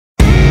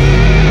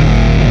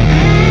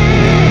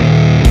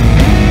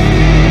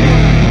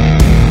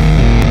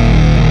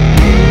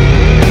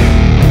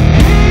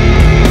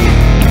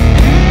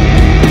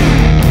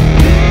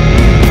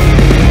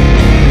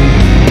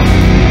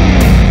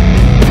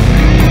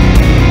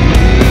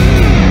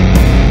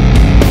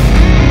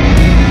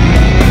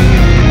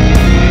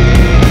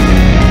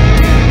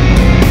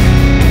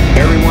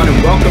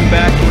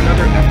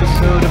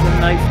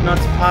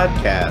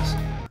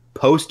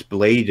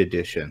post-Blade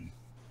edition.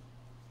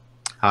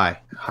 Hi.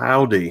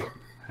 Howdy.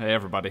 Hey,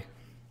 everybody.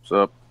 What's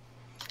up?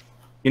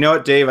 You know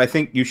what, Dave? I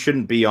think you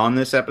shouldn't be on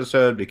this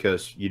episode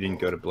because you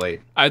didn't go to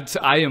Blade. I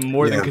am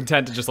more than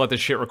content to just let this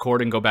shit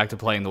record and go back to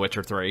playing The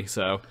Witcher 3,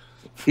 so...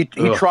 He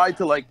tried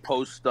to, like,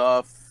 post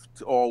stuff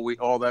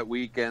all that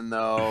weekend,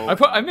 though.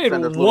 I made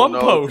one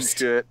post.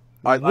 Shit.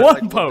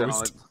 One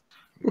post.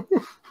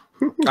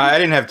 I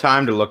didn't have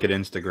time to look at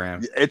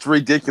Instagram. It's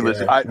ridiculous.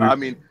 Yeah. I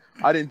mean,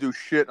 I didn't do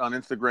shit on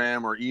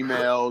Instagram or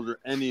emails or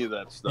any of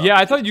that stuff. Yeah,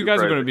 I thought you guys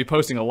were going to be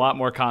posting a lot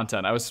more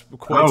content. I was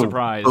quite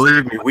surprised.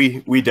 Believe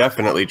me, we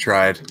definitely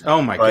tried.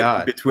 Oh my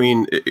god!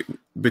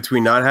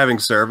 Between not having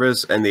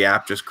service and the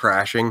app just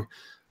crashing,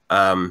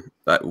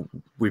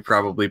 we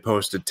probably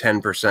posted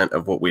 10%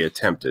 of what we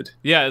attempted.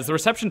 Yeah, is the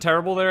reception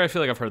terrible there? I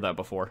feel like I've heard that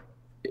before.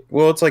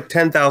 Well, it's like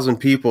 10,000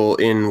 people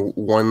in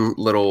one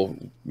little,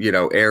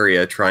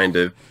 area trying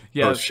to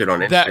post shit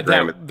on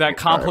Instagram. That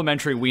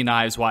complimentary We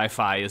Knives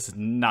Wi-Fi is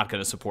not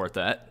going to support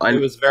that.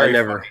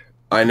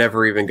 I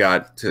never even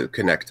got to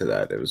connect to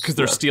that. It was because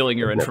they're stealing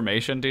your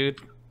information, dude.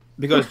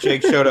 Because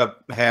Jake showed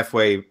up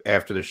halfway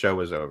after the show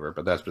was over,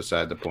 but that's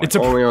beside the point. It's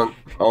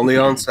only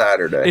on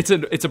Saturday.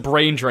 It's a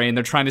brain drain.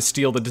 They're trying to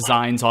steal the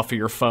designs off of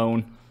your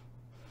phone.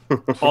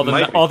 All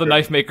the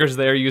knife makers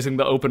there using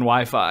the open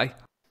Wi-Fi.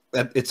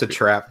 It's a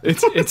trap.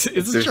 It's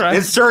a trap.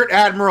 Insert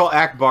Admiral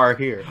Akbar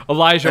here.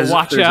 Elijah,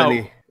 watch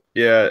out.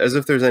 As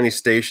if there's any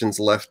stations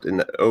left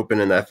open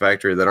in that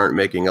factory that aren't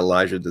making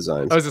Elijah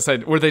designs. I was just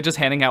saying, were they just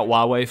handing out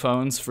Huawei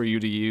phones for you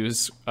to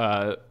use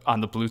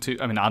on the Bluetooth?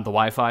 I mean, on the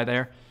Wi-Fi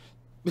there.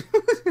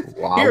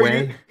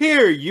 Huawei.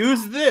 Here,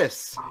 use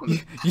this.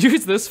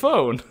 Use this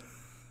phone.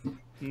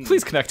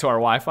 Please connect to our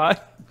Wi-Fi.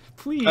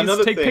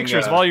 Please take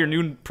pictures of all your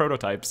new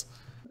prototypes.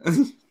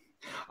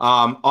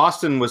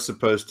 Austin was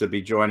supposed to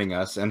be joining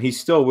us, and he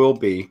still will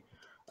be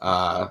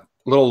a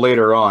little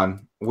later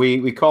on.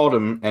 We called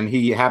him, and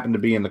he happened to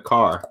be in the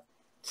car.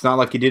 It's not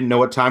like he didn't know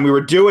what time we were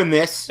doing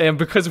this. And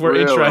because we're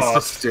interested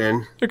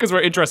Austin.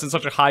 in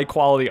such a high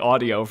quality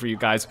audio for you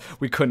guys,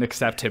 we couldn't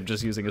accept him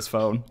just using his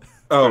phone.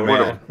 Oh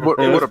man, what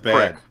a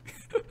prick!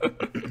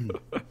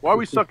 Why are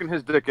we sucking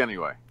his dick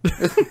anyway?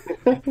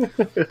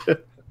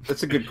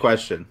 That's a good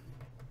question.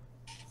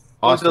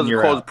 Austin,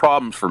 doesn't cause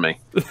problems for me.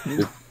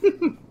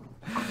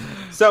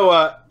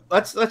 So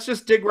let's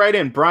just dig right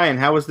in. Brian,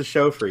 how was the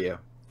show for you?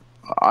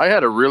 I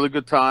had a really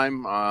good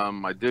time.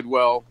 I did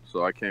well,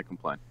 so I can't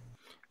complain.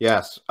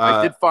 Yes.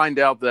 I did find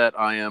out that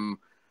I am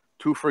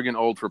too friggin'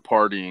 old for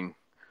partying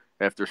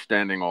after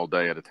standing all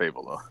day at a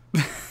table,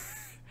 though.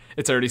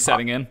 It's already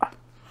setting in?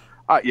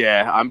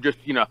 Yeah, I'm just,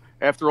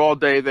 after all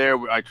day there,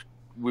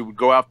 we would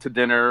go out to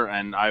dinner,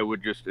 and it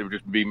would just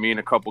be me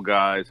and a couple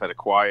guys, had a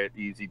quiet,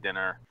 easy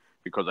dinner,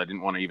 because I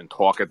didn't want to even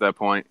talk at that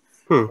point.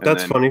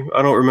 That's funny.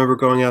 I don't remember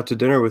going out to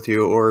dinner with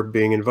you or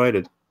being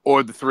invited.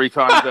 Or the 3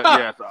 times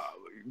that,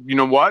 you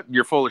know what?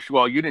 You're full of shit.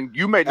 Well, you didn't.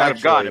 You may not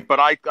have got it, but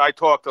I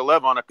talked to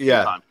Lev on a few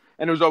times,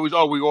 and it was always,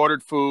 we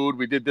ordered food,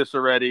 we did this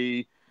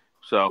already.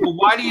 So, well,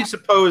 why do you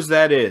suppose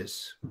that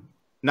is?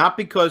 Not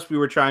because we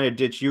were trying to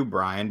ditch you,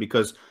 Brian,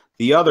 because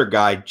the other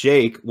guy,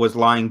 Jake, was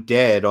lying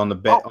dead on the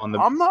bed.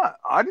 I'm not.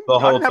 I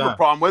didn't have a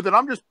problem with it.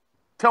 I'm just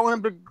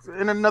telling him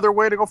in another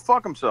way to go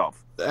fuck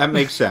himself. That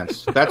makes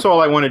sense. That's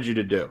all I wanted you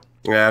to do.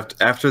 Yeah,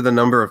 after the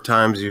number of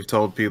times you've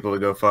told people to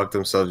go fuck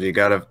themselves, you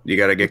gotta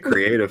get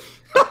creative.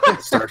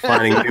 Start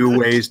finding new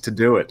ways to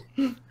do it,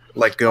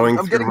 like going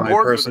through my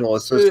personal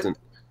assistant.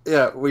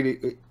 Yeah,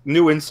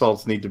 new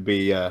insults need to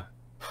be.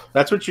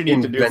 That's what you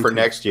need to do for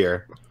next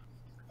year.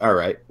 All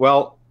right.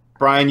 Well,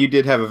 Brian, you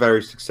did have a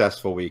very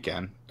successful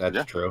weekend.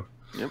 That's true.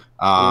 Yep.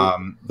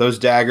 Those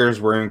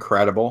daggers were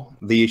incredible.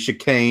 The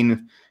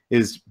chicane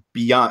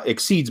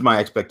exceeds my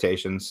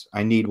expectations.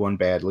 I need one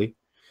badly.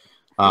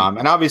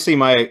 And obviously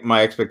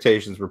my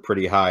expectations were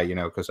pretty high,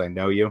 because I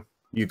know you.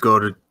 You go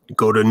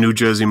to New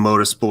Jersey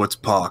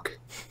Motorsports Park.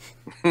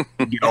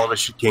 Get all the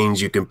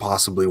chicanes you can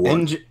possibly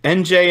want.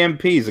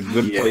 NJMP is a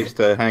good place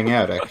to hang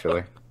out,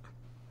 actually.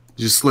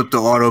 Just slip the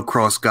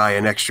autocross guy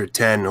an extra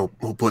 10.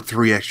 He'll put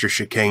 3 extra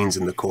chicanes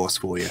in the course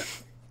for you.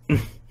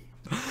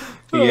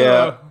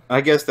 Yeah, I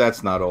guess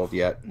that's not old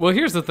yet. Well,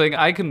 here's the thing.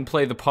 I can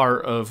play the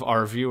part of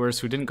our viewers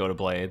who didn't go to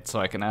Blade,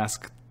 so I can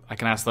ask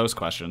those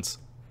questions.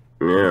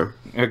 Yeah.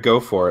 Go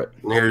for it.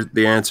 Here's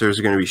the answer is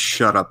going to be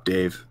shut up,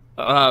 Dave.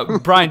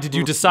 Brian, did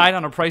you decide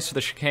on a price for the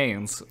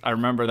chicanes? I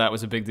remember that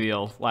was a big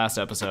deal last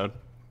episode.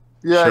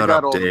 Yeah, Shut I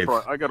got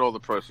up, all the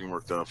pricing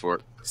worked out for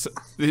it. So,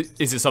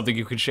 is it something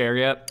you could share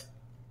yet?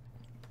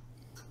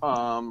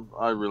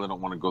 I really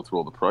don't want to go through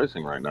all the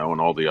pricing right now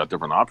and all the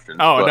different options.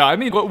 Oh no, I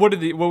mean, what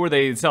were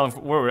they selling?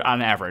 What were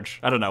on average?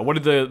 I don't know.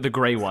 What did the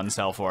gray one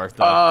sell for?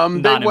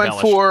 They went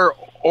for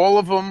all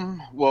of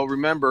them. Well,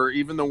 remember,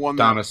 even the one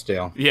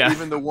Lionsteel. Yeah.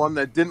 Even the one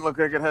that didn't look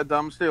like it had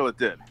Lionsteel, it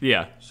did.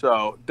 Yeah.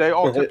 So they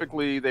all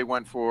typically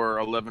went for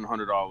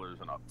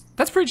 $1,100 and up.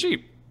 That's pretty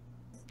cheap.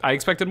 I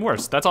expected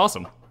worse. That's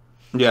awesome.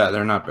 Yeah,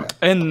 they're not bad.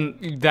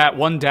 And that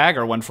one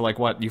dagger went for like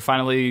what? You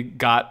finally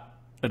got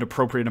an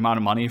appropriate amount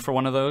of money for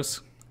one of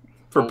those?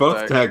 For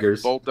both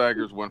daggers. Both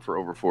daggers went for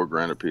over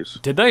 $4,000 a piece.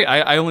 Did they?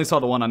 I only saw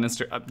the one on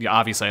Instagram. Yeah,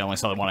 obviously, I only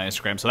saw the one on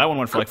Instagram. So that one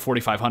went for like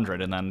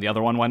 4,500, and then the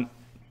other one went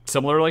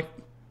similarly.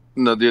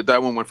 No,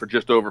 that one went for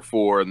just over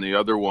 4, and the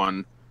other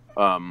one,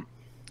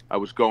 I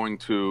was going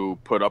to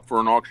put up for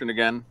an auction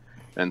again,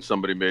 and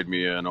somebody made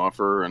me an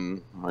offer,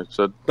 and I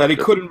said that he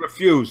couldn't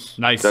refuse.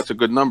 Nice. That's a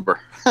good number.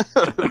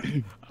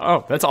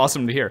 Oh, that's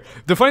awesome to hear.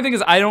 The funny thing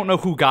is, I don't know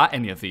who got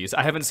any of these.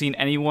 I haven't seen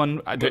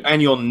anyone.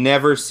 And you'll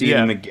never see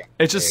them again.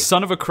 It's just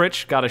Son of a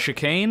Critch got a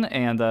chicane,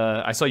 and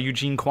I saw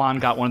Eugene Kwan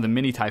got one of the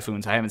mini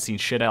typhoons. I haven't seen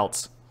shit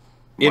else.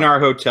 In our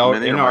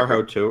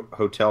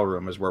hotel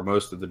room is where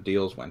most of the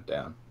deals went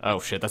down.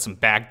 Oh shit, that's some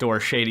backdoor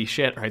shady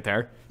shit right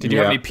there. Did you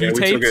have any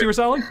P-tapes you were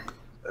selling?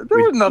 There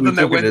was nothing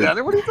that went down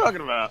there. What are you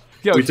talking about?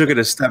 Yo, we took it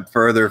a step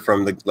further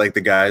from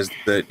the guys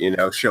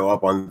that show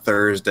up on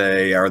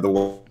Thursday are the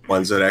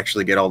ones that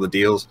actually get all the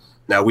deals.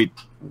 Now we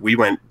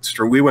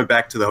went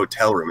back to the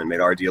hotel room and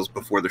made our deals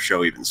before the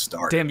show even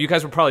started. Damn, you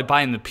guys were probably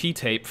buying the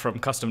P-tape from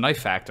Custom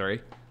Knife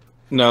Factory.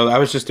 No, I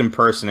was just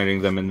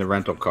impersonating them in the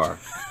rental car.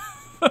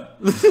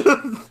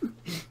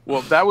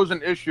 Well, that was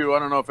an issue. I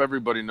don't know if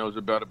everybody knows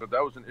about it, but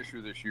that was an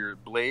issue this year.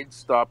 Blade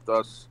stopped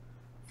us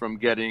from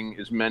getting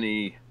as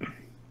many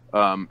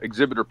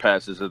exhibitor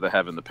passes as they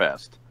have in the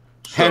past.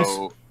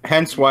 So,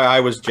 hence why I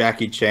was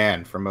Jackie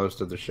Chan for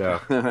most of the show.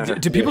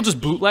 Do people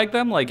just bootleg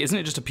them? Like, isn't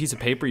it just a piece of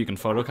paper you can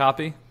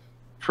photocopy?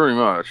 Pretty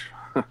much.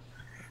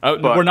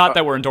 But, we're not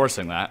that we're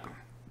endorsing that.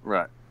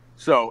 Right.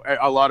 So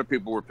a lot of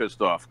people were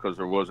pissed off because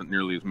there wasn't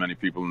nearly as many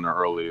people in there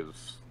early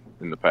as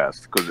in the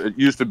past. Because it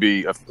used to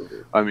be,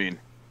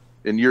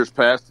 in years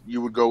past,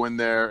 you would go in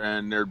there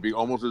and there'd be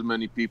almost as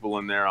many people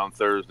in there on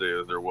Thursday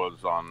as there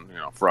was on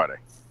Friday.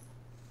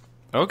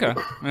 Okay.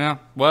 Yeah.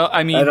 Well,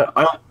 I mean,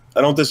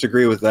 I don't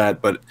disagree with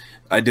that, but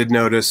I did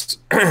notice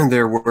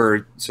there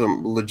were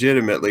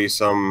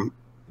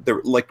there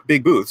were like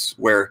big booths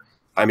where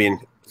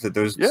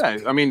those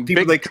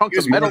big chunks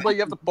of metal that you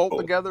have to bolt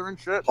together and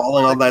shit.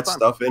 Hauling all that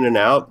stuff in and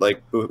out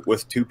like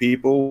with 2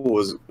 people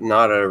was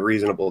not a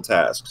reasonable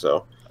task.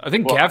 So I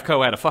think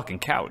Gavco had a fucking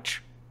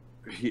couch.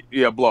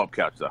 Yeah, blow up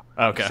couch though.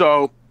 Okay.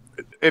 So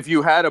if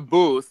you had a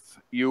booth,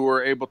 you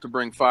were able to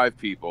bring 5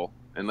 people.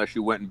 Unless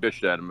you went and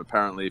bitched at them.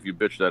 Apparently, if you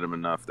bitched at them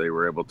enough, they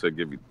were able to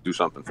do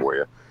something for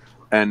you.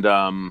 And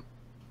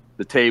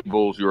the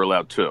tables, you were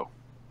allowed 2.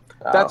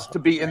 That's to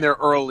be in there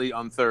early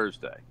on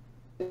Thursday.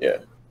 Yeah.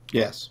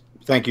 Yes.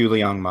 Thank you,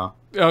 Liong Mah.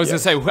 I was going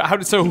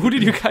to say, who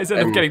did you guys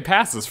end up getting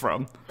passes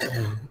from?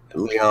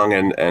 Liong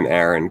and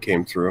Aaron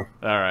came through.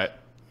 All right.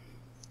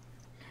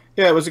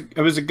 Yeah, it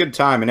was a good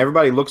time, and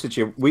everybody looks at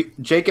you.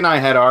 Jake and I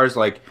had ours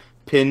like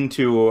pinned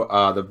to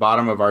the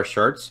bottom of our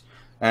shirts.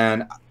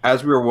 And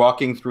as we were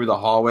walking through the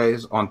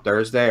hallways on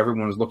Thursday,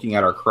 everyone was looking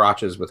at our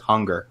crotches with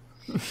hunger.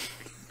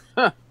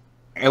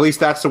 At least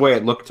that's the way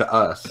it looked to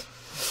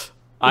us.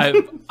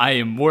 I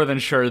am more than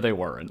sure they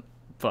weren't,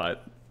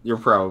 but you're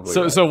probably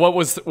so. Right. So what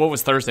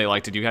was Thursday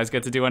like? Did you guys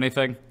get to do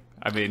anything?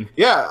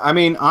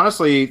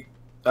 Honestly,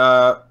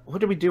 what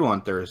did we do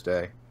on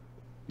Thursday?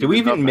 Did we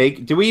even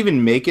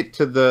make it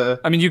to the?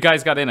 I mean, you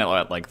guys got in at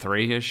what, like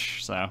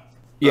 3-ish, so.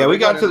 Yeah, we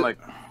got to like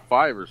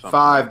 5 or something.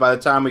 5 by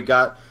the time we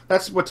got.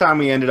 That's what time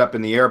we ended up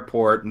in the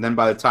airport, and then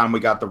by the time we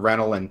got the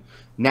rental and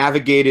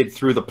navigated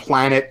through the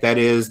planet that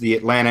is the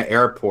Atlanta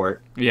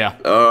airport. Yeah.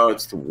 Oh,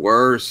 it's the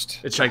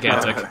worst. It's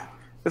gigantic.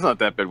 It's not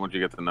that bad once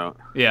you get the note.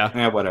 Yeah.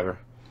 Yeah, whatever.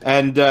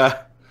 And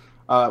by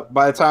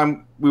the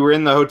time we were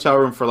in the hotel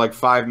room for like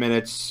 5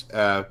 minutes,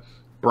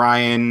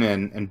 Brian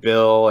and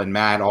Bill and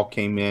Matt all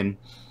came in,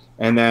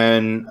 and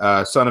then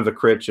Son of the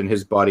Critch and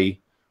his buddy.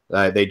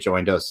 They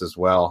joined us as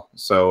well,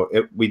 so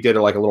we did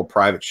a little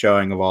private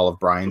showing of all of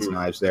Brian's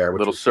knives there.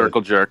 Little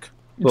circle jerk.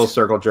 Little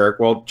circle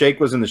jerk. Well, Jake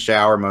was in the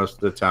shower most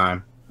of the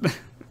time.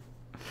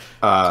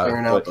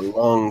 Clearing out the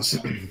lungs.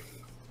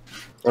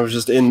 I was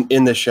just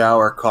in the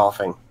shower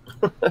coughing.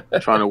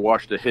 Trying to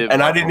wash the hip.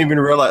 And I didn't even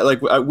realize,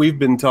 we've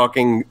been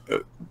talking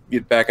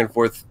back and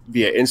forth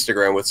via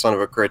Instagram with Son of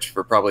a Critch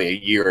for probably a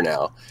year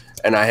now,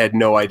 and I had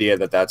no idea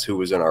that that's who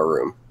was in our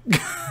room.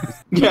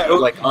 Yeah,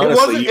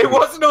 honestly, it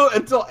wasn't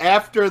until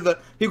after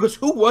he goes,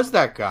 "Who was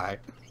that guy?"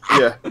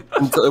 Yeah,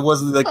 until it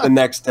wasn't the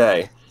next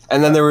day,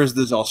 and then there was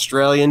this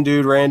Australian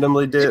dude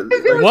randomly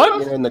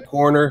what in the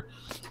corner.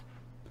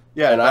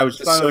 Yeah, and I was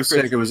just so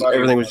sick.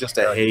 Everything was just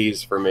a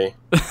haze for me.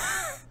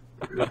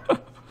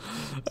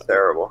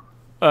 Terrible.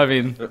 I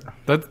mean,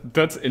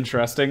 that's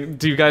interesting.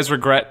 Do you guys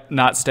regret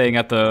not staying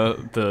at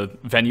the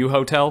venue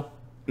hotel?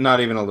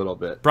 Not even a little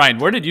bit. Brian,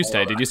 where did you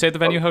stay? Did you stay at the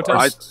venue hotel?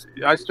 I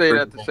stayed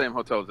at the same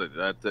hotel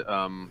at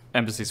the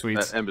Embassy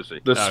Suites.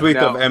 Embassy. The suite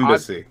of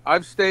Embassy.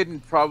 I've stayed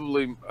in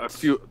probably a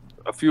few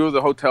of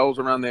the hotels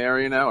around the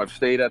area now. I've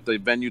stayed at the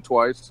venue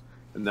twice,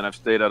 and then I've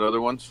stayed at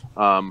other ones.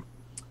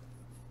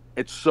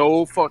 It's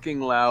so fucking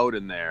loud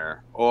in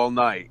there all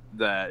night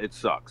that it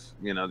sucks,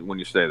 when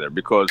you stay there,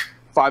 because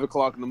 5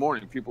 o'clock in the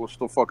morning, people are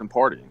still fucking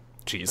partying.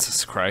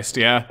 Jesus Christ,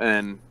 yeah.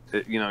 And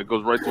it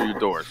goes right through your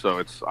door.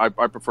 So I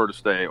prefer to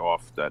stay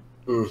off that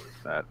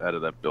out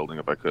of that building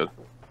if I could.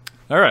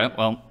 All right,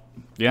 well,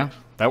 yeah,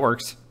 that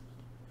works.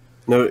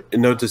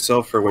 Note to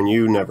self for when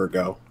you never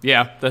go.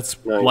 Yeah, that's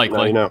Now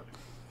likely. you know.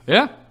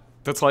 Yeah,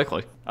 that's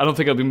likely. I don't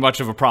think it'll be much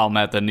of a problem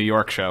at the New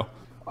York show.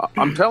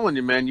 I'm telling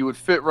you, man, you would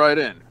fit right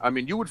in. I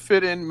mean, you would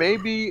fit in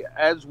maybe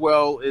as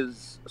well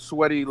as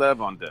Sweaty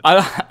Levon did.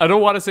 I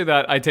don't want to say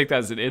that I take that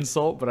as an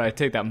insult, but I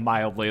take that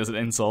mildly as an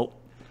insult.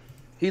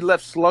 He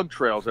left slug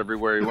trails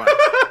everywhere he went.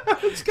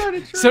 It's kind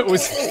of true. So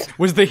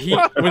was the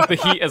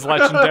heat as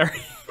legendary?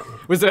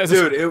 Was it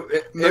Dude, it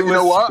You was,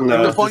 know what? it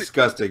was The funny-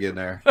 disgusting in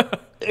there.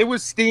 It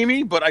was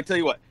steamy, but I tell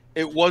you what,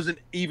 it wasn't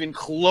even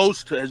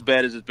close to as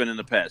bad as it's been in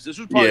the past. This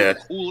was probably Yeah. the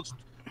coolest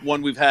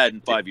one we've had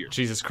in 5 years.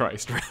 Jesus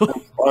Christ,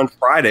 really? On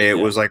Friday, it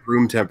was like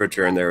room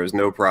temperature, and there was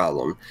no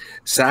problem.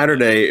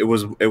 Saturday, it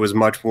was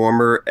much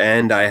warmer,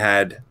 and I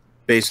had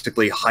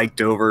basically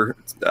hiked over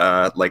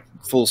like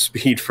full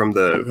speed from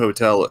the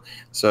hotel,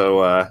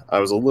 so I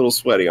was a little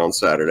sweaty on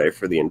Saturday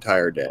for the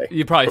entire day.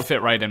 You probably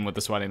fit right in with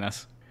the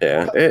sweatiness.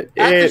 Yeah, it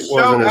At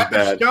wasn't as the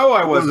bad. show,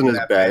 I It wasn't as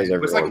that bad as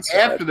It was everyone like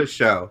said. after the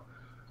show.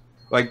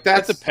 Like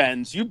That that's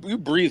depends. You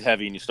breathe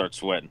heavy and you start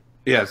sweating.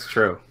 yeah, it's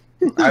true.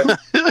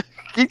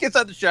 He gets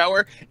out of the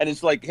shower and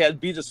it's like he has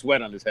beads of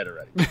sweat on his head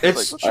already.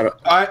 It's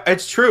Like,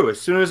 it's true. As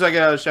soon as I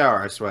get out of the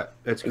shower, I sweat.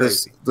 It's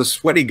crazy. The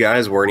sweaty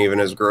guys weren't even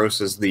as gross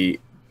as the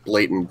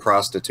blatant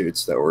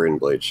prostitutes that were in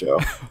Blade Show.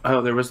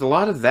 Oh, there was a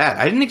lot of that.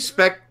 I didn't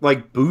expect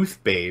like booth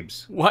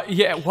babes. What?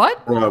 Yeah,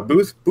 what?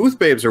 Booth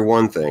babes are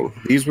one thing.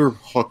 These were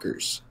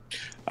hookers.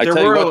 I There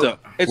tell you were- what, though,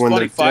 it's When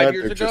funny. they're 5 dead,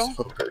 years they're ago, just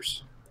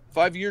hookers.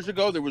 5 years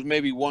ago, there was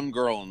maybe one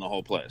girl in the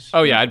whole place.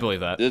 Oh yeah, I'd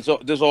believe that.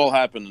 This all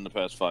happened in the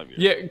past 5 years.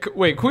 Yeah,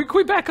 wait, can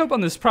we back up on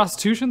this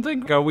prostitution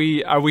thing? Are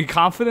we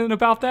confident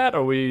about that, or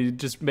are we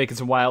just making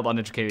some wild,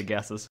 uneducated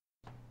guesses?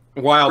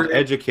 Wild,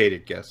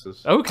 educated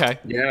guesses. Okay.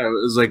 Yeah, it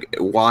was like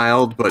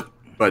wild, but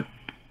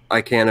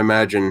I can't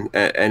imagine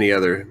any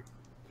other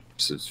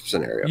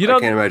scenario. You know, I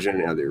can't imagine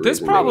any other. There's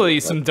reason probably they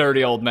would- some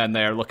dirty old men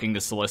there looking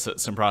to solicit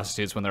some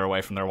prostitutes when they're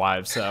away from their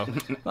wives, so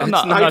I'm It's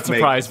not knife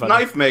surprised by makers. that.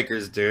 Knife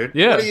makers, dude.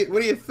 Yeah.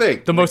 What do you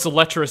think? The most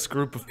lecherous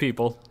group of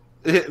people.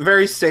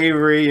 Very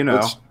savory, you know,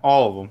 What's-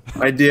 all of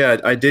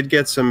them. I did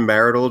get some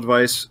marital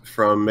advice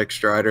from Mick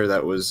Strider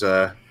that was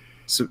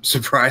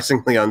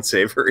surprisingly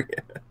unsavory.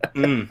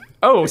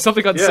 Oh,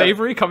 something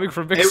unsavory coming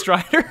from Mick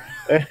Strider?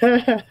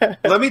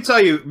 Let me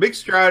tell you, Mick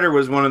Strider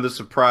was one of the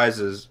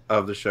surprises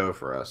of the show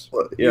for us.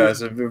 Yeah,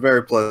 it's a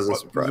very pleasant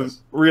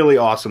surprise. Really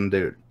awesome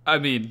dude. I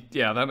mean,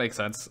 yeah, that makes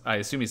sense. I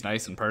assume he's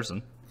nice in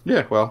person.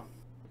 Yeah, well,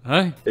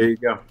 Hey, there you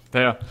go.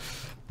 yeah.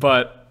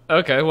 But,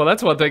 okay, well,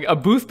 that's one thing.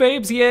 Booth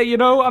babes, yeah, you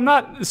know, I'm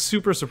not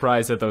super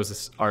surprised that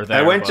those are there.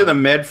 I went to but- the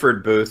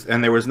Medford booth,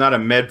 and there was not a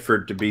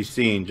Medford to be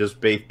seen,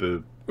 just Baith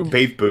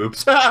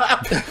boobs.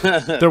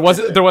 There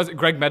wasn't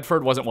Greg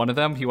Medford wasn't one of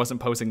them. He wasn't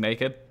posing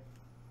naked.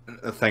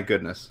 Thank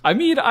goodness. I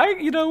mean, I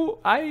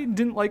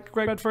didn't like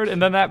Greg Medford,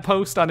 and then that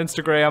post on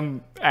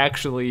Instagram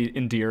actually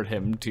endeared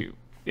him to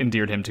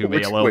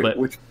me a little bit.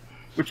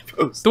 Which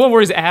post? The one where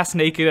he's ass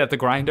naked at the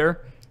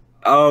grinder,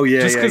 Oh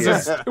yeah, just yeah,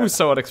 because yeah. it was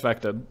so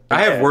unexpected.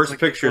 I have Yeah, worse it's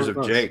like pictures of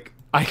 12 months. Jake.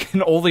 I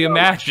can only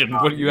imagine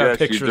what you have Yes,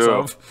 you pictures do.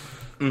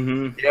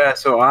 of. Yeah,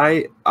 so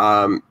I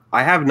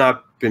have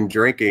not been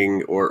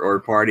drinking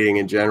or partying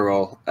in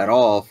general at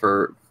all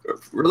for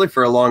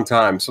a long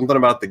time. Something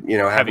about the having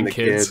Having the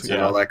kids, kids yeah.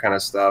 and all that kind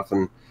of stuff.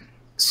 And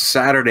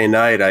Saturday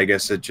night, I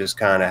guess it just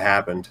kind of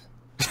happened.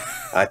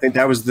 I think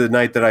that was the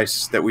night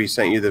that we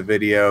sent you the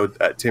video.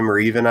 Tim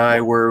Reeve and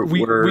I were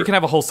We can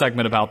have a whole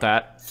segment about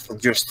that.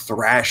 just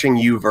thrashing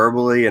you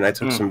verbally, and I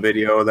took some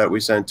video that we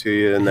sent to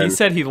you. And then He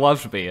said he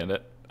loved me in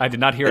it. I did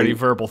not hear any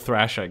verbal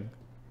thrashing.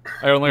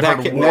 I only heard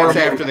That's warm.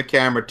 after the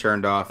camera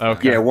turned off.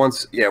 Okay.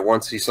 once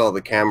he saw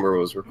the camera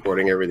was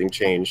recording, everything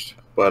changed.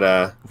 But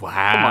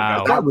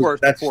Wow.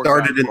 that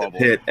started in the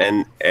pit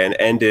and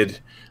ended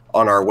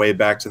on our way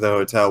back to the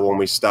hotel when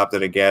we stopped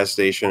at a gas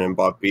station and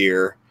bought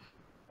beer.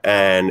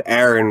 And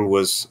Aaron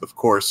was, of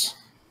course,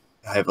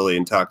 heavily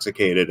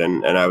intoxicated,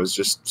 and I was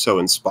just so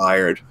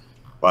inspired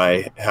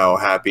by how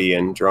happy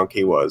and drunk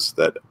he was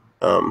that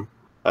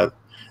I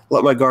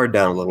let my guard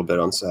down a little bit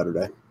on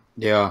Saturday.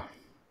 Yeah.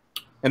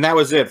 And that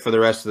was it for the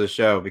rest of the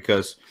show,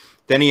 because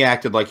then he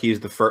acted like he's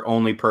the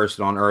only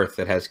person on Earth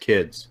that has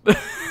kids.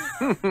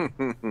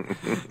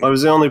 I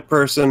was the only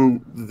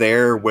person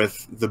there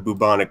with the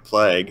bubonic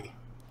plague.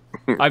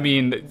 I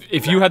mean,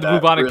 if you had the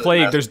That bubonic really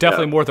plague, messed there's me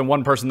definitely up. more than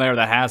one person there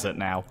that has it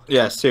now.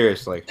 Yeah,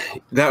 seriously.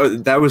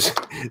 That was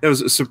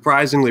a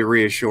surprisingly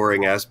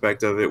reassuring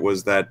aspect of it,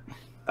 was that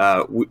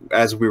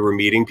as we were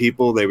meeting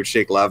people, they would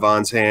shake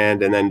Lavon's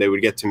hand, and then they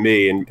would get to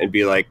me and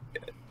be like,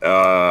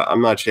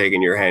 I'm not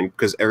shaking your hand,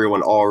 because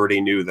everyone already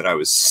knew that I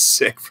was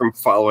sick from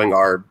following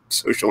our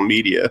social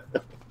media.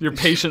 You're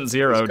patient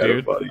zero, It's kinda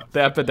dude. funny. The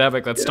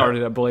epidemic that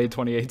started at Blade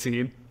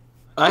 2018.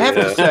 I have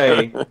to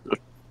say,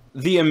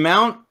 the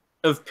amount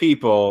of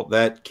people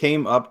that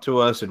came up to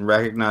us and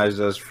recognized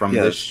us from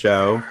Yes. this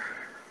show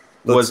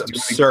was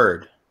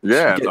absurd.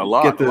 Yeah, Get- a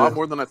lot get the-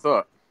 more than I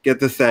thought. Get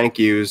the thank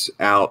yous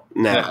out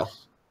now.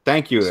 Yes.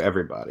 Thank you,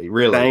 everybody.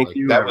 Really. Thank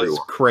you, That was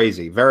everyone.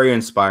 crazy. Very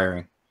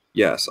inspiring.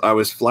 Yes, I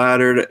was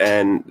flattered,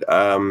 and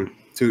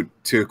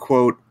to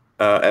quote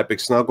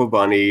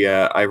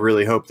EpicSnuggleBunny. I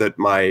really hope that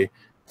my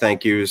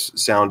thank yous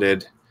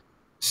sounded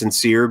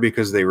sincere,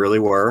 because they really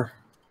were.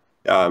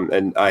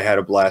 And I had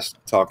a blast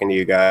talking to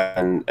you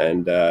guys.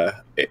 And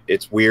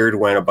it's weird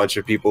when a bunch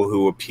of people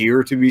who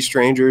appear to be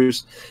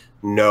strangers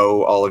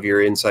know all of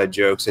your inside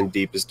jokes and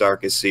deepest,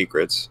 darkest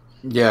secrets.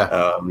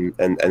 Yeah.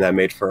 And that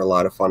made for a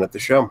lot of fun at the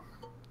show.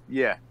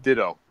 Yeah,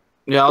 ditto.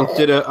 Yeah,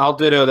 I'll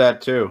ditto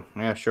that too.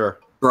 Yeah, sure.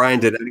 Brian,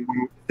 did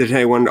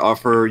anyone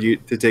offer you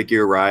to take you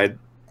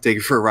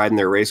for a ride in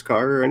their race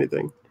car or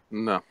anything?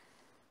 No.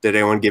 Did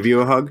anyone give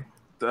you a hug?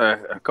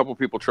 A couple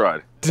people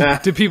tried.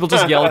 Did people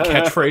just yell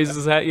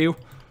catchphrases at you?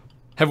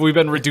 Have we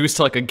been reduced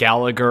to like a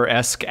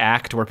Gallagher-esque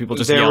act where people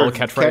just yell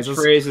catchphrases?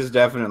 Catchphrases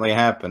definitely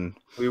happen.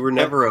 We were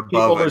never above.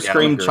 People were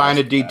screaming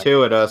China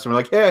D2 at us, and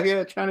we're like,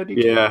 yeah, China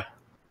D2. Yeah.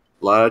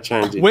 A lot of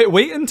China D2.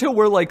 Wait until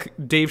we're like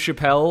Dave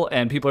Chappelle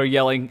and people are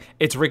yelling,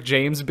 "It's Rick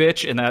James,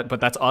 bitch,"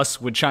 but that's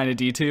us with China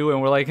D2, and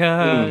we're like,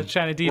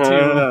 China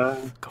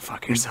D2, go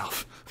fuck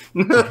yourself.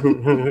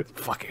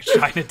 Fucking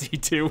China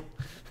D2.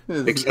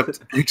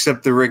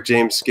 Except the Rick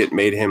James skit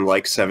made him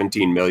like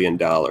 $17 million.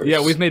 Yeah,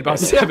 we've made about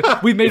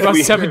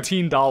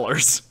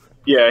 $17.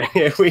 Yeah,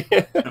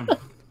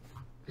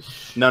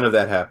 None of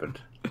that happened.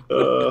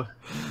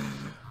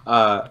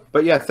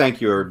 But yeah,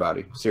 thank you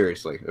everybody.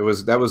 Seriously,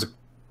 that was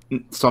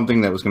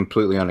something that was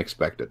completely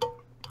unexpected.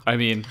 I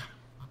mean,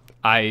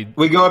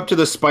 we go up to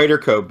the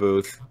Spyderco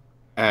booth,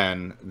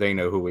 and they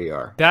know who we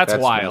are. That's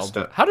wild.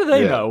 How do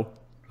they know?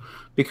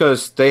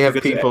 Because they have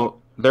people.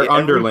 Their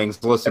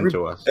underlings listen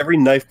to us. Every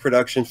knife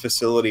production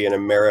facility in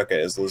America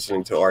is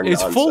listening to our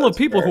nonsense. It's full of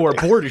people who are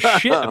bored as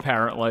shit,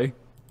 apparently.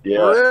 Yeah.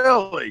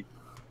 Really?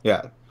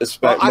 Yeah.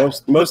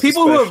 Most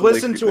people who have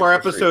listened to our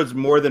episodes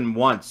more than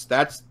once,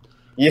 those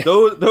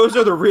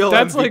are the real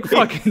That's MVPs. like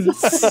fucking...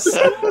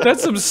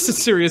 That's some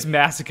serious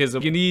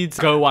masochism. You need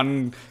to go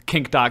on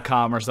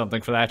kink.com or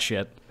something for that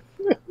shit.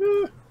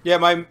 Yeah,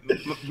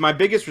 my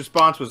biggest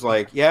response was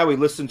like, yeah, we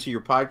listen to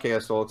your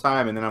podcast all the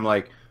time, and then I'm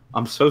like,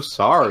 I'm so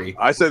sorry.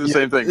 I said the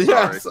same thing.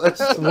 Sorry.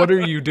 Yes. What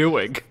are you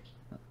doing?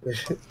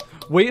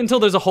 Wait until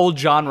there's a whole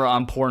genre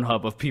on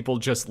Pornhub of people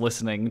just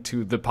listening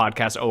to the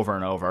podcast over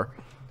and over.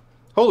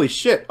 Holy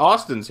shit,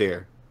 Austin's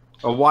here.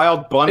 A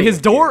wild bunny.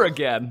 His door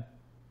again.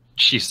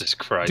 Jesus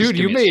Christ. Dude,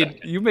 you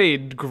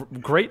made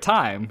great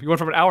time. You went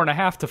from an hour and a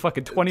half to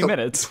fucking 20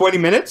 minutes. 20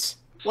 minutes?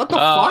 What the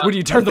fuck? Would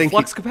you turn the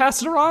flux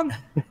capacitor on?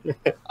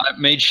 I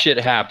made shit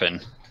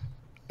happen.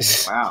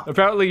 Wow.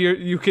 Apparently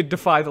you could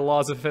defy the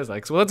laws of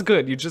physics. Well, that's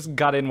good. You just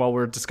got in while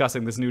we're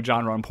discussing this new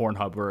genre on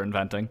Pornhub we're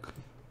inventing.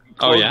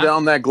 Oh, yeah?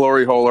 Down that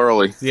glory hole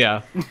early.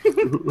 Yeah.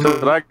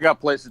 But I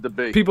got places to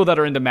be. People that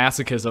are into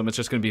masochism, it's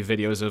just going to be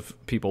videos of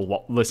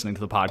people listening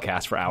to the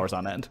podcast for hours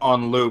on end.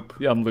 On loop.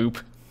 Yeah, on loop.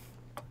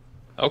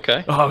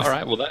 Okay. Oh, all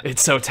right. Well,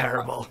 it's so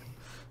terrible.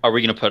 Are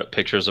we going to put up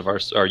pictures of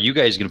are you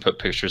guys going to put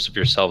pictures of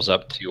yourselves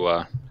up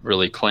to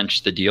really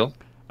clinch the deal?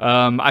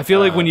 I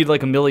feel like we need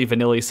like a Milli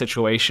Vanilli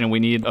situation.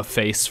 We need a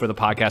face for the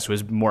podcast who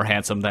is more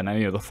handsome than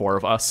any of the four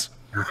of us.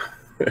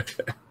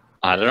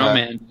 I don't know,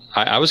 man.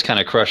 I was kind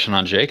of crushing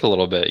on Jake a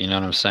little bit. You know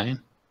what I'm saying?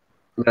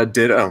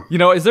 Ditto. You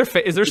know, is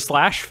there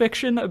slash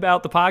fiction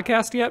about the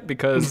podcast yet?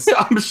 Because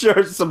I'm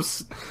sure some.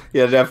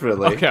 Yeah,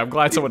 definitely. Okay, I'm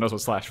glad someone knows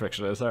what slash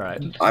fiction is. All right.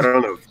 I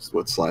don't know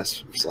what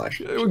slash.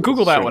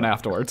 Google that one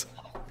afterwards.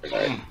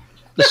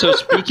 So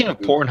speaking of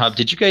Pornhub,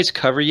 did you guys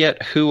cover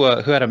yet who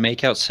had a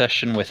makeout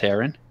session with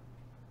Aaron?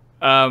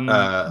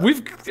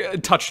 We've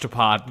touched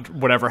upon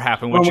whatever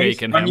happened with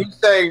Jake and him. When you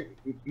say,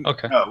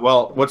 okay.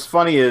 Well, what's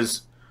funny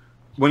is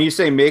when you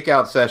say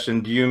makeout session,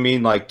 do you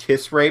mean like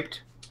kiss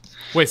raped?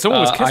 Wait,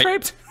 someone was kiss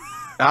raped?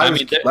 I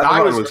was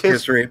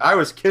kiss raped. I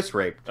was kiss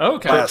raped.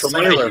 Okay. From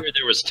what I hear,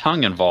 there was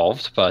tongue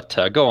involved, but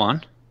go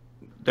on.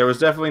 There was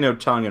definitely no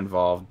tongue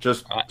involved.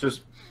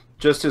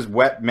 Just his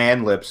wet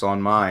man lips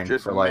on mine.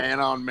 Just for like man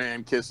on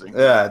man kissing.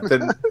 Yeah.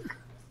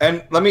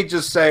 And let me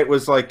just say, it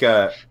was like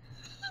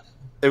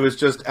it was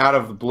just out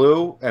of the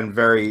blue and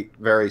very,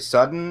 very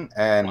sudden,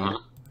 and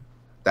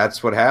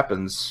that's what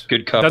happens.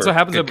 Good cover. That's what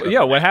happens.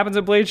 What happens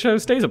at Blade Show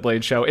stays at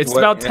Blade Show. It's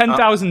about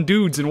 10,000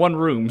 dudes in one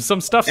room.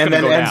 Some stuff's going to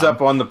go down. And then ends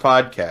up on the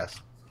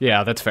podcast.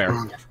 Yeah, that's fair.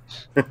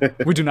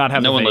 We do not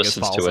have no the one Vegas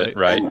listens policy. to it,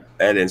 right?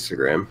 And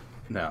Instagram.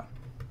 No.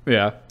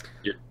 Yeah.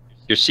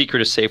 Your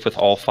secret is safe with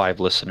all 5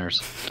 listeners.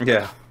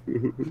 Yeah.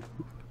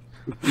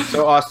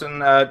 So, Austin,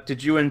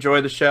 did you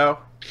enjoy the show?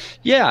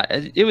 Yeah,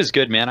 it was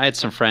good, man. I had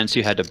some friends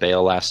who had to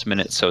bail last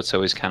minute, so it's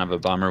always kind of a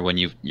bummer when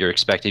you're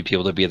expecting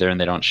people to be there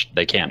and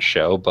they can't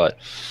show. But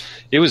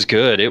it was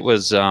good. It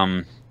was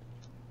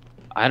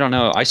I don't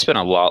know. I spent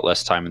a lot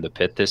less time in the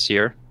pit this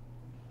year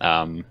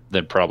than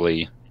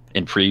probably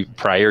in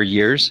prior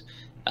years.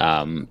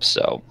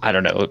 So I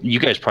don't know. You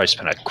guys probably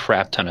spent a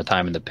crap ton of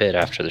time in the pit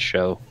after the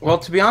show. Well,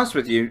 to be honest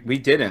with you, we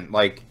didn't.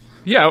 Like,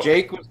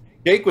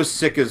 Jake was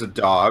sick as a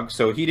dog,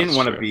 so he didn't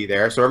want to be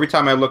there. So every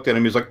time I looked at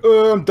him, he was like,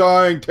 "Oh, I'm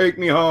dying. Take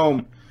me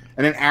home."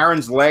 And then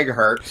Aaron's leg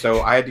hurt,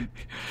 so I had to.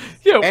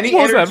 Yeah, any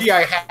energy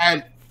I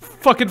had.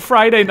 Fucking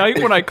Friday night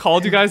when I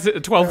called you guys at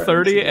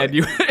 12:30 and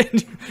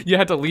you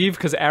had to leave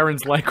because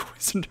Aaron's leg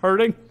wasn't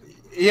hurting.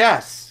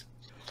 Yes,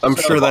 I'm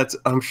sure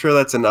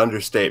that's an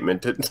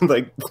understatement.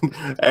 Like,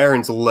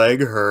 Aaron's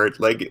leg hurt.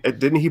 Like,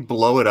 didn't he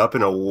blow it up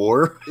in a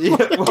war? Yeah,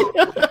 well,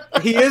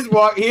 he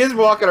is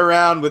walking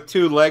around with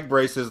 2 leg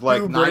braces,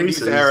 like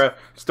 90s era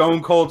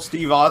Stone Cold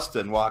Steve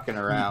Austin walking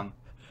around.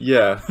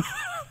 Yeah.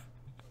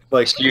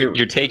 Like, so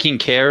you're taking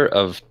care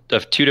of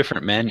 2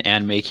 different men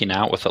and making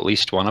out with at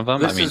least one of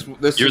them. I mean,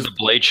 you're the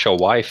Blade Show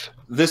wife.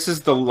 This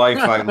is the life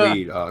I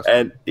lead,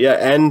 Austin.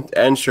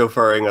 And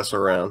chauffeuring us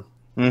around.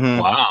 Mm-hmm.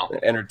 Wow.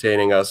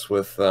 Entertaining us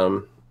with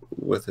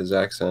his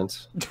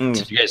accents.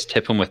 Did you guys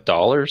tip him with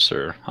dollars,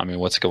 or I mean,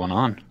 what's going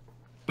on?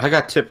 I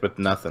got tipped with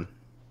nothing.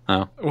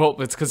 Oh, well,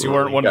 it's because you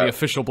weren't one of the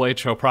official Blade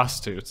Show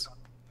prostitutes.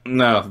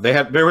 No,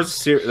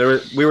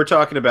 we were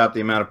talking about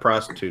the amount of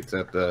prostitutes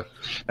at the.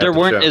 There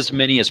weren't show. as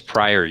many as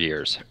prior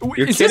years.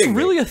 Is this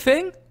really a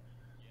thing?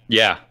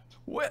 Yeah.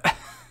 What?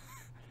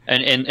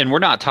 And we're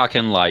not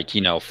talking like,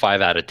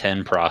 5 out of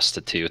 10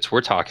 prostitutes.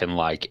 We're talking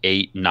like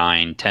 8,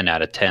 9, 10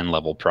 out of 10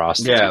 level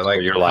prostitutes. Yeah,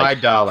 like you're high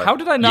dollar. How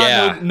did I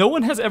not know? No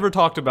one has ever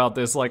talked about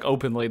this like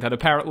openly. That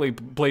apparently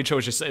Blade Show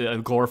is just a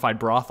glorified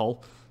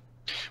brothel.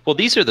 Well,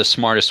 these are the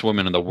smartest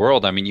women in the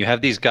world. I mean, you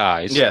have these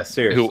guys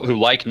who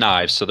like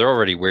knives, so they're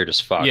already weird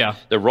as fuck. Yeah.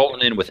 They're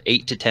rolling in with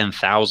 $8,000 to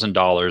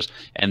 $10,000,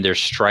 and they're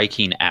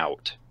striking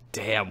out.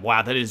 Damn!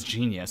 Wow, that is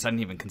genius. I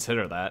didn't even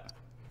consider that.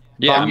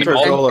 Yeah, I mean,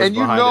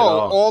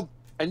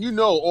 and you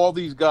know all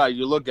these guys.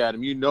 You look at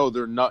them, you know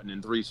they're nutting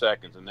in 3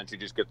 seconds, and then you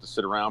just get to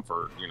sit around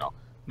for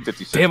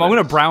 56 Damn, I'm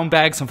minutes. gonna brown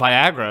bag some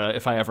Viagra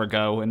if I ever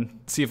go and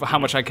see how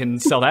much I can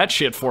sell that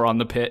shit for in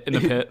the pit.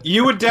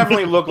 You would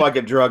definitely look like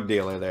a drug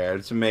dealer there.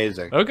 It's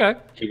amazing. Okay.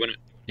 He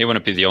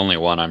wouldn't be the only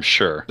one, I'm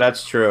sure.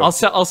 That's true. I'll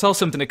sell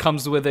something that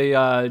comes with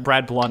a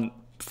Brad Blunt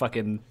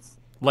fucking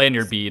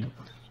lanyard bead,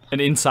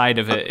 and inside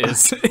of it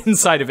is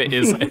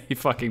a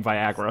fucking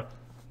Viagra.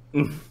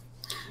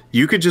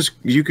 You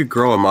could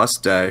grow a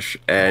mustache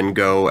and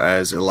go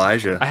as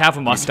Elijah. I have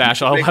a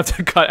mustache. I'll have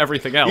to cut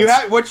everything else.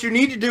 What you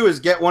need to do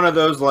is get one of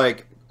those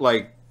like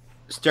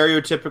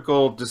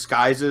stereotypical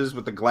disguises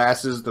with the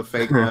glasses, the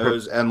fake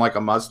nose, and like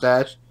a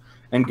mustache,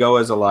 and go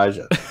as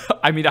Elijah.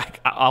 I mean,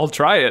 I'll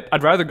try it.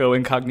 I'd rather go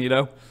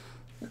incognito.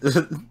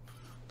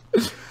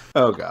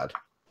 Oh God.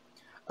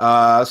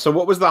 So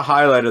what was the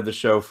highlight of the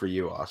show for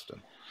you,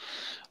 Austin?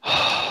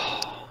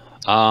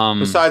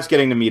 Besides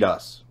getting to meet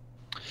us.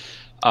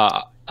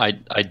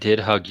 I did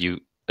hug you,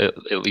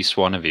 at least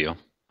one of you,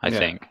 I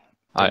think.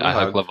 I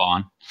hugged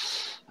Levon.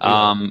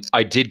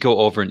 I did go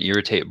over and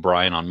irritate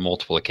Brian on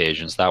multiple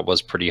occasions. That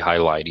was pretty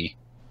highlighty.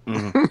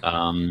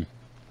 Mm-hmm.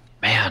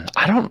 Man,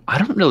 I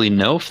don't really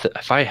know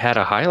if I had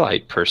a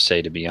highlight per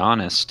se, to be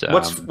honest.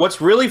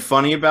 What's really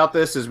funny about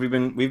this is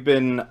we've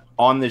been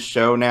on this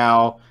show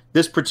now,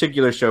 this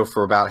particular show,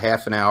 for about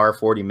half an hour,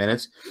 40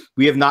 minutes.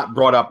 We have not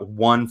brought up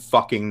one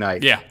fucking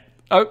night. Yeah.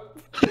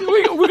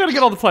 We're gonna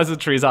get all the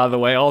pleasantries out of the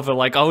way. All the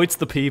like, it's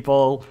the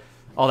people,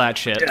 all that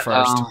shit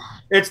first.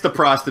 It's the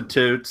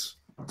prostitutes.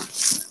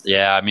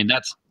 Yeah, I mean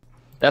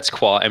that's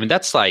quality. I mean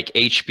that's like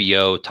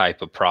HBO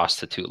type of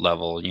prostitute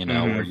level,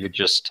 where you're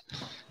just.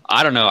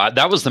 I don't know.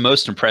 That was the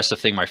most impressive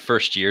thing my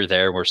first year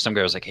there, where some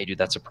guy was like, "Hey, dude,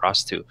 that's a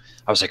prostitute."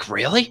 I was like,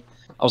 "Really?"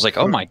 I was like,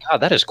 "Oh my God,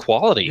 that is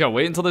quality." Yeah,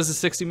 wait until there's a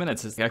 60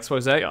 minutes. It's the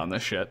expose on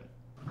this shit.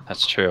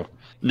 That's true.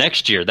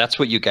 Next year, that's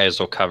what you guys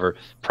will cover: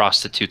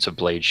 prostitutes of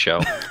Blade Show.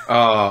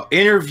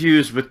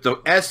 Interviews with the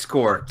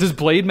escort. Does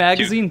Blade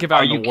Magazine give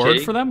out an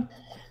award for them?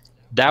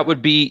 That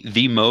would be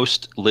the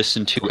most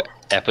listened to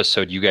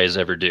episode you guys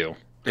ever do.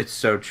 It's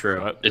so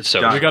true. It's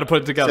so. We got to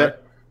put it together.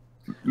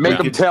 Make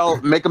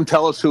them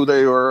tell us who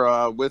they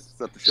were with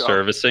at the show.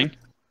 Servicing.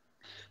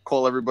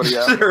 Call everybody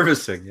out.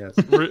 Servicing, yes.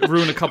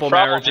 Ruin a couple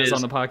marriages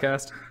on the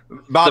podcast.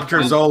 Bob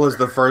Terzola is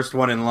the first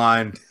one in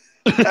line.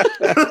 Here's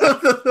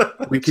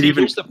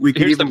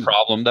the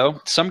problem, though.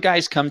 Some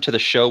guys come to the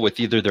show with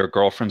either their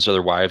girlfriends or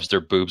their wives.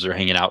 Their boobs are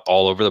hanging out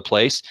all over the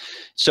place.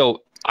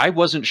 So I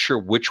wasn't sure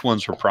which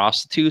ones were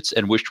prostitutes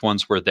and which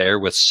ones were there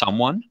with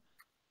someone.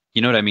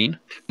 You know what I mean?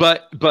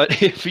 But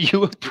if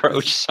you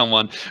approach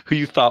someone who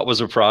you thought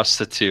was a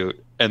prostitute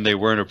and they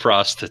weren't a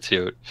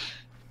prostitute,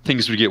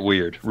 things would get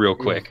weird real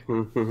quick.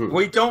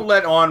 We don't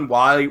let on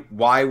why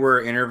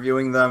we're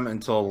interviewing them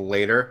until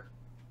later.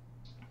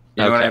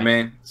 You know what I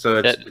mean? So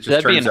it just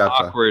that'd be turns an out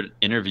awkward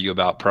interview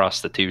about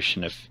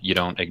prostitution if you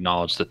don't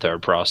acknowledge that they're a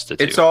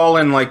prostitute. It's all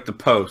in like the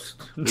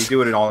post. We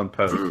do it all in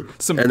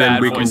post. Some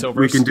bad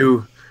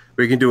voiceovers.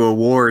 We can do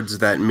awards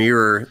that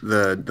mirror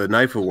the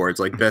knife awards,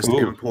 like best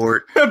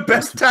import,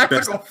 best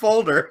tactical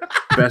folder,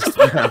 best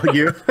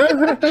value,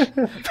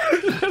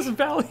 best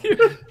value.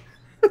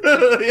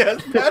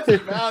 Yes, best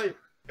value.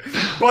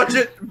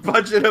 Budget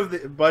value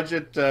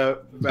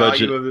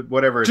of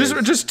whatever. Just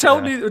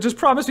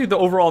promise me the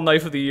overall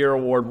knife of the year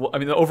award.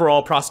 The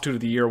overall prostitute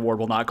of the year award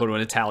will not go to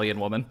an Italian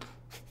woman.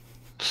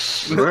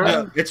 It's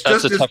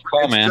That's a tough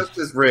call, man. Just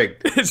as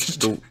rigged.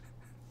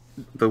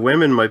 The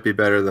women might be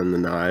better than the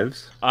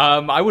knives.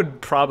 I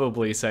would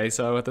probably say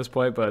so at this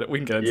point, but we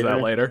can get into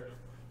that later.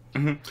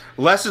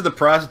 Less of the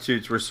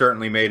prostitutes were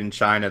certainly made in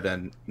China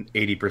than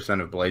 80%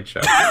 of Blade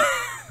Show.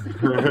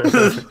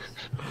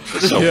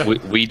 So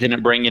we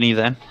didn't bring any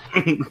then.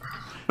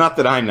 Not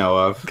that I know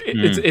of.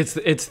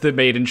 It's the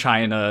made in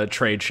China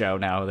trade show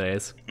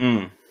nowadays.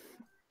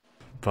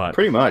 But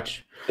Pretty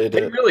much. It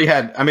really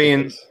had. I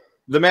mean,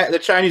 the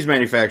Chinese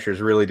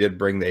manufacturers really did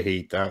bring the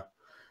heat, though.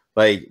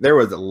 Like, there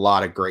was a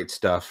lot of great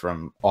stuff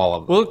from all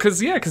of them. well,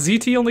 because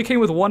ET only came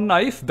with one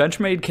knife.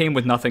 Benchmade came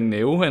with nothing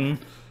new, and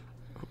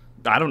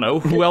I don't know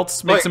who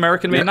else makes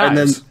American-made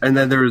knives. And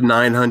then there's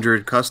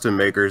 900 custom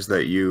makers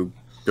that you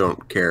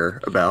don't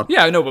care about.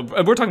 Yeah, I know,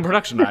 but we're talking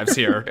production knives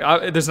here.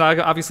 There's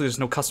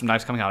no custom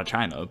knives coming out of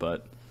China,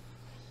 but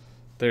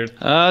there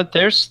are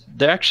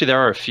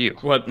a few.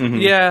 What?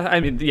 Yeah,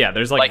 I mean, yeah,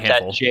 there's like a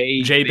handful. That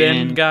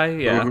JBin guy,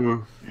 yeah.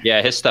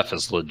 Yeah, his stuff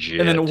is legit.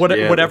 And then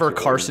whatever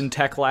Carson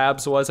Tech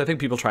Labs was, I think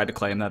people tried to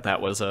claim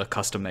that was a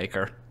custom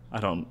maker. I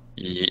don't.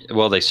 Yeah,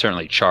 well, they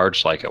certainly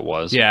charged like it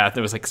was. Yeah,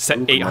 there was like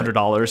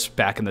 $800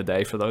 back in the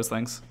day for those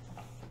things.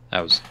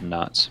 That was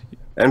nuts.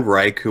 And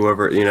Reich,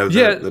 whoever,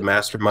 the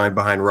mastermind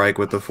behind Reich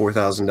with the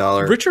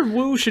 $4,000 Richard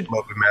Wu should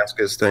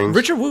Damascus things.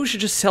 Richard Wu should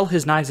just sell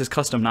his knives as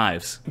custom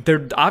knives. They're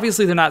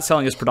not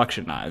selling as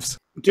production knives.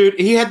 Dude,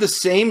 he had the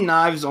same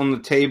knives on the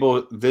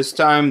table this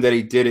time that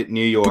he did at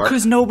New York.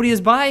 Because nobody is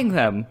buying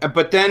them.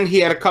 But then he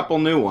had a couple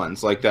new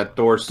ones, like that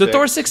Thor 6. The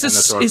Thor 6 is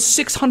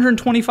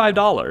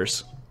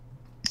 $625.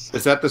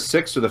 Is that the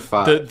 6 or the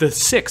 5? The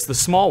 6, the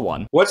small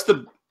one. What's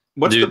the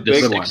big the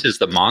 6 one? is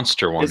the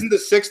monster one. Isn't the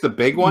 6 the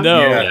big one?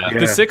 No, Yeah.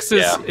 the 6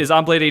 is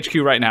on Blade HQ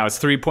right now. It's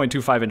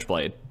 3.25-inch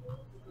blade.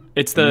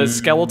 It's the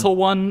skeletal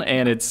one,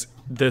 and it's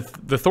the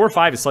Thor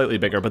 5 is slightly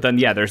bigger, but then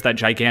there's that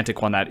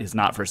gigantic one that is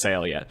not for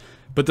sale yet.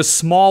 But the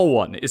small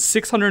one is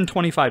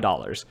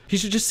 $625. He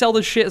should just sell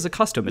this shit as a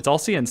custom. It's all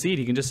CNC'd.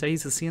 He can just say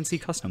he's a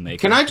CNC custom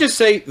maker. Can I just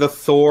say the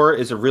Thor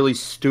is a really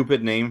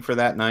stupid name for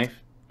that knife?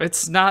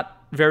 It's not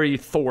very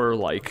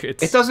Thor-like. It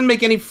doesn't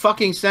make any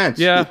fucking sense.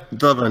 Yeah.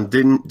 Dovan,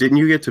 didn't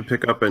you get to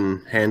pick up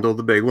and handle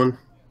the big one?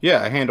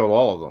 Yeah, I handled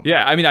all of them.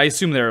 Yeah, I mean, I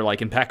assume they're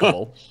like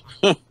impeccable.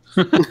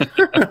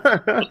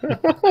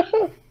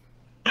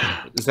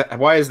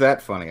 Why is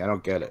that funny? I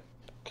don't get it.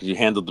 Because you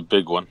handled the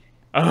big one.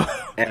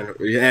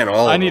 And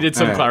all. I needed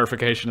some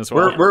clarification as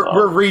well.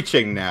 We're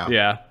reaching now.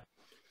 Yeah.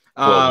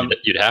 Well,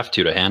 you'd have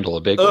to handle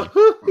a big one.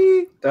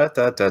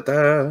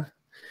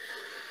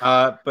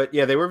 But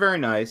yeah, they were very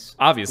nice.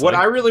 Obviously. What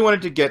I really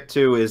wanted to get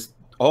to is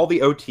all the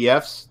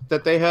OTFs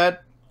that they had.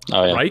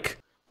 Oh yeah. Reich?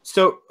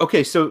 So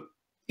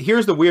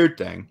here's the weird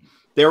thing.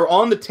 They were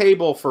on the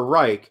table for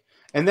Reich,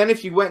 and then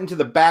if you went into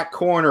the back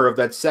corner of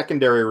that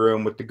secondary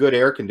room with the good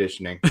air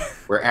conditioning,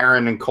 where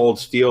Aaron and Cold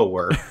Steel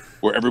were.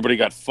 Where everybody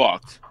got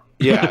fucked.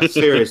 Yeah,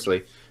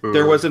 seriously.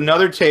 There was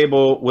another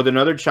table with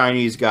another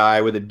Chinese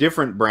guy with a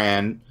different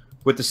brand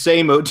with the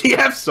same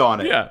OTFs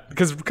on it. Yeah,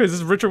 because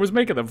Richard was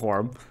making them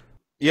for him.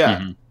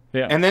 Yeah.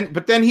 Yeah. And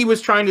but then he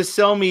was trying to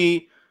sell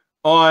me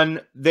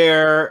on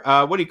their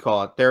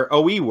their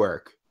OE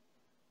work.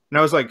 And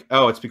I was like,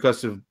 oh, it's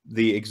because of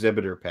the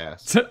exhibitor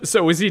pass.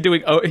 So is he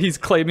doing he's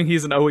claiming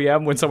he's an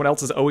OEM when someone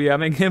else is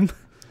OEMing him?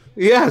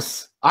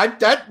 Yes.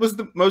 That was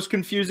the most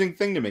confusing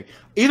thing to me.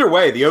 Either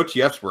way, the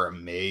OTFs were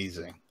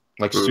amazing.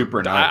 Like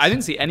super nice. I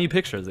didn't see any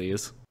pictures of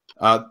these.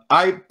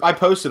 I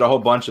posted a whole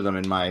bunch of them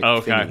in my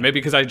okay. Maybe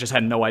because I just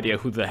had no idea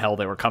who the hell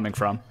they were coming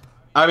from.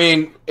 I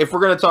mean, if we're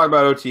gonna talk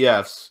about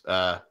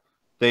OTFs,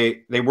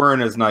 they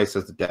weren't as nice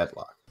as the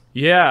Deadlock.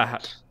 Yeah.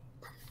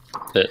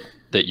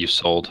 That you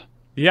sold.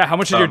 Yeah, how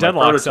much did your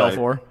Deadlock sell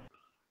for?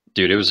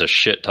 Dude, it was a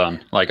shit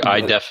ton. Like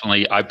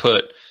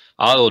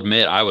I'll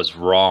admit I was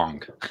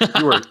wrong.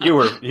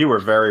 you were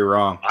very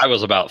wrong. I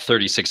was about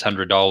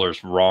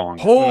 $3,600 wrong.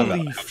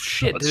 Holy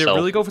shit! Did it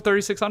really go for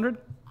 $3,600?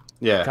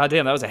 Yeah. God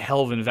damn, that was a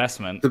hell of an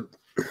investment.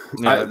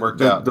 It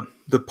worked out.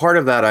 The part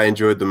of that I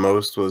enjoyed the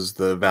most was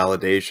the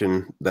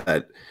validation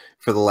that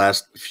for the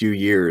last few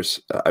years,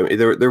 I mean,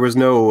 there was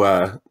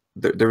no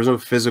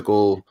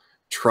physical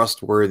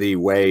trustworthy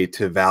way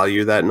to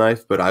value that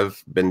knife, but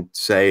I've been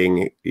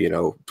saying,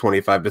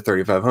 $2,500 to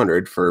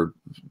 $3,500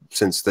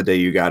 since the day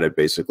you got it,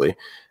 basically.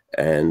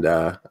 And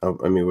I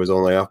mean, it was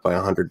only off by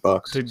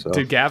 $100.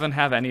 Did Gavin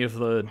have any of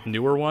the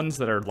newer ones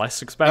that are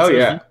less expensive? Oh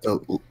yeah,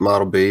 the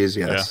Model Bs,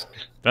 yes.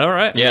 Yeah. All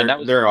right.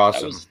 Yeah, they're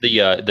awesome. That was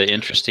the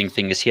interesting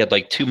thing is he had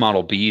like 2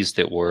 Model Bs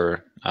that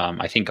were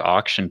I think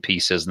auction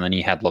pieces, and then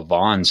he had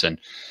Levons, and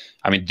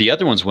I mean the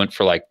other ones went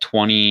for like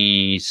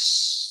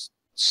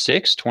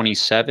 26,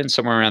 27,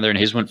 somewhere around there, and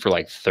his went for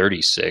like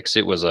 36.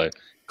 It was a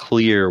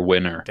clear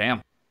winner.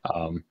 Damn.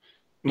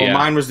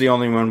 Mine was the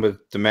only one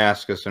with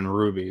Damascus and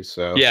Ruby.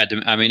 So yeah,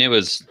 I mean, it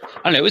was.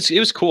 I don't know. It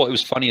was cool. It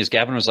was funny as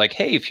Gavin was like,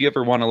 "Hey, if you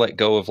ever want to let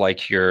go of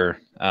like your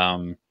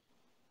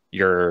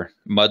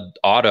Mud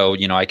Auto,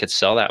 I could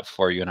sell that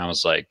for you." And I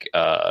was like,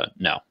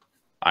 "No,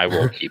 I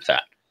will keep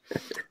that."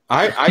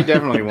 I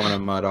definitely want a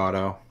Mud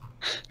Auto.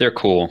 They're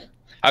cool.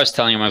 I was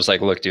telling him, I was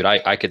like, "Look, dude,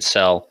 I could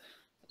sell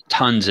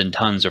tons and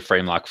tons of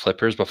frame lock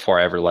flippers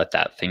before I ever let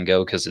that thing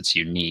go because it's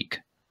unique."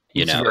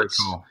 It's very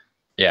cool.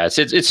 Yeah,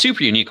 it's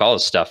super unique. All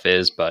this stuff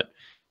is, but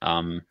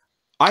I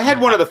had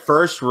one of the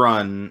first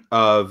run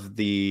of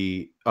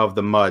the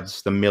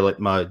muds, the Millet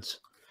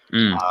muds,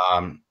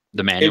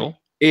 The manual.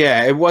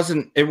 It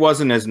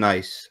wasn't as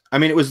nice. I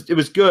mean, it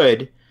was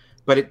good,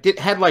 but it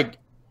had like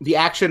the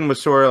action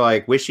was sort of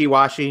like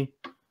wishy-washy.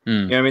 You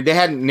know what I mean? They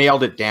hadn't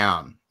nailed it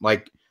down.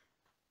 Like,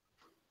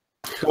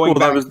 well,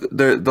 that was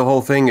the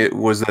whole thing. It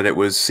was that it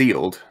was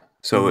sealed,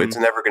 so it's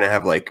never going to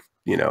have like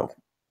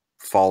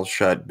fall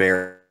shut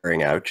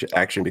bearing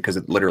action because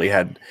it literally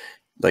had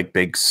like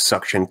big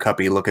suction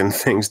cuppy looking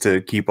things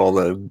to keep all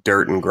the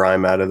dirt and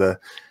grime out of the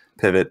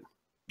pivot.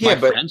 Yeah,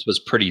 my friend's was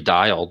pretty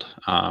dialed.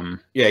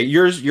 Yeah,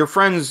 your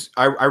friend's.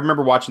 I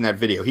remember watching that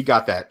video. He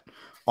got that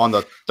on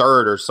the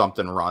third or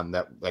something run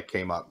that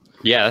came up.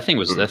 Yeah, that thing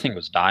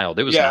was dialed.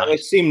 It was nice.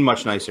 It seemed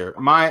much nicer.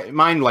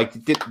 Mine like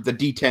the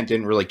detent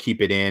didn't really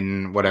keep it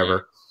in.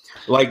 Whatever.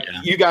 Like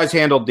you guys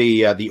handled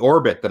the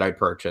Orbit that I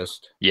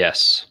purchased.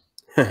 Yes,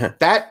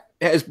 that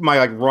is my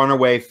like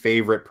runaway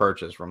favorite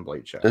purchase from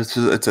Blade Show. It's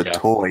a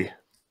toy.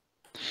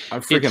 I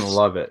freaking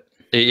love it.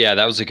 Yeah,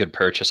 that was a good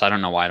purchase. I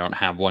don't know why I don't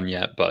have one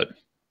yet, but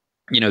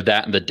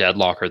that and the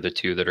Deadlock are the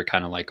two that are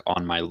kind of like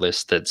on my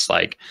list. That's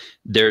like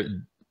they're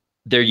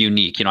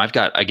unique. I've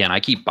got, again, I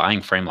keep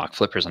buying frame lock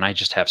flippers and I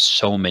just have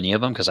so many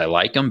of them because I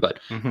like them, but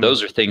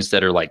those are things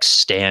that are like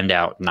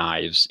standout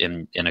knives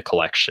in a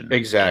collection.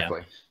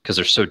 Exactly. Because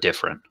they're so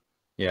different.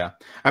 Yeah.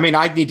 I mean,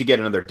 I need to get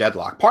another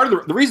Deadlock. Part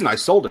of the reason I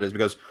sold it is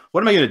because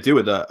what am I going to do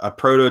with a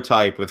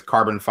prototype with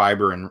carbon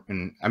fiber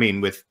and I mean,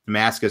 with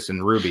Damascus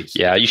and rubies?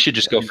 Yeah, you should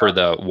just go for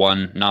the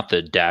one, not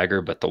the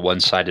dagger, but the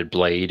one-sided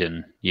blade.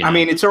 And I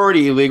mean, it's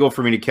already illegal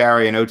for me to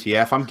carry an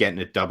OTF. I'm getting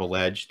it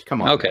double-edged.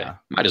 Come on. Okay.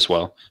 Might as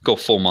well go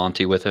full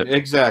Monty with it.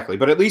 Exactly.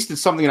 But at least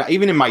it's something that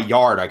even in my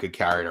yard, I could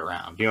carry it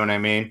around. You know what I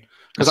mean?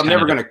 Because I'm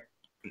never going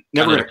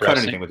to cut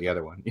anything with the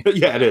other one.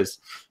 Yeah, it is.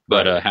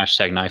 But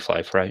hashtag knife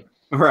life, right?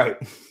 Right.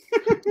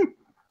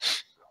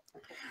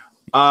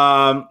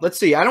 Let's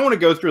see. I don't want to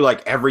go through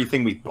like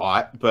everything we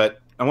bought, but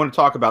I want to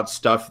talk about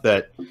stuff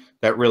that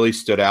really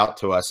stood out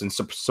to us and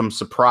some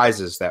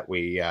surprises that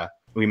we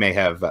may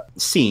have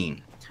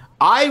seen.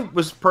 I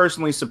was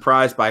personally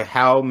surprised by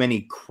how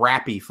many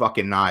crappy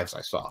fucking knives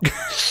I saw.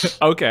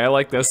 Okay, I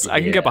like this.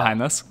 I can get behind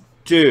this.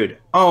 Dude,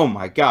 oh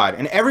my god.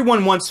 And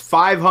everyone wants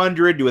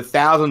 $500 to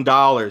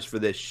 $1,000 for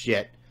this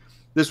shit.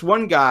 This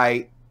one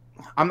guy,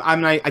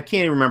 I can't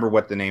even remember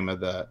what the name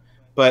of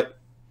but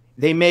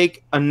they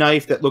make a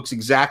knife that looks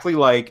exactly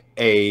like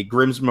a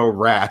Grimsmo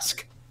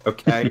Rask,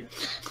 okay?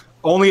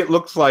 Only it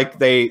looks like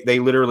they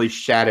literally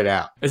shat it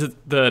out. Is it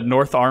the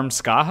North Arm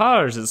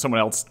Skaha or is it someone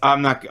else?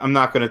 I'm not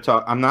going to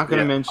talk. I'm not going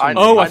to mention. I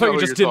thought you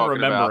just didn't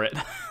remember it.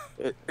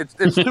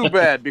 It's too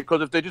bad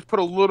because if they just put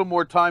a little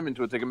more time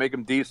into it, they can make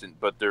them decent.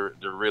 But they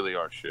really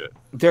are shit.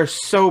 They're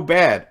so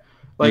bad.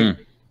 Like,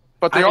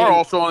 but they are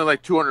also only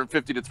like $250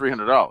 to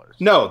 $300.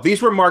 No,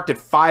 these were marked at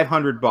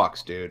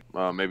 $500, dude.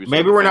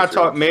 Maybe we're not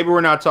talking. Maybe we're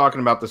not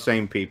talking about the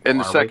same people. In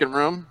the second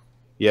room.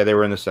 Yeah, they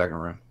were in the second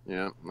room.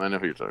 Yeah, I know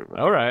who you're talking about.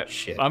 All right.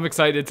 Shit. I'm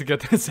excited to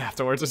get this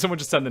afterwards. Or someone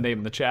just send the name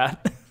in the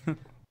chat.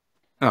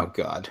 Oh,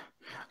 God.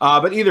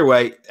 But either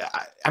way,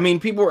 I mean,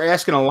 people were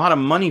asking a lot of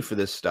money for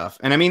this stuff.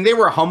 And, I mean, they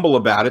were humble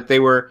about it. They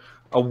were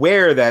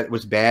aware that it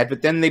was bad,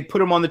 but then they put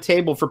them on the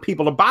table for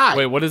people to buy.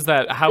 Wait, what is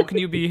that? How can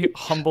you be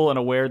humble and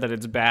aware that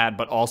it's bad,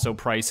 but also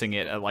pricing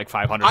it at like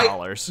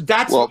 $500?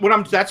 That's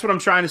what I'm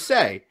trying to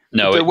say.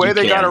 No, the way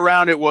they got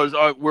around it was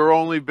we're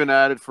only been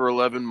at it for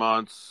 11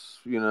 months,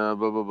 blah,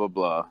 blah, blah,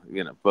 blah,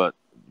 but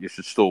you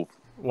should still.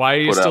 Why are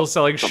you still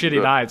selling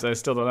shitty knives? I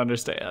still don't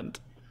understand.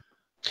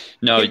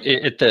 No,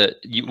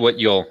 what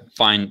you'll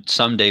find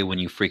someday when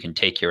you freaking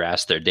take your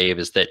ass there, Dave,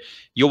 is that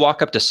you'll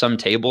walk up to some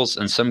tables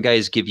and some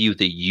guys give you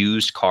the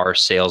used car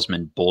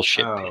salesman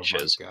bullshit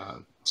pitches. My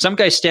God. Some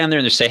guys stand there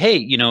and they say, hey,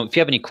 if you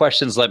have any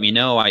questions, let me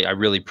know. I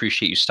really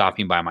appreciate you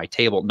stopping by my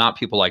table. Not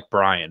people like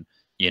Brian,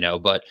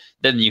 but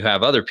then you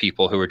have other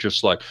people who are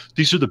just like,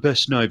 these are the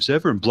best knives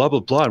ever and blah, blah,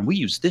 blah. And we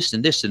use this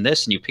and this and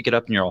this. And you pick it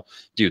up and you're all,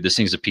 dude, this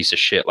thing's a piece of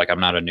shit. Like, I'm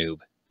not a noob.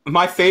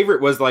 My favorite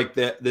was like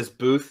this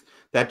booth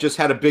that just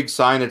had a big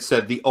sign that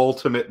said the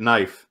ultimate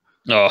knife.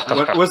 Oh.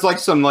 It was like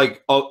some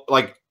like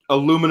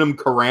aluminum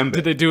karambit.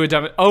 Did they do a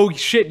demo? Oh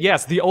shit,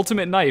 yes, the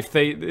ultimate knife.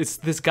 It's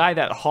this guy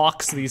that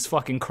hawks these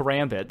fucking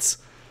karambits.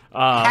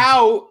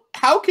 How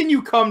can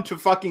you come to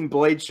fucking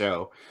Blade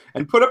Show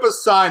and put up a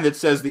sign that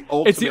says the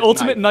ultimate It's the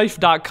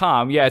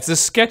ultimateknife.com. Yeah, it's a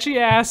sketchy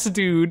ass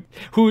dude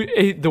who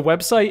the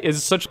website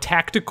is such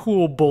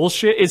tactical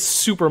bullshit. It's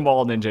super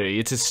mall ninja.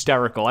 It's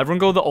hysterical. Everyone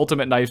go to the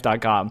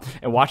ultimateknife.com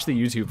and watch the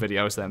YouTube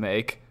videos they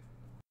make.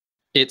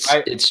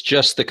 It's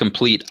just the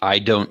complete I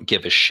don't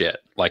give a shit.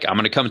 Like, I'm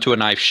going to come to a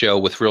knife show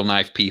with real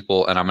knife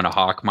people and I'm going to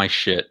hawk my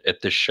shit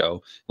at this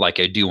show like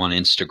I do on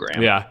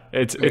Instagram. Yeah,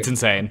 it's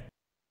insane.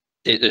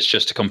 It's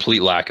just a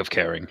complete lack of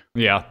caring.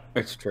 Yeah.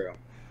 It's true.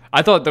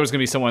 I thought there was going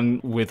to be someone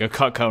with a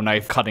Cutco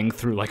knife cutting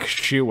through like a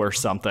shoe or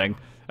something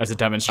as a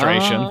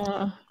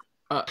demonstration.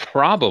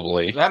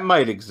 Probably. That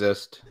might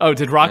exist. Oh,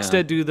 did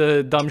Rockstead do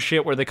the dumb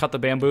shit where they cut the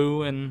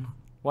bamboo and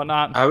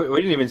whatnot? We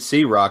didn't even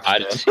see Rockstead. I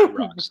didn't see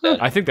Rockstead.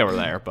 I think they were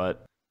there,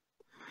 but...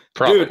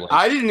 Probably. Dude,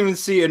 I didn't even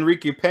see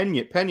Enrique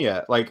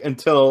Pena like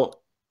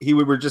until we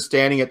were just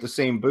standing at the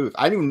same booth.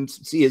 I didn't even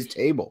see his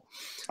table.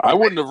 I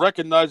wouldn't have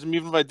recognized him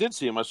even if I did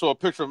see him. I saw a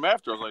picture of him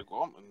after. I was like,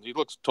 well, he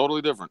looks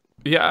totally different.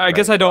 Yeah, I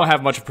guess I don't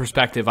have much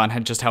perspective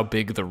on just how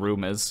big the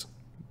room is.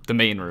 The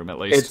main room, at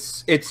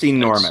least. It's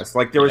enormous.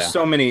 Like, there were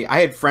so many. I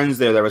had friends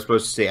there that I was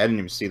supposed to see. I didn't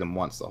even see them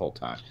once the whole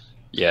time.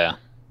 Yeah.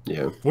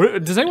 Yeah.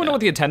 Does anyone know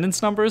what the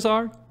attendance numbers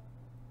are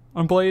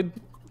on Blade?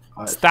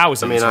 It's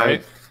thousands,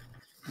 right?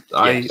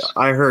 I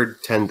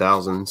heard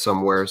 10,000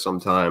 somewhere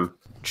sometime.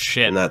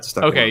 Shit. And that's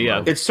okay.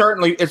 Yeah. It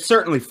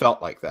certainly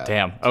felt like that.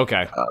 Damn.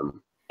 Okay.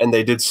 And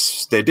they did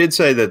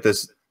say that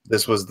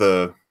this was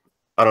the,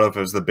 I don't know if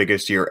it was the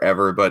biggest year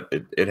ever, but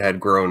it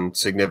had grown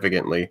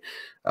significantly.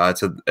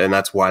 And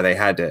that's why they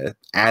had to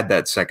add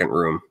that second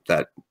room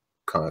that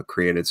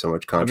created so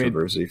much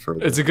controversy.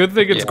 It's a good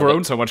thing it's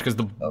grown so much because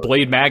the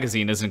Blade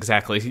magazine isn't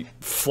exactly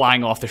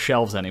flying off the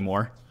shelves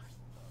anymore.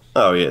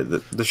 Oh yeah,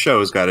 the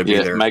show's got to be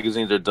there.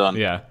 Magazines are done.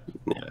 Yeah.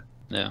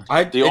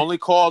 The only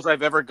calls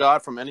I've ever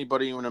got from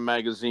anybody in a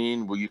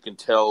magazine where you can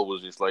tell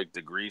was just like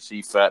the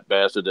greasy fat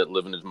bastard that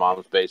lived in his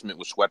mom's basement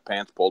with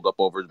sweatpants pulled up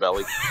over his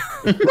belly.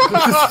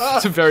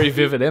 It's a very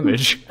vivid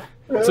image.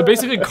 So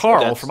basically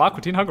Carl from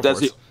Aqua Teen Hunger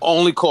Force. That's the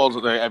only calls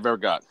that I've ever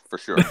got, for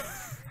sure.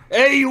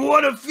 Hey, you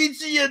want to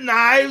feature your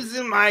knives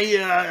in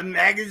my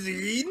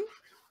magazine?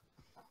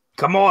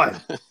 Come on.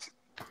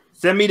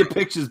 Send me the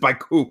pictures by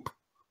Coop.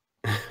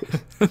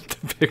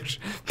 Pictures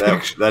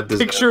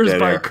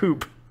by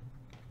Coop.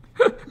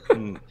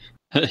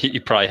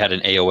 You probably had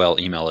an AOL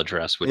email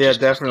address. Which yeah,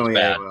 definitely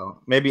AOL.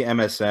 Maybe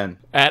MSN.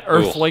 At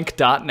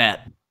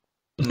earthlink.net.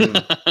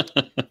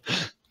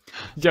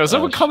 Yo,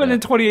 someone coming in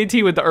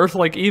 2018 with the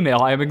Earthlink email,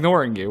 I am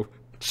ignoring you.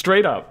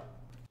 Straight up.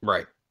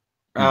 Right.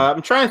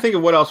 I'm trying to think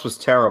of what else was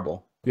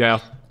terrible. Yeah,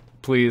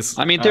 please.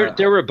 I mean,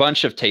 there were a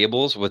bunch of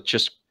tables with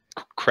just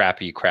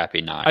crappy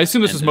knives. I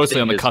assume this was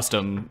mostly on the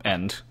custom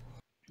end.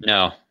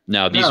 No,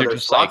 these are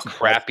just like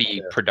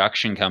crappy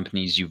production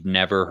companies you've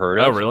never heard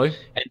of. Oh, really?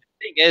 And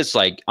the thing is,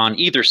 like, on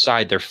either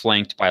side, they're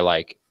flanked by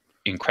like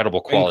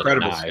incredible quality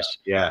knives.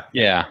 Stuff.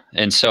 Yeah.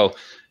 And so,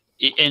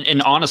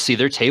 and honestly,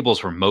 their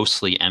tables were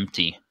mostly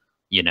empty.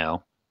 You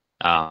know,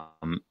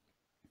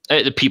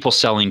 the people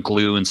selling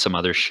glue and some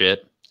other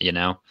shit. You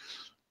know,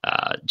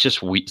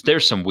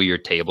 there's some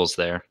weird tables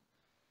there.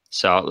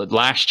 So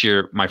last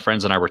year, my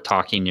friends and I were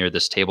talking near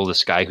this table,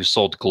 this guy who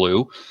sold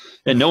glue,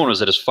 and no one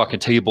was at his fucking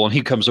table. And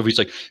he comes over, he's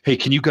like, "Hey,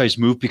 can you guys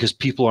move because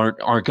people aren't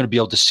going to be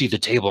able to see the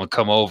table and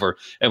come over?"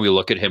 And we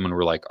look at him and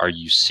we're like, "Are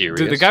you serious?"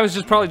 Dude, the guy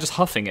was probably just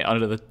huffing it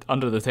under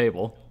the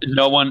table.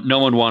 No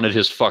one wanted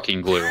his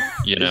fucking glue.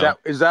 You know,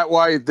 is that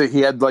why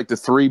he had like the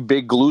 3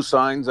 big glue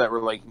signs that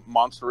were like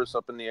monstrous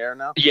up in the air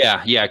now?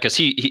 Yeah, because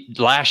he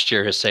last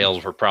year his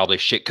sales were probably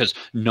shit because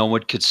no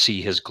one could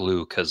see his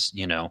glue because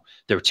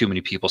there were too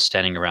many people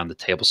standing around the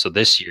table. So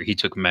this year he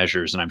took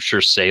measures, and I'm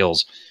sure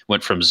sales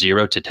went from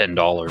 $0 to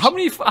 $10.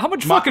 How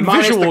much fucking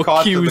visual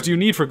cues do you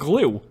need for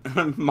glue?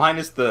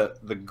 Minus the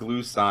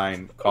glue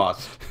sign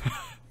cost.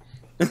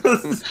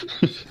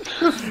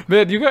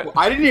 Man, you got.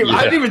 I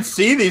didn't even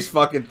see these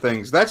fucking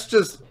things. That's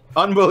just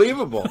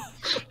unbelievable.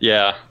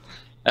 Yeah.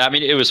 I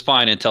mean, it was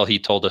fine until he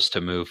told us to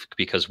move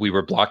because we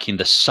were blocking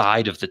the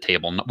side of the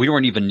table. We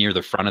weren't even near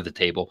the front of the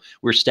table.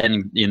 We were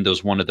standing in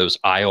one of those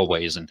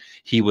aisleways, and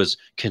he was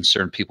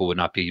concerned people would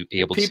not be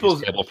able to see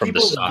the table from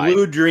the side. People's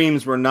glue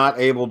dreams were not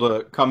able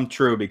to come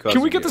true because.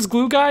 Can we get this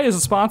glue guy as a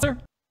sponsor?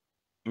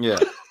 Yeah.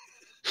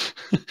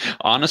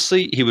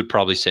 Honestly, he would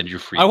probably send you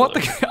free. I want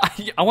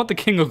the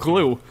king of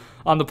glue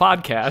on the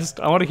podcast.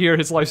 I want to hear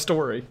his life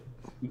story.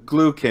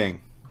 Glue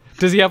King.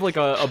 Does he have like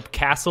a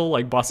castle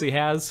like Bussy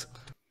has?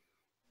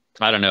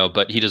 I don't know,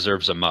 but he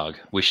deserves a mug.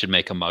 We should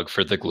make a mug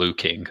for the Glue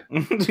King.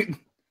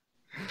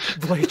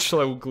 Blade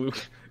Show Glue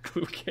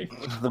King.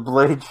 The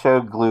Blade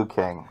Show Glue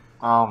King.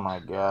 Oh my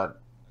god.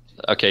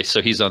 Okay,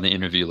 so he's on the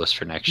interview list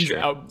for next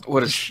year.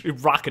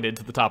 Rocketed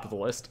to the top of the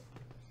list.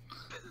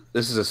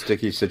 This is a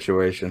sticky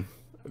situation.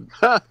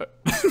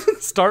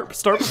 Start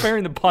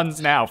preparing the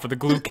puns now for the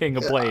Glue King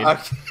of Blade.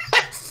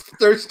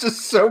 There's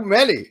just so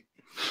many.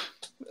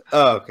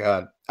 Oh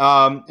god.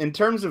 In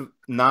terms of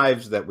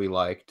knives that we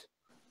liked,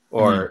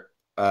 or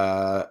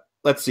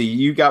let's see,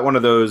 you got one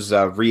of those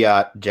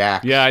Reate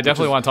Jack. Yeah, I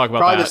definitely want to talk about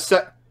probably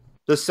that.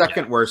 The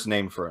second worst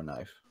name for a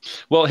knife.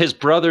 Well, his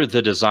brother,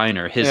 the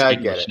designer, his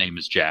English name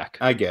is Jack.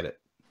 I get it.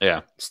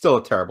 Yeah. Still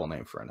a terrible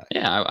name for a knife.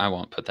 Yeah, I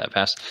won't put that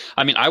past.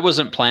 I mean, I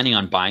wasn't planning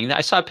on buying that.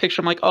 I saw a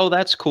picture. I'm like, oh,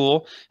 that's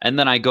cool. And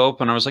then I go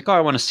up and I was like, oh, I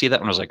want to see that.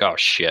 And I was like, oh,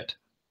 shit.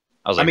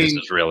 I was like, this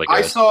is really good.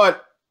 I saw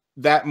it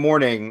that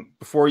morning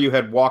before you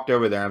had walked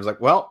over there. I was like,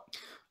 well,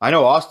 I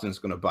know Austin's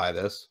going to buy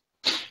this.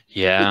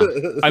 Yeah.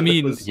 I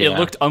mean, it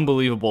looked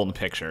unbelievable in the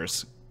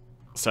pictures.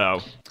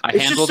 So I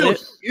handled it.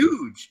 It's just so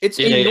huge. It's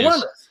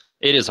enormous.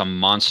 It is a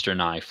monster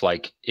knife.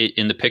 Like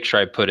in the picture,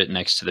 I put it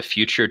next to the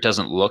Future. It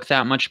doesn't look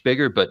that much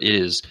bigger, but it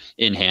is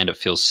in hand. It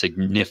feels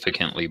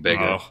significantly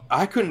bigger. Oh,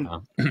 I couldn't.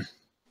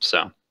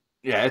 So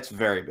yeah, it's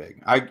very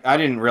big. I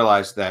didn't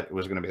realize that it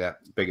was going to be that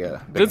big.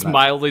 It's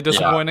mildly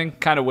disappointing. Yeah.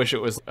 Kind of wish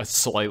it was a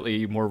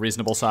slightly more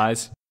reasonable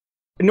size.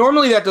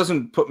 Normally that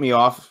doesn't put me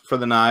off for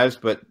the knives,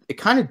 but it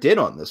kind of did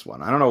on this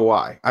one. I don't know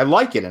why. I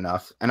like it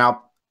enough,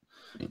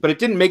 but it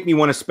didn't make me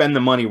want to spend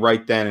the money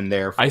right then and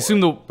there. I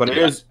assume it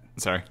is.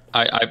 Sorry,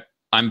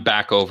 I'm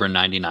back over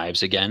 90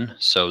 knives again,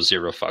 so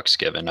 0 fucks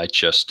given.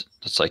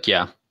 It's like,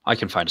 yeah, I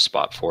can find a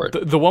spot for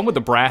it. The one with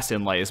the brass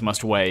inlays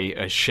must weigh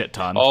a shit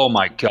ton. Oh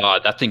my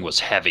god, that thing was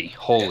heavy.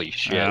 Holy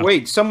shit!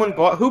 Wait,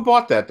 who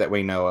bought that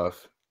we know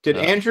of? Did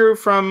Andrew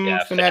from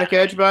Fanatic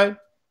Edge buy it?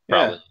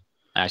 Probably. Yeah.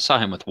 I saw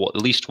him with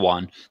at least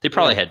one. They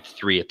probably had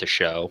 3 at the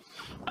show.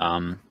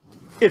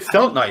 It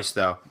felt nice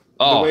though.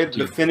 Oh,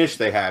 the finish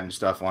they had and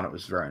stuff on it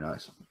was very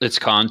nice. It's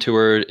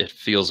contoured. It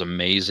feels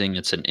amazing.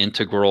 It's an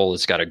integral.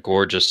 It's got a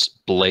gorgeous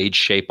blade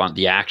shape on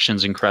the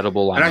action's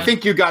incredible. I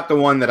think you got the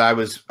one that I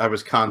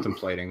was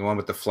contemplating, the one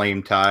with the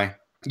flame tie.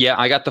 Yeah,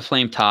 I got the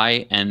flame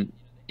tie, and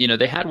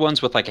they had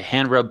ones with like a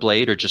hand rub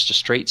blade or just a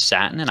straight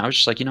satin, and I was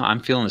just like, I'm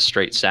feeling the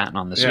straight satin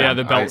on this. Yeah,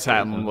 the belt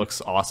satin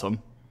looks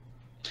awesome.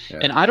 Yeah.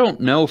 And I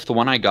don't know if the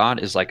one I got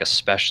is like a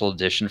special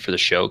edition for the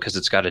show because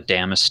it's got a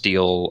Damas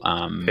steel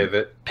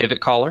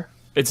pivot collar.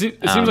 It seems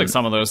like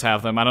some of those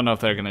have them. I don't know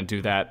if they're going to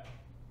do that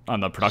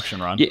on the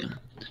production run.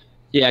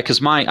 Yeah,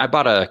 because I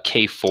bought a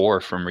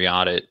K4 from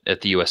Reate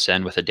at the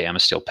USN with a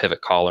Damas steel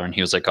pivot collar, and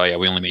he was like, "Oh yeah,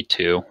 we only made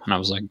 2," and I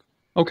was like,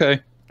 "Okay,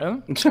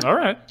 all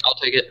right, I'll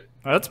take it."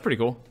 That's pretty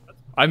cool.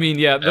 I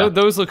mean,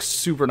 those look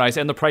super nice,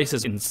 and the price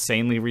is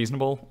insanely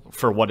reasonable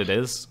for what it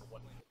is.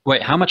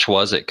 Wait, how much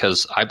was it?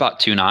 Because I bought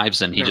 2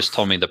 knives, and he just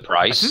told me the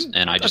price,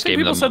 and I just gave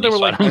him the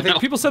money. I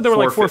think people said they were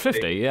like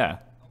 $450. Yeah.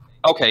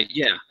 Okay,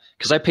 yeah.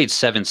 Because I paid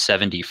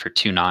 $770 for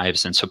 2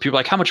 knives, and so people were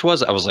like, "How much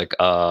was it?" I was like,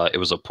 it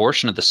was a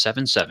portion of the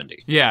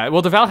 $770." Yeah,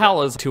 well, the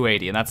Valhalla is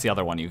 $280, and that's the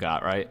other one you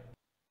got, right?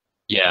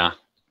 Yeah.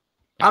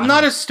 I'm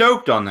not as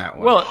stoked on that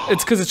one. Well,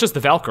 it's because it's just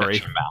the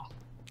Valkyrie.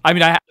 I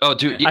mean, I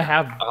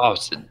have.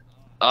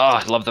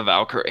 I love the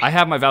Valkyrie. I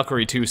have my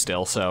Valkyrie 2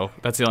 still, so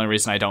that's the only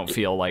reason I don't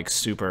feel like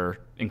super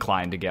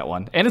inclined to get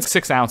one. And it's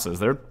 6 ounces.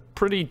 They're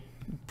pretty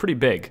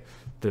big,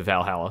 the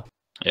Valhalla.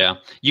 Yeah.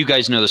 You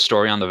guys know the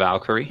story on the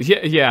Valkyrie?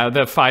 Yeah,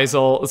 the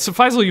Faisal. So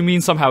Faisal, you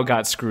mean somehow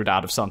got screwed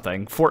out of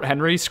something? Fort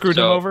Henry screwed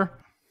him over?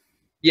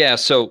 Yeah,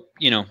 so,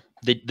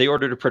 they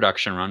ordered a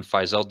production run.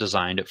 Faisal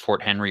designed it.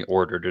 Fort Henry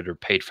ordered it or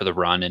paid for the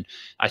run. And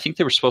I think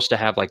they were supposed to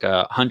have like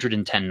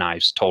 110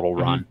 knives total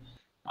run.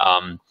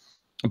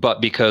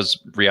 But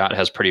because Reate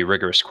has pretty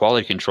rigorous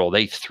quality control,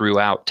 they threw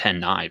out 10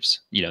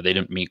 knives. They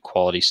didn't meet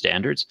quality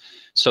standards.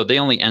 So they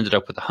only ended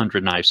up with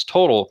 100 knives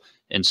total.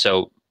 And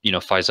so,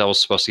 Faisal was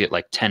supposed to get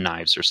like 10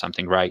 knives or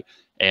something, right?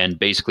 And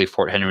basically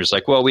Fort Henry was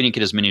like, well, we didn't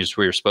get as many as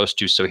we were supposed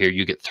to, so here,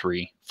 you get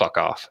 3. Fuck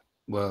off.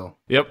 Well.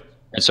 Yep.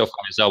 And so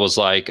Faisal was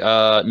like,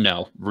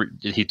 no.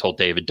 He told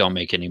David, don't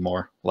make any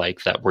more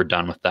like that. We're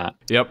done with that.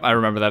 Yep, I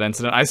remember that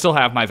incident. I still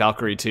have my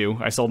Valkyrie 2.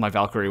 I sold my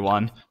Valkyrie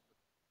 1.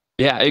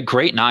 Yeah, a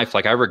great knife.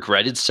 Like, I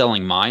regretted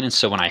selling mine, and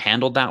so when I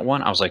handled that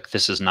one, I was like,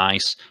 this is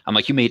nice. I'm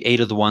like, you made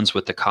 8 of the ones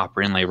with the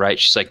copper inlay, right?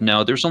 She's like,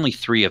 no, there's only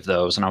 3 of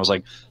those. And I was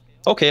like,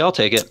 okay, I'll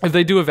take it. If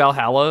they do a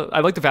Valhalla,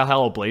 I like the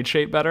Valhalla blade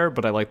shape better,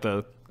 but I like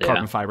the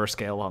carbon fiber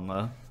scale on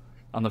the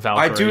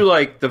Valkyrie. I do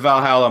like the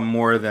Valhalla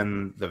more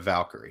than the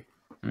Valkyrie,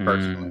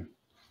 personally.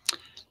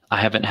 I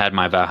haven't had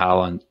my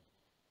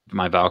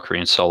Valkyrie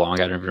in so long.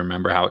 I don't even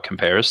remember how it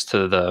compares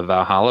to the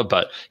Valhalla,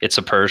 but it's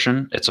a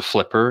Persian. It's a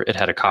flipper. It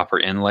had a copper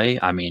inlay.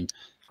 I mean,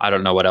 I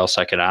don't know what else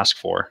I could ask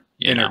for.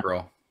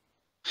 Integral.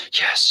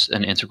 Yes,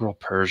 an integral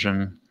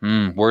Persian.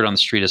 Word on the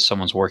street is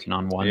someone's working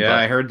on one. Yeah,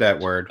 I heard that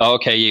word.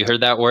 Okay, you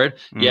heard that word?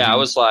 Yeah, I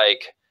was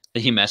like,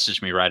 he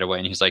messaged me right away,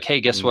 and he's like, "Hey,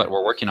 guess what?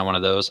 We're working on one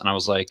of those." And I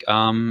was like,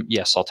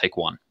 yes, I'll take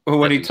one. Well,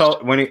 when he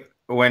told me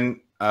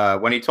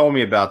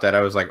about that,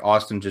 I was like,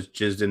 Austin just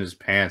jizzed in his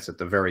pants at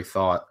the very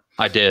thought.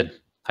 I did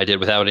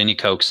without any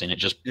coaxing. It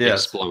just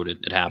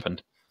exploded. It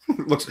happened.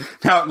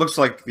 Now it looks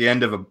like the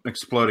end of an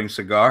exploding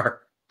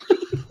cigar.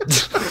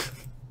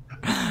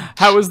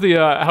 How was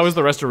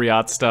the rest of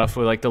Reate stuff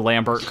with like the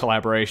Lambert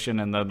collaboration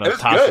and the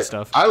Tasha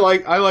stuff? I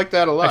like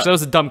that a lot. Actually, that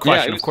was a dumb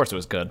question. Of course, it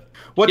was good.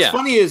 What's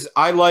funny is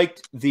I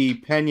liked the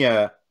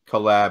Pena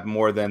collab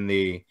more than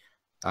the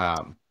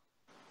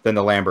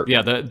Lambert.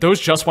 Yeah, those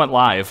just went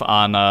live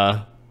on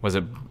was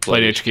it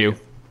Blade HQ?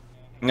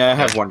 Yeah, I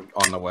have one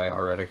on the way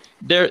already.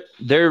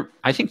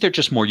 I think they're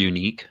just more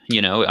unique.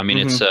 I mean,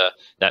 it's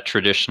that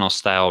traditional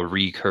style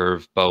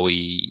recurve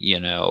Bowie.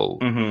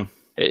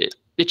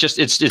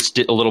 It's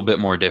a little bit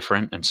more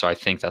different, and so I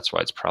think that's why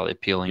it's probably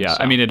appealing. Yeah,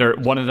 so. I mean,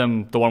 one of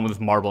them, the one with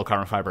marble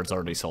carbon fiber, is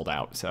already sold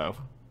out. So,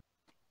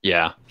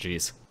 yeah,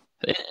 jeez,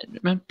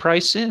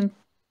 pricing.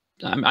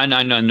 I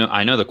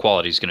know the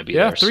quality is going to be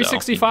there.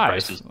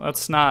 $365. So,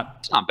 that's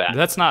not bad.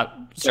 That's not.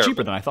 It's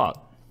cheaper than I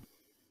thought.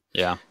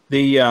 Yeah.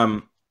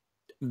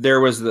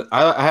 There was the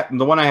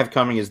one I have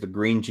coming is the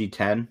green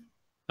G10.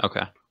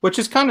 Okay. Which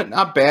is kind of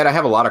not bad. I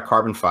have a lot of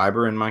carbon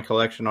fiber in my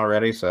collection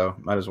already, so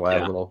might as well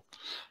have a little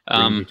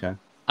green G10.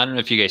 I don't know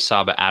if you guys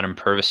saw, but Adam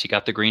Purvis, he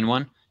got the green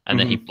one, and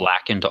then he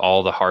blackened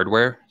all the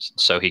hardware,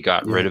 so he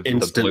got rid of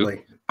instantly. the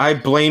blue. I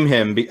blame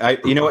him.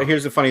 You know what?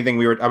 Here's the funny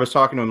thing. I was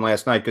talking to him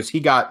last night because he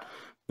got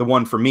the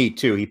one for me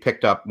too. He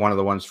picked up one of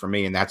the ones for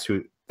me, and that's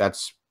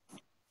that's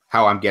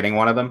how I'm getting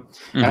one of them.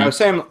 And I was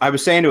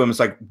saying to him, it's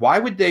like, why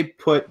would they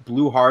put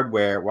blue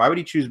hardware? Why would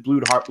he choose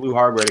blue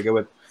hardware to go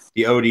with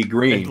the OD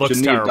green? It looks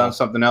Shouldn't he have done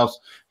something else?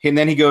 And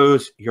then he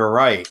goes, "You're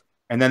right."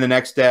 And then the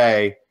next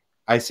day,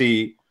 I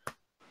see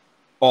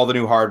all the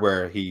new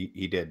hardware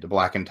he did, the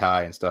black and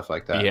tie and stuff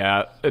like that.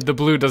 Yeah, the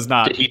blue does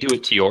not. Did he do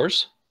it to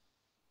yours?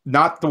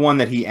 Not the one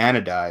that he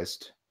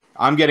anodized.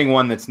 I'm getting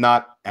one that's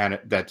not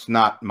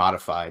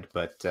modified,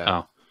 but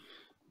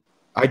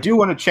I do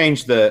want to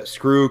change the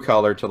screw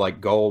color to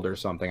like gold or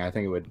something. I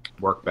think it would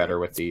work better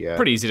with the.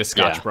 Pretty easy to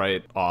Scotch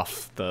Brite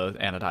off the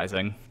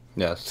anodizing.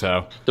 Yes.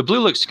 So the blue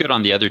looks good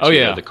on the other two.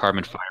 Though, the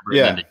carbon fiber and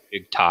then the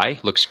big tie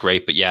looks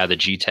great. But yeah, the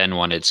G10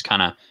 one, it's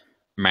kind of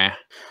meh.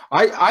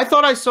 I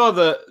thought I saw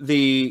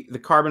the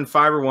carbon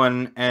fiber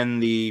one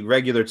and the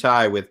regular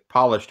tie with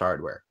polished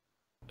hardware.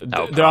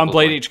 They're on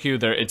Blade HQ.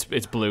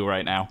 It's blue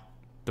right now.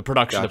 The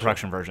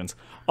production versions.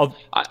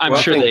 I'm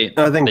sure I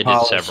think they did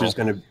polish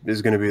several.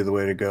 is gonna be the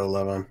way to go,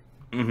 Levon.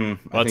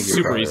 Well, that's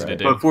super easy to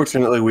do. But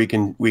fortunately, we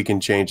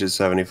can change it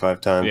 75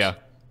 times. Yeah,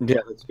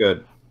 that's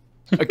good.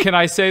 Can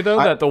I say though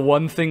that the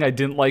one thing I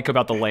didn't like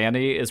about the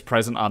Lanny is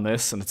present on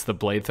this, and it's the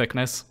blade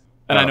thickness.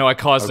 And I know I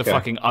caused a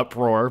fucking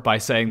uproar by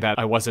saying that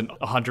I wasn't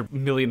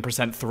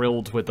 100,000,000%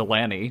 thrilled with the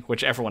Lanny,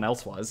 which everyone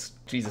else was.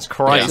 Jesus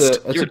Christ.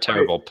 You're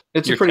terrible.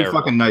 It's a pretty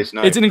fucking nice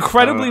knife. It's an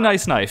incredibly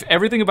nice knife.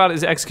 Everything about it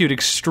is executed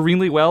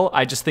extremely well.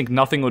 I just think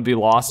nothing would be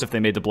lost if they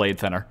made the blade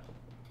thinner.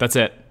 That's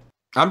it.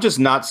 I'm just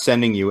not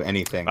sending you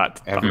anything.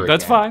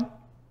 That's fine.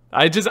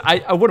 What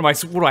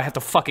do I have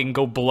to fucking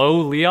go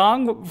blow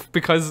Liong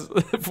because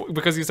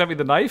you sent me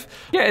the knife?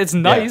 Yeah, it's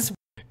nice. Yeah.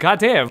 God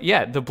damn.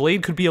 Yeah, the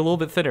blade could be a little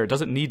bit thinner. It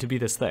doesn't need to be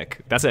this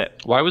thick. That's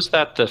it. Why was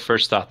that the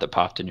first thought that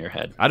popped in your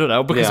head? I don't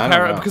know.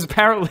 Because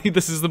apparently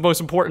this is the most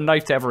important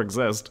knife to ever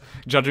exist,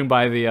 judging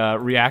by the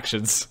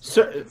reactions.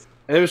 So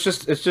it's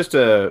just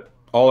a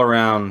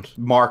all-around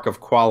mark of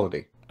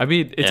quality. I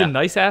mean, it's a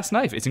nice-ass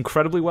knife. It's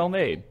incredibly well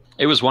made.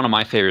 It was one of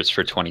my favorites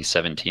for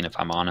 2017, if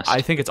I'm honest.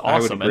 I think it's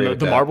awesome. And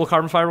the marble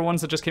carbon fiber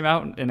ones that just came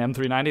out in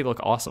M390 look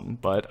awesome,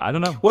 but I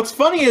don't know. What's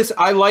funny is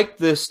I like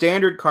the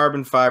standard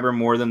carbon fiber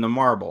more than the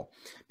marble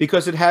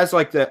because it has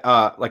like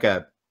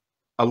a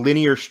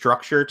linear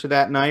structure to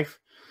that knife.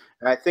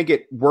 And I think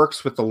it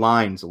works with the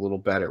lines a little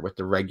better with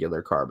the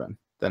regular carbon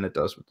than it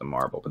does with the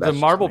marble. But the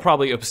marble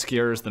probably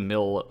obscures the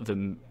mill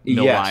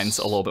lines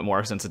a little bit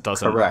more since it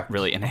doesn't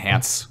really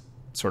enhance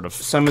sort of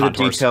some contours.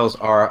 Of the details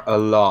are a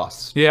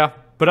loss. Yeah.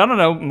 But I don't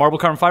know. Marble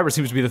carbon fiber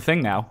seems to be the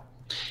thing now.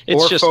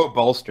 It's just faux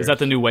bolsters. Is that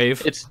the new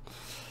wave?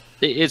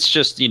 It's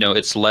just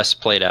it's less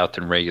played out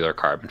than regular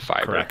carbon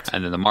fiber. Correct.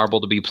 And then the marble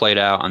to be played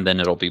out, and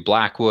then it'll be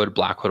Blackwood.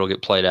 Blackwood will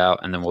get played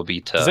out, and then we'll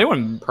be to. Does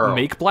anyone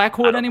make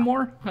Blackwood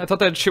anymore? I thought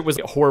that shit was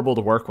horrible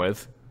to work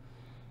with.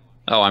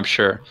 Oh, I'm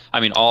sure. I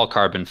mean, all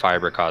carbon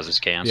fiber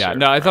causes cancer. Yeah.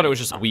 No, I thought it was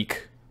just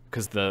weak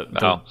because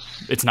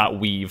it's not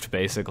weaved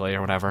basically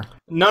or whatever.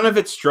 None of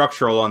it's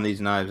structural on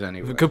these knives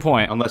anyway. Good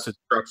point. Unless it's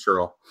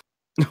structural.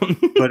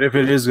 But if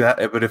it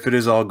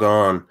is all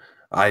gone,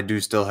 I do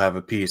still have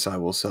a piece I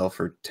will sell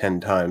for 10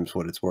 times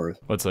what it's worth.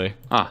 Let's see.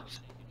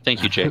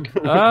 Thank you, Jake.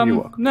 You're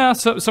welcome. No,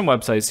 some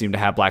websites seem to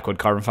have Blackwood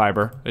carbon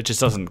fiber. It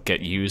just doesn't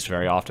get used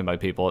very often by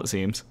people, it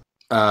seems.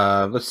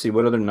 Let's see,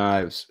 what other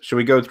knives? Should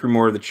we go through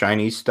more of the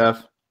Chinese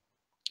stuff?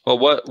 Well,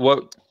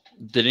 what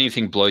did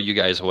anything blow you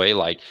guys away?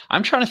 Like,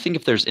 I'm trying to think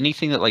if there's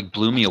anything that like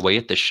blew me away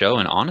at the show,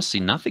 and honestly,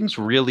 nothing's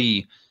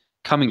really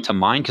coming to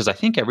mind because I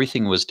think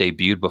everything was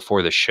debuted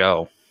before the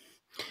show.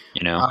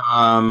 You know,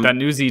 that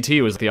new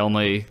ZT was the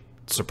only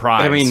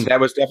surprise. I mean, that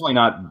was definitely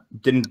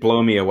didn't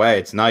blow me away.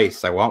 It's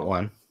nice. I want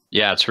one.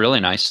 Yeah, it's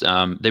really nice.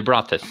 They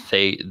brought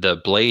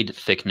the blade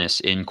thickness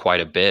in quite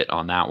a bit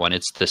on that one.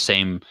 It's the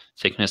same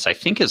thickness, I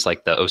think, as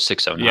like the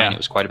 0609. Yeah. It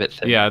was quite a bit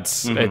thicker. Yeah,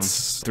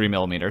 it's 3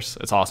 millimeters.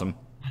 It's awesome.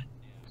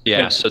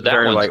 Yeah, so that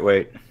very one's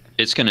lightweight.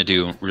 It's going to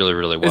do really,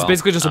 really well. It's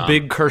basically just a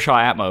big Kershaw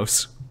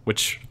Atmos,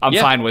 which I'm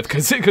fine with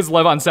because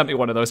Levon sent me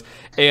one of those.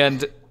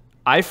 And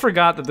I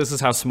forgot that this is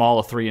how small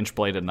a 3-inch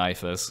bladed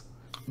knife is.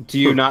 Do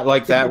you not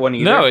like that one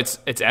either? No, it's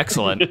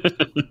excellent.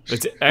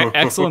 It's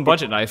excellent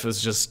budget knife.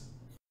 Is just,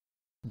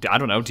 I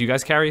don't know. Do you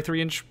guys carry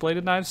 3-inch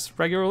bladed knives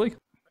regularly?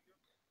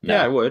 No.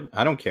 Yeah, I would.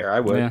 I don't care. I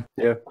would.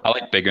 Yeah. I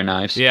like bigger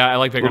knives. Yeah, I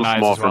like bigger knives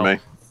small as well. for me.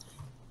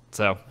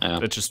 So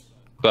it's just.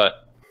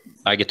 But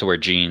I get to wear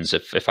jeans.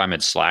 If I'm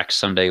in slacks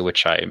someday,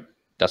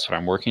 that's what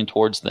I'm working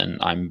towards, then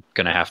I'm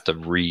gonna have to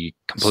completely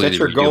set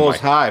your goals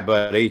high,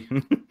 buddy.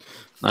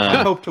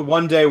 I hope to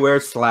one day wear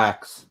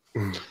slacks.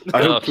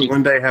 I hope to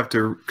one day have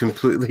to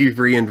completely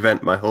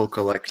reinvent my whole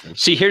collection.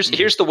 See, here's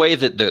the way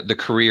that the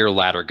career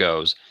ladder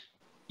goes.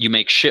 You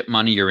make shit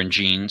money, you're in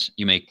jeans.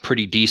 You make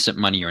pretty decent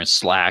money, you're in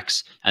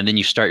slacks. And then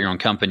you start your own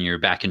company, you're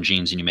back in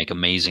jeans, and you make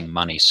amazing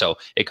money. So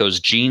it goes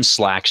jeans,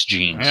 slacks,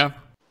 jeans. Yeah.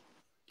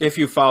 If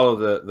you follow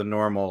the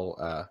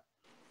normal,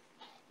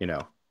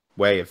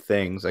 way of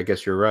things, I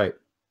guess you're right.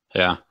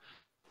 Yeah.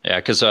 Yeah,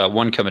 because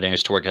one company I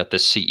used to work at,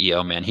 this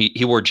CEO, man,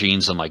 he wore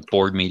jeans in like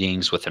board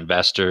meetings with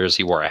investors.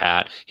 He wore a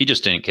hat. He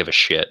just didn't give a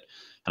shit.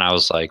 And I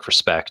was like,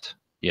 respect,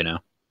 you know?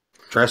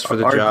 Dress for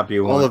the job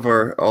you want.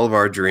 All of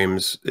our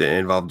dreams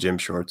involve gym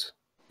shorts.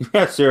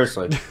 Yeah,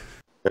 seriously.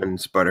 And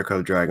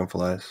Spyderco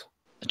Dragonflies.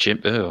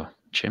 Gym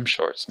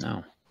shorts.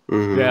 No.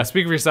 Mm-hmm. Yeah,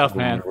 speak for yourself,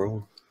 man.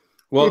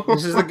 Well,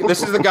 this is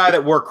the guy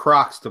that wore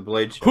Crocs to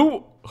Blade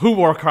Show. Who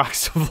wore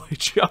Crocs to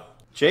Blade Show?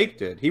 Jake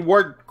did. He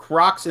wore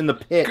Crocs in the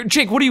pit.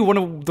 Jake, what are you, one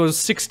of those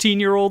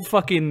 16-year-old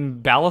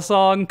fucking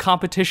balisong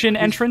competition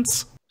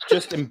entrants?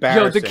 Just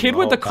embarrassing. Yo, the kid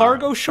with the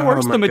cargo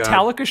shorts, the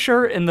Metallica God.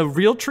 shirt, and the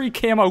Realtree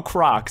camo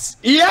Crocs.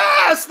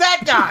 Yes,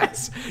 that guy!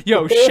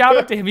 Yo, shout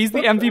out to him. He's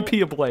the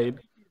MVP of Blade.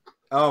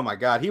 Oh my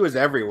god, he was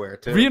everywhere,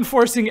 too.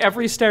 Reinforcing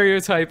every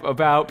stereotype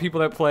about people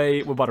that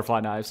play with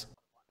butterfly knives.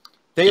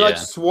 They, like,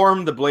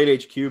 swarmed the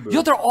Blade HQ booth.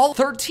 Yo, they're all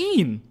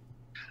 13.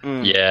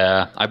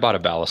 Yeah, I bought a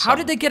balisong. How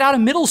did they get out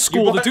of middle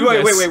school to do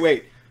this?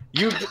 Wait.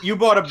 You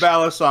bought a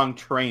balisong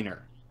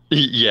trainer.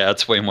 Yeah,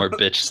 it's way more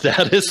bitch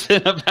status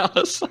than a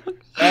balisong.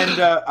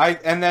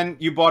 And then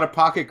you bought a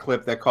pocket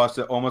clip that cost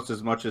almost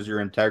as much as your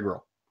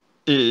integral.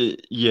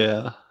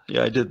 Yeah,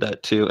 I did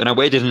that too. And I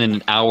waited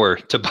an hour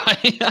to buy.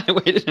 I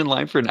waited in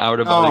line for an hour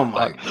to buy. Oh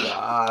my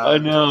god! I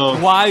know.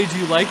 Why do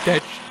you like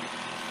that?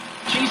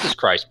 Jesus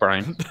Christ,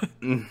 Brian!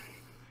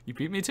 You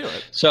beat me to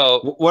it.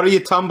 So, what are you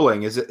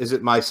tumbling? Is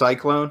it my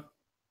Cyclone?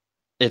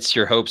 It's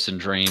your hopes and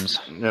dreams.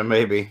 Yeah,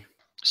 maybe.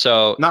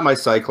 So, not my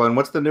Cyclone.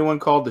 What's the new one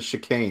called? The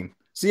Chicane.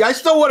 See, I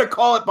still want to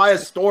call it by a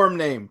storm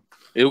name.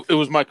 It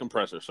was my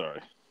compressor, sorry.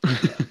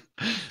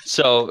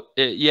 So,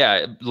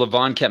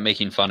 Levon kept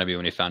making fun of me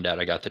when he found out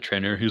I got the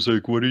trainer. He's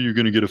like, what are you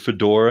going to get, a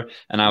fedora?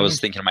 And I was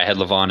thinking in my head,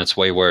 Levon, it's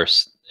way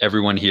worse.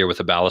 Everyone here with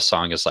a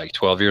balisong is like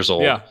 12 years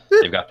old. Yeah.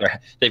 They've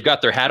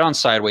got their hat on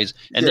sideways,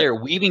 and they're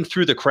weaving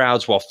through the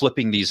crowds while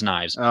flipping these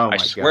knives. Oh I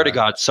swear to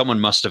God,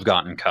 someone must have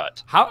gotten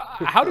cut.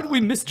 How did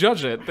we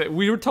misjudge it?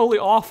 We were totally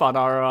off on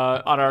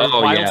our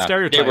wild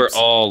stereotypes. They were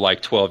all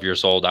like 12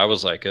 years old. I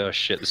was like, oh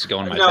shit, this is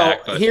going in my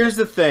back. But here's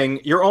the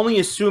thing: you're only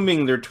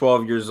assuming they're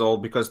 12 years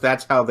old because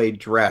that's how they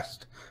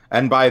dressed,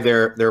 and by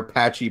their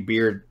patchy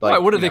beard.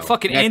 Like, what are they,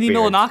 fucking Andy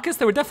Milonakis?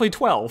 They were definitely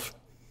 12.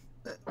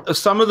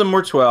 Some of them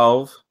were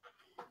 12.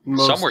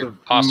 Some were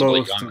possibly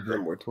most younger. of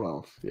them were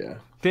 12. Yeah.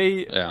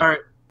 All right.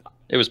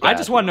 It was bad. I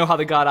just want to know how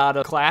they got out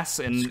of class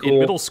in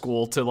middle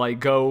school to like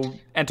go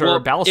enter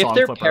a balisong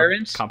flipper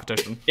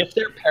competition. If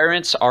their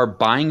parents are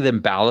buying them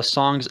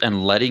balisongs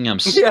and letting them,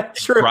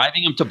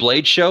 driving them to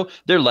Blade Show,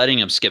 they're letting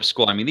them skip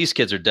school. I mean, these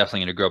kids are definitely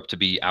going to grow up to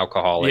be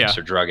alcoholics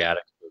or drug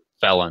addicts, or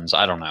felons.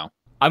 I don't know.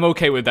 I'm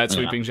okay with that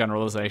sweeping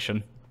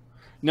generalization.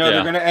 No,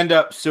 they're going to end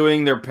up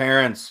suing their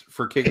parents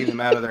for kicking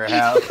them out of their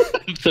house.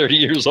 30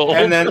 years old.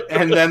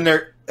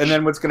 And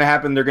then what's going to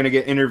happen? They're going to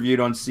get interviewed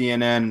on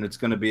CNN, and it's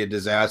going to be a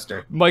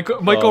disaster.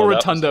 Michael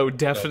Rotundo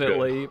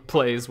definitely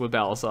plays with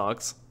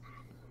balisongs.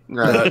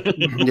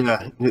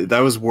 Yeah, that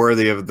was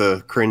worthy of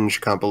the cringe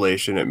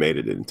compilation it made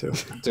it into.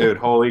 Dude,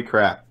 holy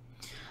crap!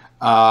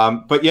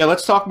 But yeah,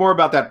 let's talk more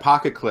about that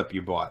pocket clip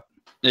you bought.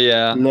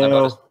 Yeah,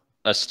 no,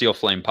 a steel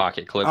flame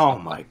pocket clip. Oh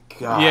my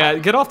god! Yeah,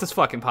 get off this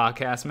fucking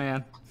podcast,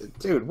 man.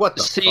 Dude, what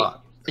the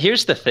fuck?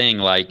 Here's the thing,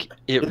 like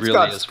it's really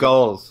got is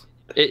skulls.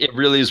 It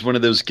really is one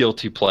of those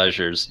guilty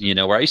pleasures, you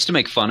know, where I used to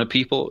make fun of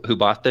people who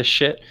bought this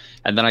shit,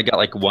 and then I got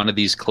like one of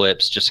these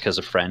clips just because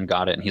a friend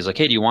got it, and he's like,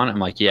 "Hey, do you want it?" I'm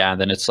like, "Yeah." And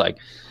then it's like,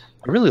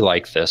 I really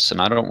like this,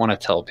 and I don't want to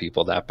tell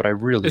people that, but I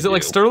really Is it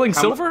like sterling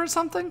silver or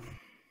something?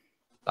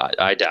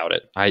 I doubt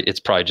it. It's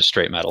probably just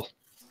straight metal.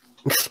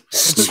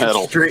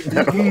 Metal. Straight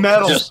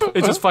metal.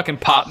 It's just fucking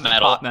pot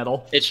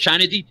metal. It's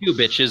China D2,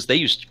 bitches. They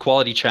used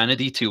quality China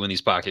D2 in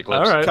these pocket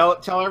clips. All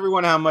right. Tell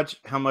everyone how much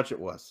it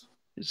was,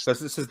 because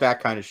this is that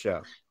kind of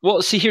show.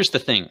 Well, see, here's the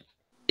thing.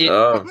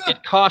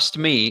 It cost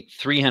me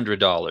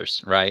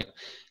 $300, right?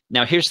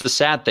 Now, here's the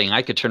sad thing.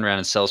 I could turn around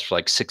and sell this for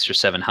like $600 or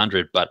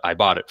 $700, but I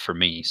bought it for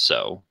me,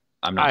 so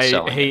I'm not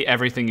selling it. I hate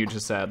everything you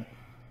just said.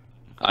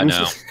 I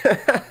know.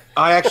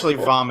 I actually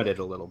vomited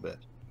a little bit.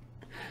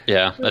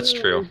 Yeah, that's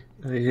true.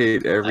 I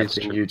hate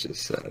everything you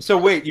just said. So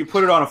wait, you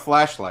put it on a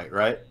flashlight,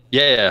 right?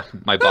 Yeah,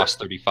 my Boss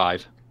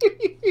 35.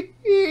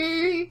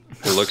 It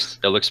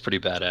looks pretty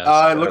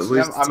badass. It looks. At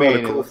least it's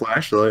a cool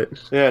flashlight.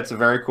 Yeah, it's a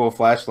very cool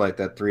flashlight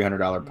that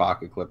 $300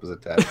 pocket clip is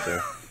attached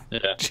to.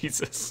 Yeah.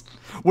 Jesus.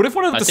 What if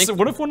one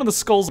of the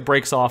skulls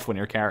breaks off when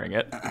you're carrying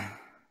it?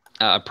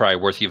 Probably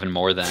worth even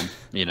more than,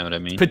 you know what I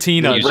mean?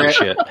 Patina.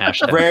 Shit.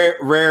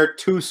 Rare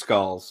 2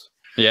 skulls.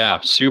 Yeah,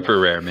 super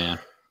rare, man.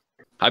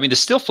 I mean, the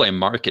steel flame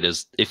market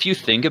is, if you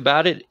think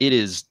about it,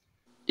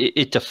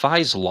 it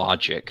defies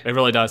logic. It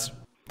really does.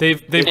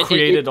 They've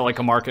created like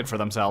a market for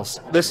themselves.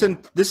 This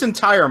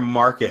entire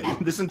market,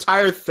 this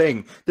entire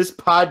thing, this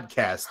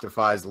podcast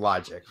defies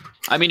logic.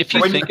 I mean, if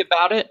you think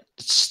about it,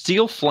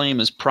 Steel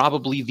Flame is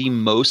probably the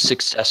most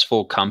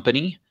successful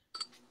company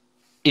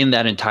in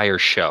that entire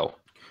show.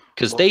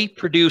 Because they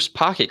produce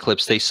pocket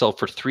clips they sell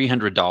for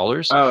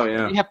 $300. Oh,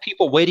 yeah. They have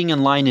people waiting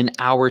in line an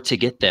hour to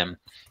get them.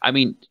 I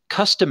mean,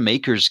 custom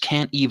makers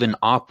can't even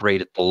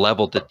operate at the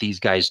level that these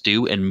guys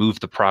do and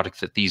move the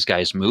product that these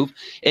guys move.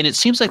 And it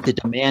seems like the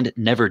demand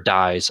never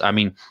dies. I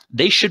mean,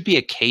 they should be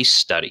a case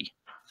study.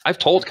 I've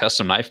told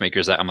custom knife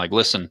makers that. I'm like,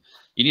 listen,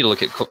 You need to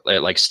look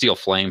at like Steel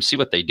Flame, see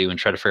what they do, and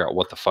try to figure out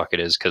what the fuck it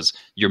is, because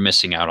you're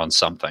missing out on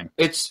something.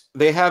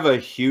 They have a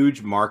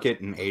huge market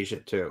in Asia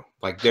too.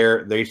 Like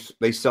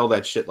they sell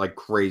that shit like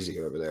crazy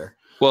over there.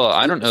 Well,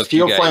 I don't know if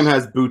Steel Flame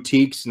has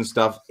boutiques and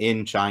stuff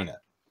in China.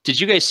 Did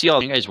you guys see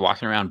all you guys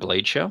walking around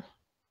Blade Show?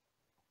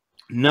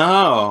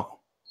 No.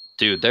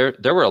 Dude, there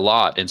were a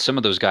lot, and some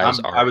of those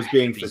guys I was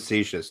being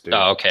facetious, dude.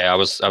 Oh, okay. I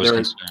was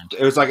concerned.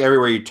 It was like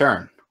everywhere you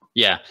turn.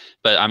 Yeah,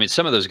 but I mean,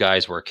 some of those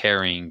guys were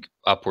carrying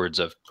upwards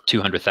of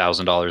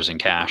 $200,000 in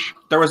cash.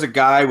 There was a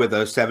guy with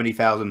a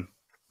 $70,000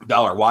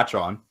 watch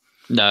on.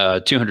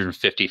 No,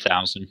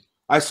 $250,000.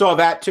 I saw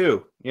that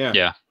too.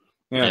 Yeah.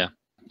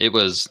 It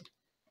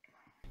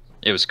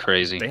was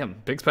crazy. Damn,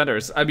 big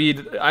spenders. I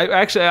mean,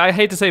 I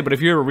hate to say it, but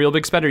if you're a real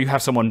big spender, you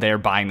have someone there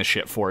buying the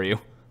shit for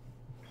you.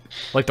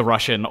 Like the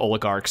Russian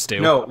oligarchs do.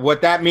 No, what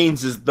that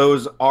means is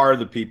those are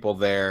the people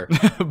there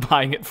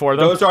buying it for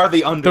them. Those are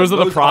the Those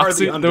are the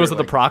proxies. Those are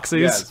the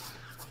proxies. Yes.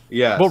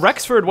 Yes. Well,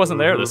 Rexford wasn't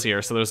there this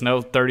year, so there's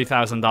no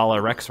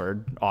 $30,000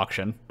 Rexford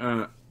auction.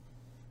 And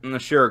the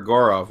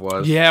Shirogorov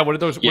was. Yeah, what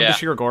did the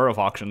Shirogorov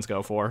auctions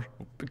go for?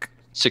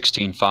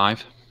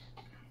 16.5.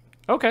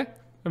 Okay,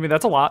 I mean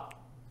that's a lot.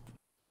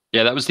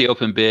 Yeah, that was the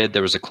open bid.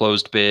 There was a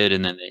closed bid,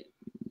 and then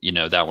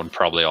that one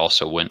probably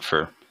also went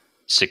for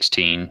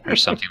 16 or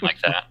something like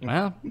that.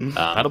 Well,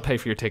 that'll pay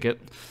for your ticket.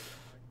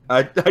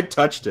 I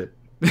touched it.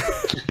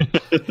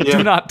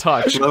 Do not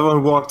touch.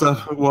 Everyone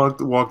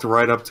walked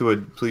right up to a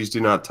 "Please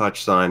do not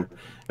touch" sign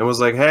and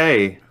was like,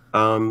 "Hey,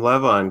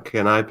 Levon,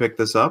 can I pick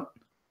this up?"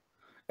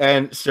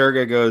 And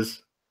Sergey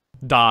goes,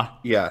 "Da."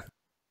 Yeah,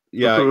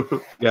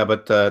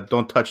 but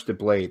don't touch the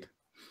blade.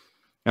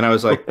 And I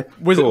was like,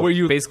 Were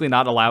you basically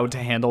not allowed to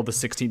handle the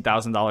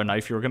 $16,000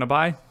 knife you were going to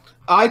buy?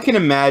 I can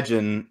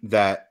imagine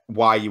that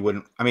why you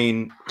wouldn't. I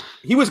mean,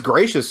 he was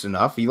gracious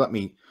enough. He let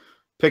me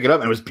pick it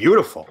up, and it was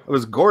beautiful. It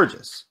was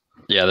gorgeous.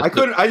 Yeah,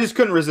 I just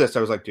couldn't resist.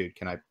 I was like, dude,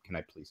 can I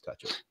please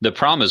touch it? The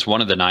problem is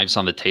one of the knives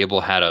on the table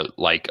had a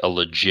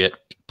legit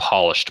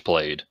polished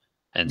blade,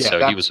 and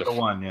so he was the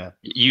one. Yeah,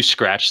 you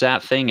scratch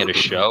that thing at a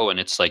show,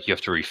 and it's like you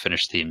have to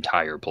refinish the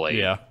entire blade.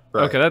 Yeah,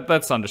 right. Okay,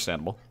 that's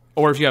understandable.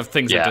 Or if you have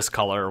things that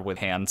discolor with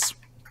hands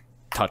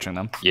touching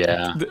them.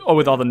 Yeah, or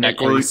with all the neck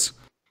grease.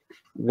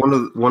 One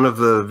of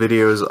the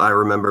videos I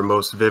remember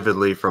most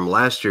vividly from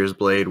last year's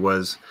blade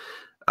was,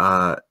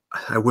 I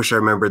wish I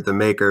remembered the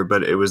maker,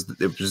 but it was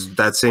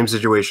that same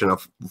situation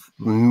of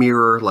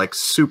mirror, like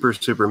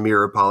super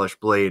mirror polished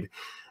blade,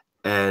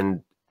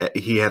 and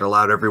he had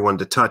allowed everyone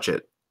to touch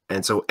it,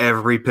 and so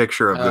every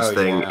picture of this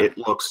thing, it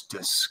looks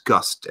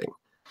disgusting.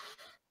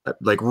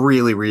 Like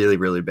really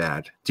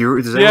bad.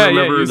 Does anyone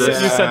remember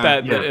this? You said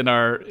that in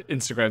our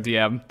Instagram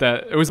DM.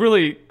 That it was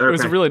really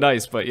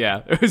nice, but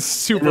it was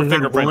super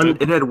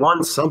fingerprinted. It had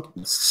won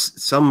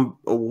some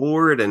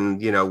award, and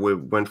we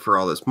went for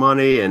all this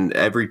money, and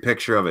every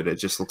picture of it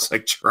just looks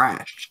like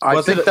trash.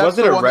 Was it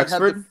a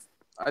Rexford?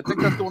 I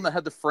think that's the one that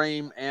had the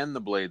frame and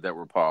the blade that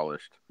were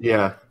polished.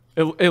 Yeah,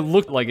 it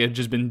looked like it had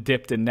just been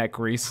dipped in neck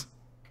grease.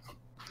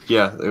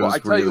 Yeah, it was. I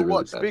tell you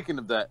what. Speaking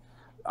of that.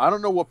 I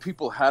don't know what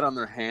people had on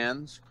their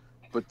hands,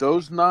 but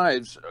those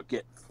knives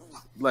get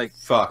like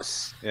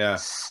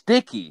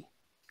sticky.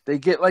 They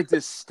get like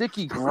this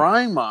sticky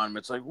grime on them.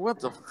 It's like, what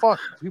the fuck?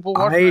 People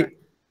I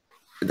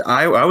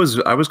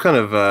was kind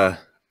of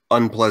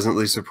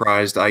unpleasantly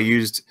surprised. I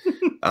used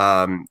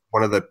one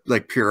of the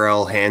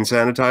Purell hand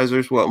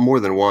sanitizers. Well, more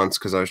than once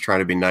because I was trying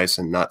to be nice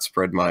and not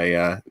spread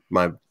my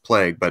my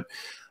plague. But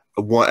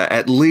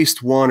at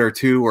least 1 or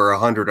 2 or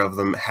 100 of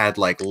them had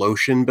like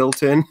lotion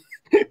built in.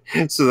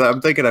 So I'm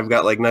thinking I've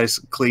got like nice,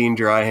 clean,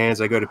 dry hands.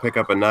 I go to pick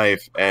up a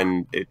knife,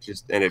 and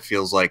it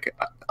feels like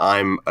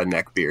I'm a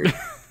neckbeard,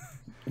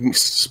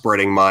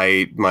 spreading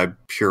my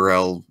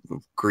Purell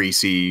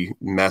greasy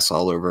mess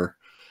all over.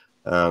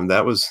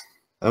 That was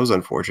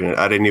unfortunate.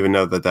 I didn't even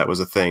know that was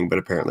a thing, but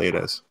apparently it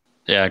is.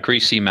 Yeah,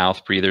 greasy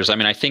mouth breathers. I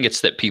mean, I think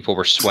it's that people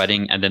were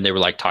sweating, and then they were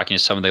like talking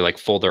to someone. They like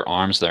fold their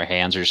arms, their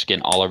hands are just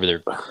getting all over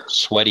their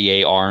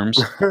sweaty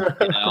arms,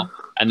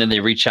 and then they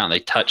reach out and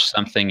they touch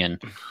something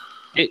and.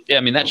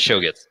 That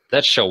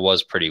show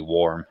was pretty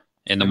warm.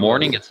 In the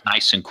morning, it's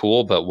nice and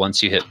cool, but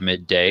once you hit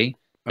midday,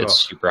 it's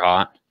super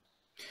hot.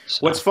 So.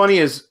 What's funny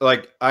is,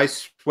 I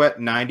sweat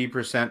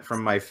 90%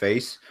 from my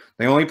face.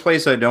 The only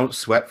place I don't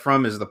sweat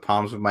from is the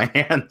palms of my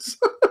hands.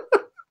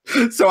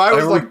 So I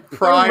was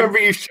primed. I remember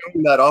you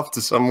showing that off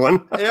to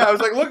someone. Yeah, I was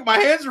like, look, my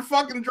hands are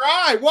fucking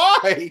dry.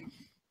 Why?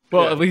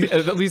 Well, at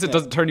least it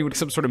doesn't turn you into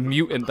some sort of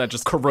mutant that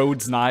just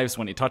corrodes knives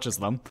when he touches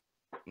them.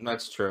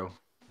 That's true.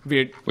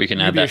 We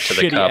can add that to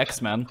the cup.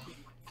 X-Men.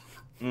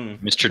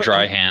 Mr.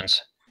 Dry Hands.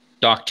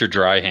 Dr.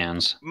 Dry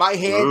Hands. My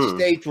hands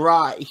stay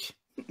dry.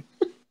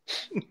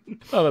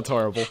 Oh, that's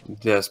horrible.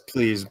 Yes,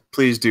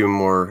 please do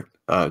more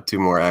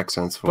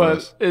accents for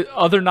us. But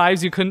other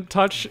knives you couldn't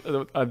touch.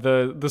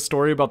 The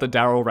story about the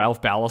Darrel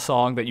Ralph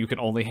balisong that you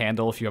can only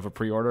handle if you have a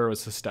pre-order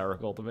was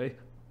hysterical to me.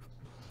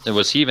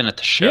 Was he even at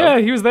the show? Yeah,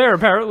 he was there.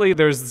 Apparently,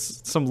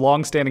 there's some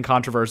long-standing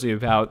controversy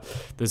about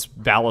this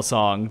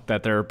balisong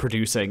that they're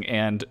producing,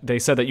 and they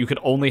said that you could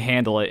only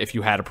handle it if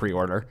you had a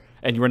pre-order.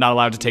 and you were not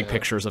allowed to take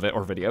pictures of it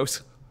or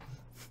videos.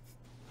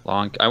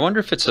 Long. I wonder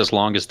if it's as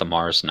long as the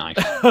Mars knife.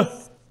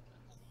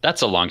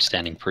 That's a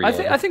long-standing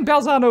pre-order. I think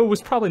Balzano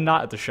was probably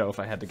not at the show, if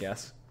I had to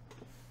guess.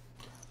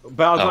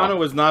 Balzano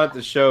was not at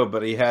the show,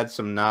 but he had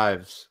some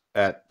knives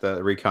at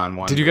the Recon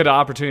 1. Did you get an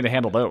opportunity to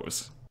handle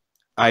those?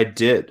 I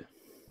did.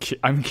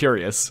 I'm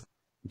curious.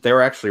 They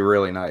were actually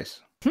really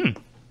nice. Yeah,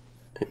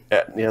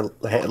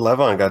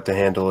 Levon got to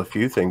handle a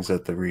few things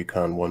at the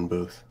Recon 1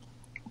 booth.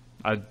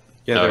 There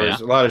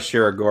was a lot of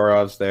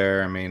Shirogorovs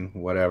there. I mean,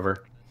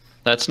 whatever.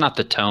 That's not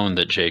the tone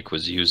that Jake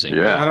was using.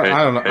 Yeah, I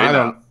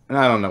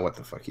don't know what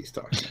the fuck he's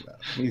talking about.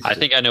 I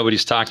think I know what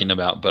he's talking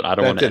about, but I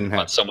don't want to end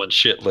on someone's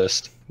shit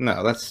list.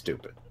 No, that's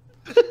stupid.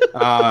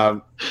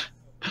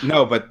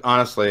 No, but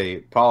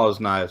honestly, Paulo's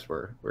knives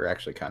were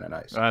actually kind of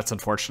nice. That's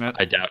unfortunate.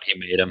 I doubt he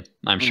made them.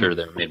 I'm sure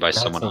they were made by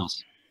someone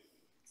else.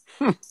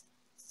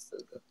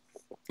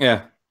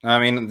 Yeah, I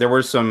mean, there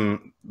were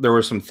some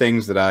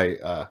things that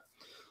I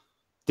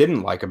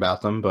didn't like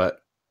about them,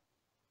 but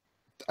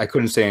I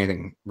couldn't say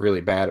anything really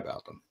bad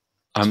about them.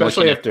 I'm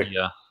looking at the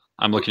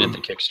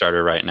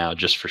Kickstarter right now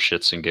just for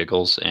shits and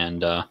giggles,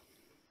 and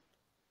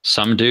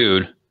some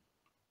dude,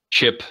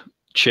 Chip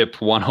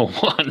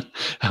 101,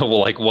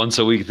 well, like once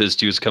a week, this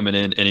dude's coming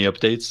in. Any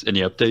updates?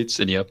 Any updates?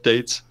 Any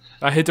updates?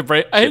 I hate to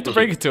break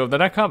it to him. They're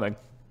not coming.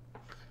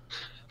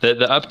 The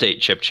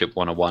update, Chip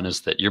 101, is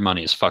that your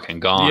money is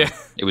fucking gone. Yeah.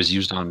 It was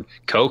used on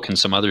Coke and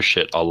some other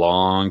shit a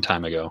long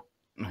time ago.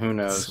 Who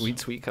knows?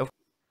 Sweet Coke.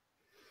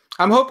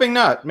 I'm hoping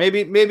not.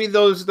 Maybe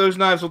those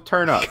knives will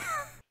turn up.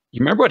 You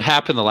remember what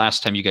happened the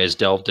last time you guys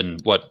delved in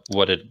what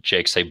did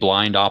Jake say?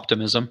 Blind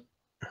optimism?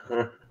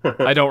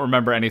 I don't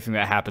remember anything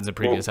that happens in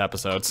previous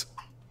episodes.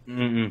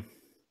 Well,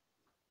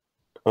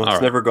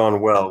 it's never gone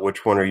well.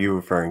 Which one are you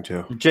referring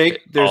to? Jake,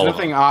 there's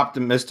nothing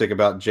optimistic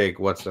about Jake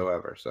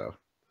whatsoever, so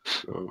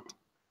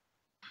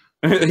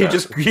he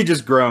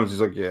just groans.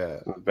 He's like, yeah.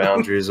 The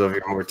boundaries of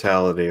your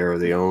mortality are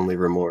the only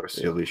remorse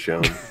you'll be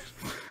shown.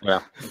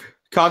 Yeah.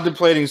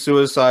 Contemplating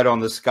suicide on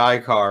the Sky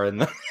car in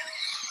the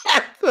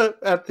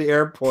at the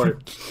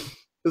airport.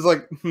 It's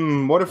like,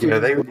 what if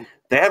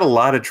they had a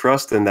lot of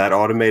trust in that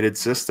automated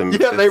system.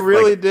 Yeah, they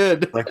really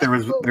did. Like there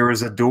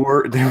was a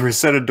door, there were a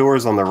set of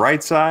doors on the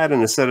right side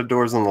and a set of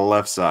doors on the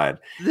left side.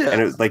 Yeah.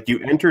 And it was like you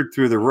entered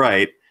through the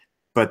right,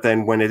 but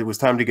then when it was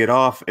time to get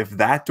off, if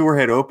that door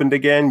had opened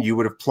again, you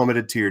would have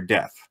plummeted to your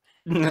death.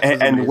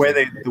 And the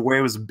way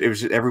it was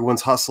just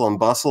everyone's hustle and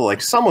bustle.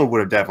 Like someone would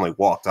have definitely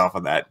walked off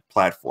of that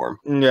platform.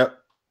 Yep.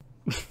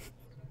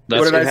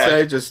 What did I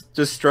say?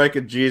 Just strike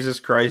a Jesus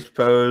Christ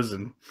pose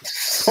and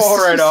fall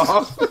right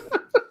off.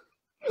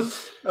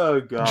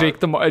 Oh God.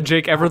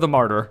 Jake ever the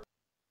martyr.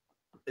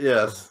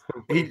 Yes.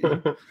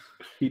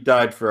 He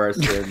died for our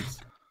sins.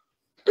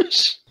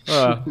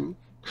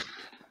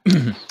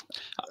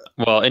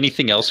 Well,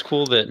 anything else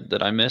cool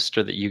that I missed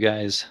or that you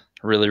guys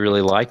really,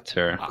 really liked?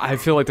 Or I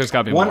feel like there's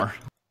got to be more.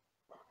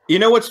 You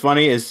know what's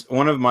funny is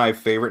one of my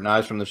favorite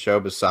knives from the show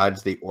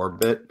besides the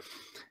Orbit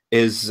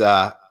is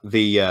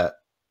the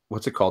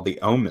what's it called? The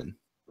Omen,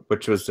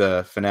 which was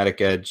a Fanatic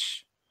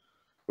Edge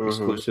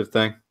exclusive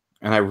thing.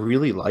 And I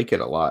really like it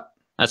a lot.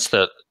 That's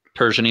the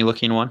Persian-y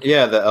looking one?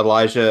 Yeah, the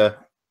Elijah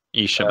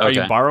Isham. Are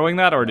you borrowing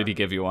that, or did he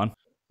give you one?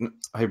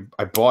 I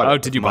bought it. Oh,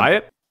 did you buy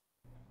it?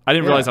 I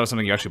didn't realize that was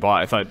something you actually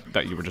bought. I thought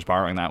that you were just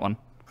borrowing that one.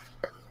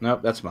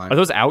 Nope, that's mine. Are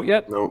those out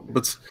yet? No,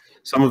 but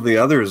some of the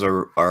others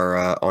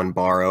are on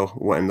borrow,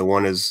 and the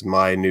one is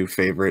my new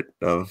favorite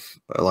of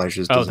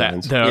Elijah's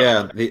designs. The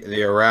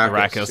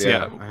Arrakis.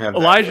 Yeah. I have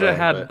Elijah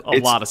had a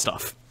lot of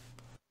stuff.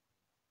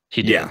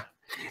 He did. Yeah,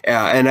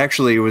 and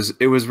actually,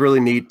 it was really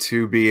neat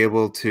to be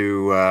able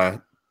to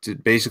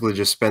basically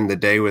just spend the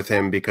day with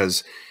him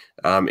because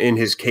in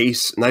his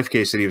knife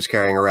case that he was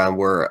carrying around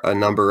were a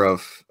number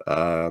of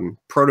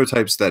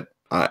prototypes that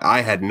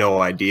I had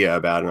no idea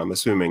about, and I'm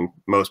assuming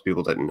most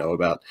people didn't know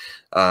about.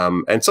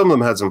 And some of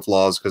them had some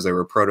flaws because they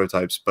were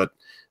prototypes, but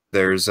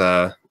there's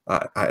at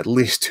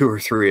least 2 or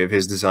 3 of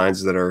his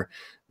designs that are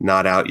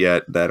not out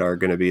yet that are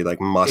going to be like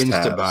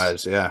must-haves.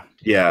 Insta-buys, yeah.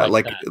 Yeah,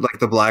 like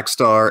the Black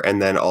Star,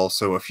 and then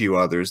also a few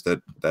others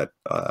that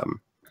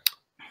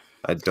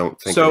I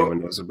don't think anyone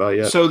knows about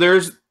yet. So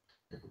there's,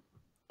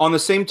 on the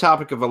same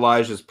topic of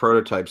Elijah's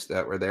prototypes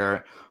that were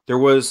there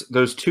was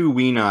those 2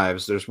 Wii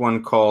knives. There's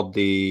one called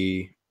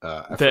they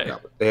have the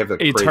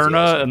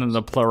AEterna and then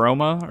the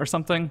Pleroma or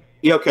something.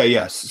 Yeah, okay,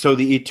 yes. So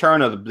the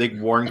AEterna, the big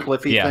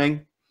Warncliffey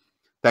thing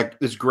that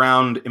is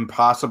ground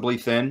impossibly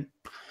thin.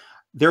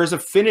 There's a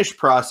finish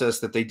process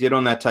that they did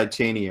on that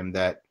titanium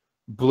that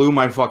blew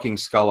my fucking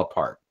skull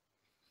apart.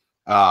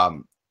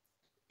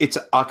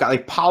 They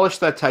polished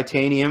that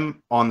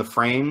titanium on the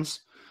frames,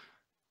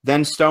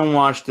 then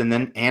stonewashed and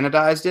then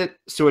anodized it,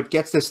 so it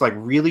gets this like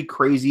really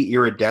crazy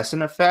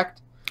iridescent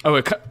effect. Oh,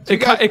 it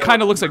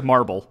kind of looks like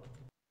marble.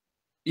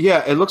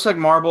 Yeah, it looks like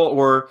marble.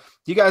 Or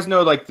do you guys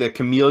know like the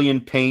chameleon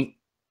paint,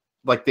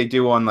 like they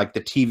do on like the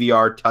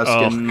TVR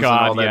Tuscans? Oh God,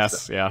 and all that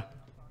yes, stuff? yeah.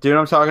 Do you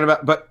know what I'm talking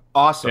about? But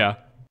awesome. Yeah.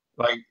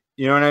 Like,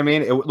 you know what I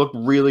mean? It looked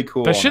really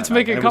cool. That shit's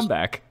making a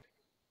comeback.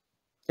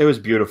 It was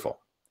beautiful.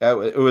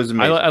 It was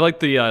amazing. I like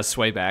the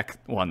sway back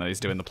one that he's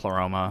doing, the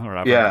Pleroma or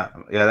whatever.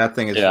 Yeah, that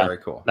thing is very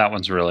cool. That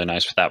one's really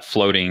nice with that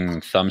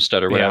floating thumb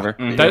stud or whatever.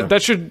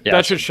 That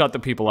should shut the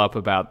people up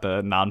about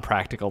the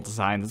non-practical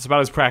design. It's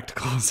about as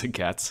practical as it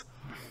gets.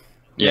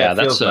 Yeah, it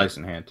that's feels nice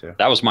in hand too.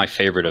 That was my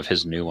favorite of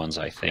his new ones,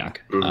 I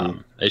think.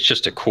 It's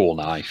just a cool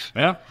knife.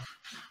 Yeah.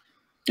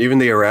 Even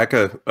the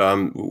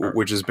Arrakis,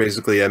 which is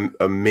basically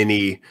a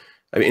mini.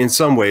 I mean, in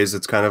some ways,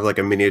 it's kind of like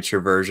a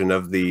miniature version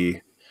of the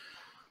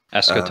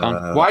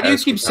Eschaton. Why do you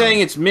keep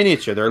saying it's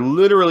miniature? They're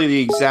literally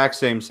the exact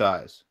same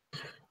size.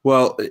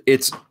 Well,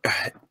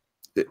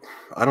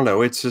 I don't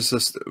know. It's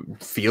just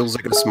feels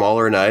like a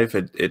smaller knife.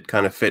 It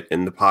kind of fit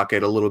in the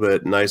pocket a little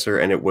bit nicer,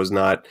 and it was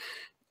not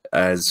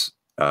as.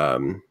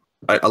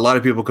 A lot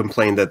of people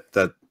complained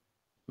that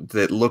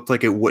looked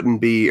like it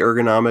wouldn't be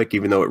ergonomic,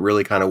 even though it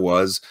really kind of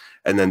was.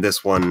 And then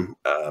this one,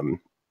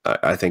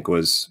 I think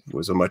was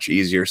a much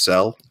easier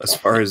sell as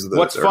far as the.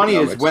 What's funny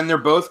is when they're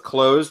both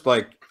closed.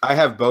 Like I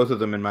have both of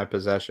them in my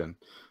possession.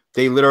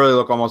 They literally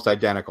look almost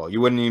identical. You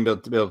wouldn't even be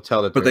able to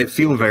tell that. But they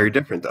feel very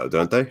different, though,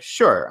 don't they?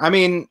 Sure. I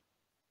mean,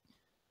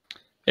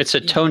 it's a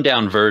toned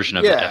down version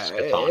of the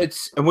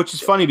Eschaton. Which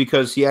is funny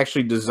because he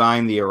actually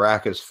designed the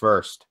Arrakis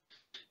first.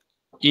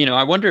 You know,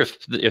 I wonder if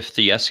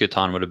the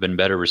Eschaton would have been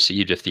better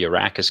received if the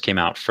Arrakis came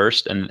out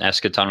first and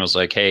Eschaton was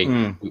like,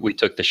 hey, we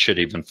took the shit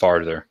even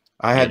farther.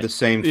 I had the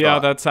same thought. Yeah,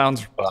 that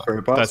sounds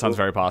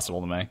very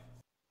possible to me.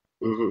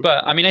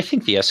 But I mean, I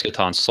think the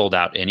Eschaton sold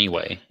out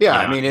anyway. Yeah,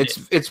 I mean,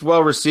 it's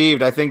well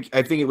received. I think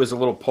it was a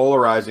little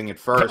polarizing at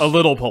first. A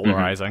little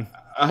polarizing.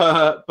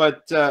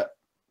 But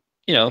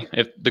you know,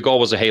 if the goal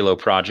was a Halo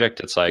project,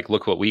 it's like,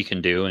 look what we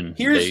can do, and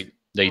they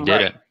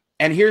did it.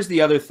 And here's the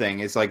other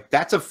thing: is like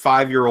that's a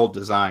 5-year-old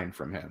design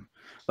from him.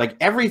 Like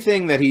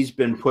everything that he's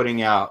been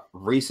putting out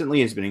recently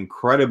has been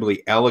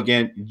incredibly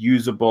elegant,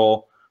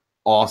 usable,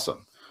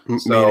 awesome.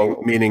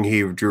 So, meaning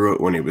he drew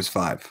it when he was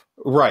 5.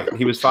 Right,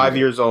 he was 5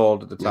 years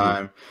old at the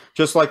time.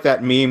 Just like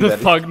that meme, the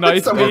thug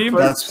knife meme.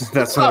 That's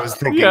what I was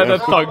thinking. Yeah,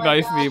 that thug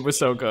knife meme was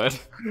so good.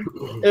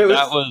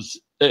 That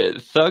was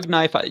thug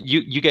knife.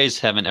 You guys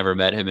haven't ever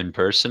met him in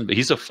person, but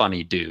he's a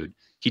funny dude.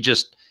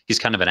 He's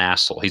kind of an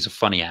asshole. He's a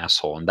funny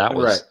asshole, and that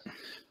was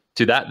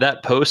dude.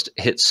 That post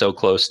hit so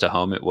close to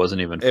home. It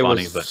wasn't even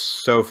funny, but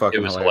so fucking.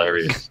 It was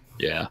hilarious.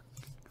 Yeah.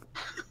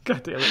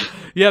 God damn it.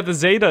 Yeah, the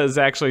Zeta is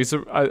actually.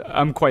 So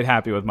I'm quite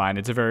happy with mine.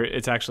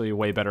 It's actually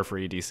way better for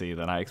EDC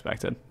than I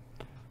expected.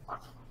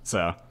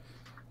 So.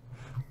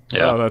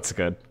 Yeah, that's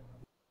good.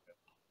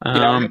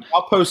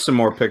 I'll post some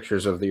more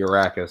pictures of the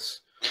Arrakis.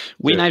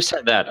 We knives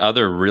had that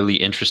other really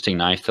interesting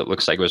knife that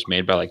looks like it was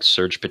made by like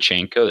Serge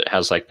Pachenko that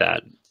has like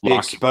that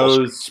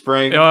exposed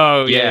spring.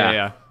 Oh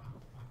yeah.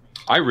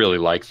 I really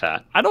like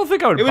that. I don't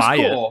think I would buy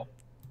it.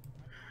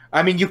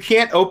 I mean, you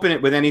can't open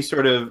it with any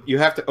sort of. You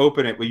have to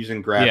open it with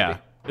using gravity. Yeah,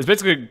 it's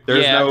basically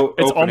no.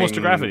 It's almost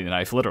a gravity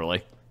knife,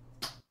 literally.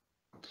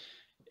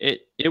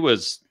 It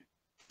was.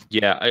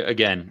 Yeah,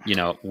 again, you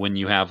know, when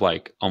you have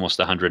like almost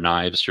 100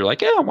 knives, you're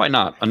like, yeah, why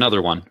not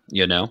another one?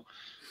 You know.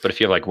 But if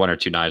you have like 1 or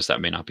 2 knives,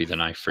 that may not be the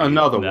knife for you.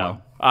 Another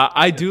one.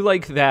 I do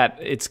like that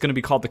it's going to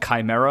be called the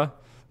Chimera,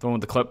 the one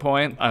with the clip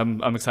point.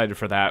 I'm excited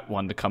for that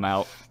one to come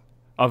out.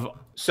 I would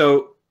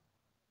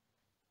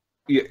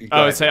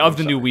say of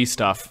the new Wii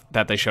stuff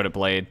that they showed at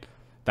Blade,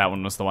 that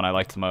one was the one I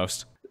liked the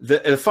most.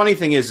 The funny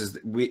thing is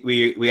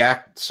we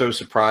act so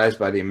surprised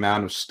by the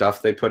amount of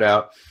stuff they put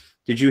out.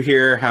 Did you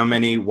hear how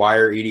many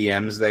wire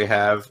EDMs they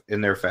have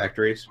in their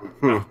factories?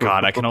 Oh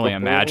God, I can only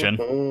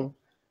imagine.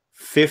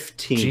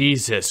 15.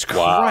 Jesus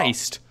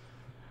Christ.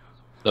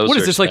 Wow. What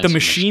is this, like the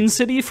Machine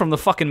City from the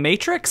fucking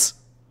Matrix?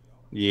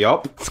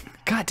 Yup.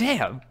 God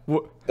damn.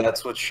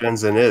 That's what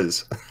Shenzhen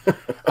is.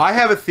 I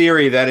have a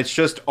theory that it's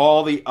just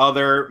all the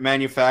other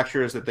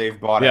manufacturers that they've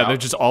bought out. Yeah, they're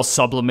just all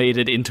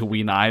sublimated into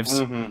Wii knives.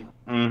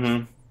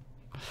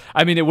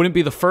 I mean, it wouldn't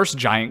be the first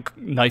giant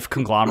knife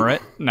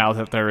conglomerate now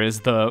that there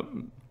is the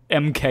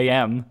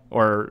MKM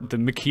or the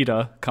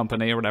Mikita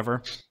company or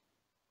whatever.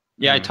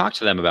 Yeah, I talked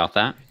to them about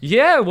that.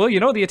 Yeah, well, you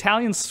know, the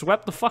Italians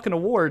swept the fucking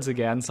awards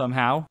again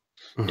somehow.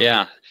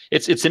 Yeah,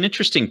 it's an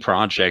interesting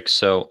project.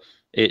 So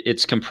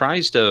it's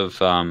comprised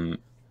of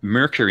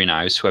Mercury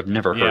knives, who I've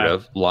never heard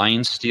of,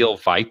 Lionsteel,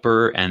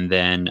 Viper, and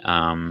then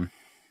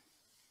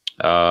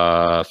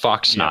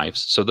Fox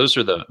knives. So those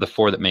are the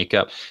 4 that make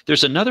up.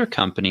 There's another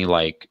company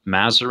like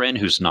Mazarin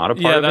who's not a part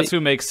of it. Yeah, that's who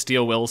makes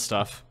Steel Will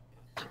stuff.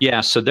 Yeah,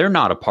 so they're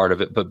not a part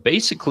of it. But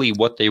basically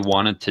what they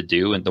wanted to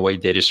do and the way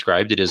they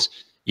described it is,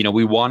 you know,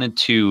 we wanted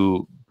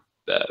to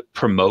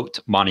promote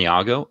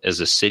Maniago as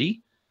a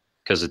city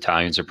because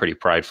Italians are pretty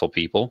prideful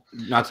people.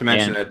 Not to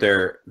mention that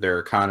their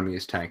economy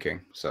is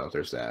tanking. So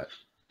there's that.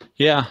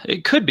 Yeah,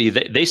 it could be.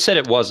 They said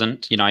it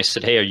wasn't. You know, I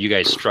said, hey, are you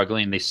guys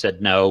struggling? They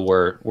said, no,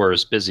 we're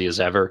as busy as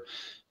ever.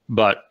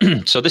 But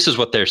so this is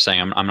what they're saying.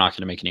 I'm not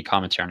going to make any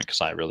commentary on it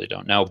because I really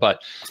don't know.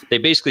 But they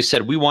basically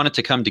said we wanted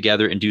to come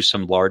together and do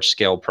some large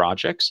scale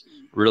projects,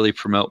 really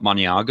promote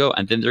Maniago.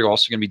 And then they're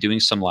also going to be doing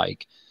some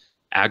like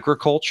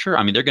agriculture.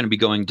 I mean, they're going to be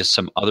going to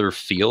some other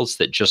fields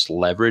that just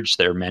leverage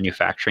their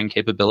manufacturing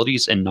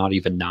capabilities and not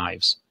even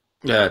knives.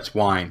 Yeah, it's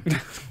wine.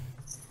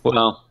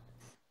 Well,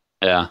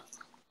 yeah.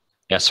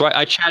 Yeah, so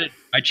I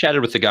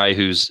chatted with the guy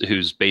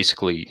who's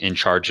basically in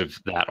charge of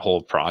that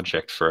whole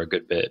project for a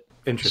good bit.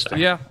 Interesting.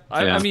 Yeah,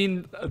 I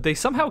mean, they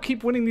somehow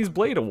keep winning these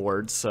Blade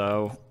Awards,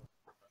 so...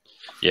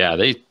 Yeah,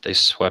 they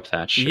swept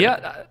that shit.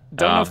 Yeah,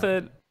 don't know if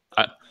that...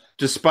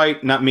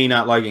 Despite not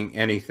liking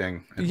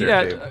anything at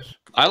their tables.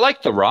 I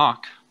like the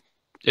rock.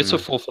 It's a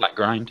full flat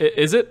grind.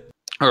 Is it?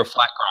 Or a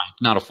flat grind.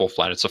 Not a full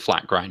flat, it's a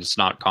flat grind. It's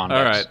not convex.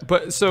 All right,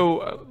 but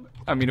so...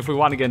 I mean, if we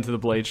want to get into the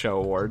Blade Show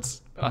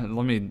Awards,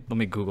 let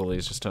me Google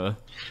these just to.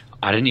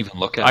 I didn't even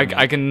look at.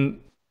 I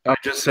can. I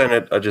just sent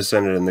it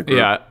in the group.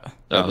 Yeah.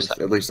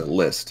 At least a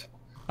list.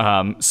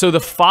 So the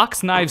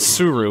Fox Knives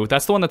Suru,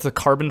 that's the one that's a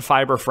carbon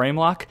fiber frame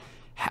lock.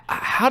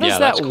 How does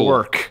that cool.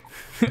 work?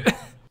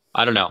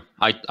 I don't know.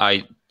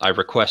 I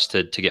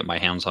requested to get my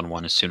hands on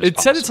one as soon as it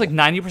possible. said it's like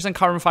 90%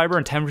 carbon fiber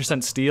and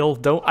 10%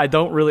 steel. I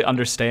don't really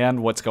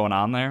understand what's going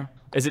on there.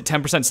 Is it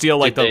 10% steel,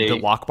 like the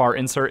lock bar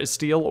insert is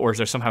steel, or is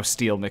there somehow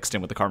steel mixed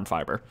in with the carbon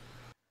fiber?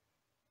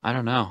 I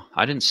don't know.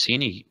 I didn't see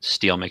any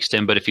steel mixed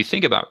in, but if you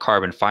think about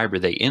carbon fiber,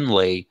 they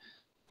inlay,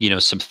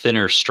 some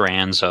thinner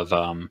strands of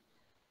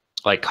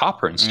like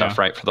copper and stuff,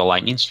 right, for the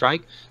lightning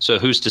strike. So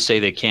who's to say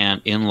they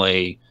can't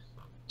inlay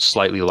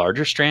slightly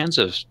larger strands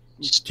of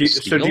steel?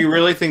 So do you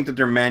really think that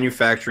they're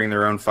manufacturing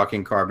their own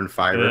fucking carbon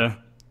fiber?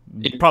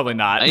 Probably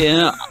not.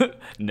 Yeah.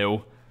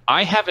 No.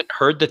 I haven't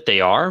heard that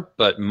they are,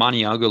 but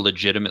Maniago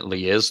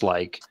legitimately is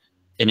like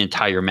an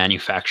entire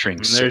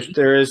manufacturing city.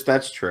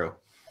 That's true.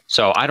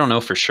 So I don't know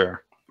for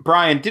sure.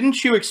 Brian,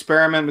 didn't you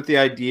experiment with the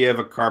idea of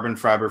a carbon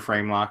fiber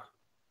frame lock?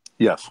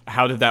 Yes.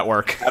 How did that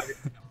work?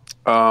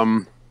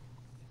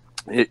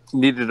 It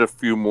needed a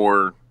few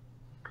more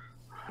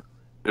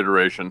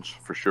iterations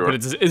for sure. But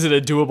is it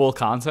a doable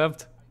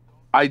concept?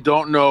 I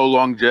don't know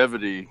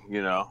longevity,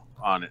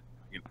 on it.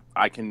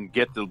 I can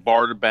get the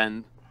bar to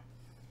bend,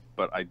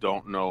 but I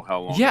don't know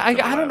how long. Yeah, I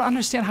don't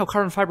understand how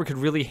carbon fiber could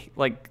really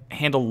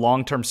handle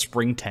long-term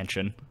spring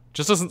tension.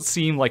 Just doesn't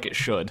seem like it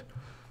should.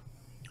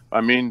 I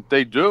mean,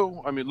 they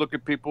do. I mean, look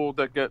at people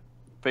that get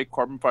fake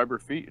carbon fiber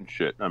feet and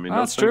shit. I mean,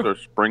 those things are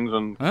springs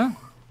and.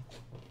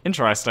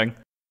 Interesting.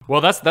 Well,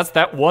 that's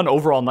that one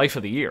overall knife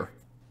of the year.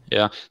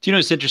 Yeah. Do you know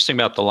what's interesting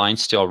about the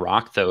Lionsteel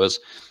ROK though is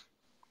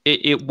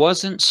it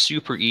wasn't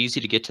super easy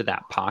to get to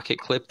that pocket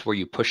clip where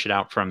you push it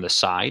out from the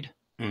side.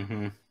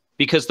 Mm-hmm.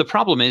 Because the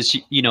problem is,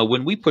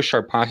 when we push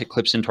our pocket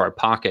clips into our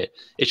pocket,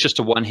 it's just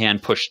a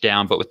one-hand push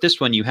down. But with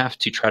this one, you have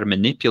to try to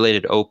manipulate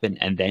it open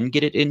and then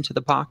get it into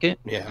the pocket.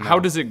 Yeah. No. How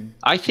does it?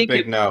 I think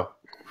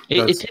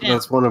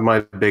that's one of my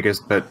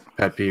biggest pet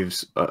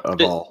peeves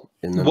of all.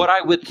 What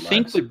I would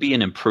think would be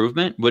an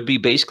improvement would be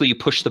basically you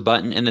push the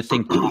button and the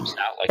thing pops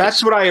out.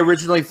 That's what I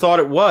originally thought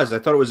it was. I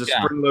thought it was a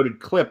spring-loaded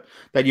clip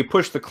that you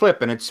push the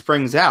clip and it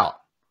springs out.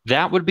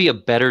 That would be a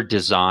better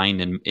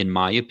design, in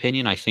my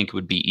opinion. I think it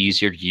would be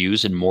easier to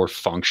use and more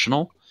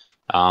functional.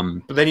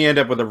 But then you end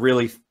up with a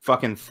really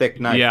fucking thick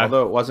knife,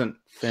 although it wasn't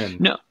thin.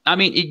 No, I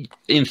mean,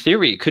 in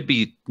theory, it could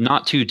be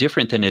not too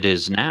different than it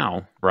is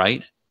now,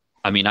 right?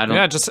 I mean, I don't...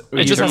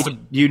 Yeah,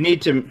 you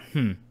need to...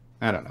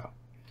 I don't know.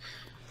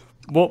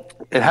 Well,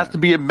 it has to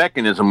be a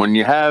mechanism. When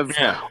you have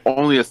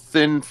only a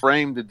thin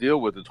frame to deal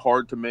with, it's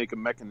hard to make a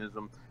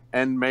mechanism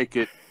and make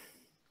it,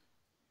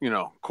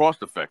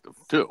 cost effective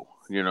too.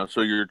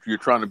 So you're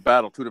trying to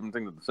battle two different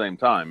things at the same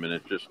time, and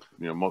it's just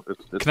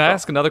it's Can I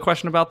ask another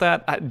question about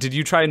that? Did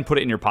you try and put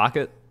it in your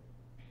pocket?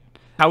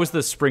 How was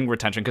the spring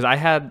retention? Because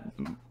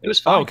it was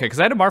fine. Oh, okay. Because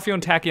I had a Marfion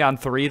Tachyon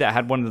 3 that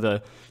had one of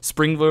the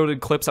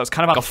spring-loaded clips that was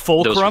kind of like a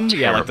fulcrum,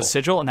 like the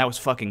sigil, and that was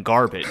fucking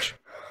garbage.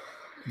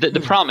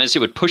 The problem is it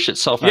would push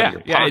itself out of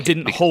your pocket. Yeah, it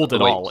didn't hold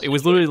at all. It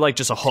was literally like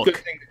just a hook. Good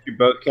thing that you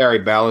both carry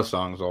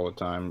balisongs all the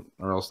time,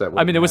 or else that would.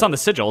 I mean, it was on the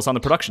sigils, on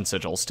the production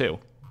sigils too.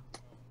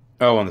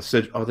 Oh, on the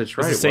sigil. Oh, that's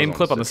right. It was the same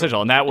clip on the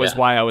sigil, and that was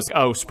why I was,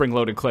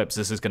 spring-loaded clips.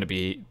 This is going to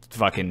be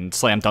fucking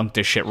slam dunk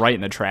this shit right in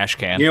the trash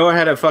can. You know what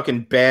had a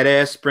fucking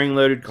badass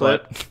spring-loaded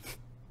clip? What?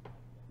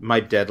 My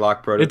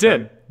Deadlock prototype. It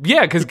did.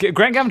 Yeah, because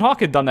Grant Gavin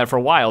Hawk had done that for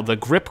a while, the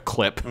grip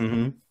clip.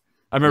 Mm-hmm.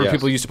 I remember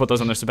people used to put those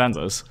on their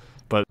Sabenzas,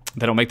 but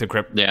they don't make the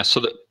grip. Yeah,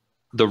 so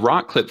the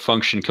ROK clip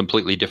functioned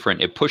completely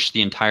different. It pushed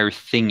the entire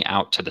thing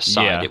out to the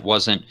side. Yeah. It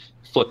wasn't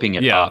flipping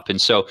it up.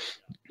 And so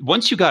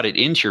once you got it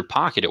into your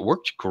pocket, it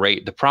worked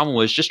great. The problem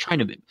was just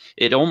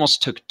it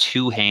almost took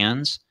two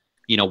hands,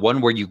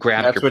 one where you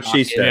grab your pocket. That's what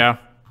she said.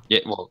 Yeah,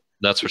 well,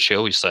 that's what she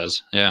always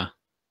says. Yeah.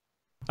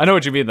 I know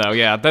what you mean, though.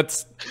 Yeah,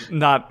 that's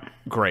not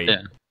great.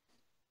 Yeah.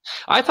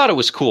 I thought it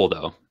was cool,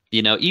 though.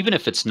 Even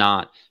if it's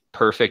not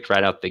perfect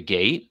right out the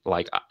gate,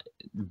 like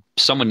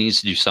someone needs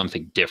to do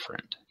something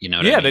different. They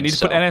need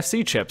to put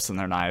NFC chips in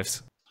their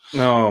knives.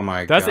 Oh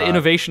my god. That's the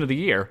innovation of the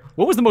year.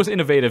 What was the most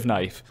innovative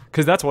knife?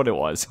 Because that's what it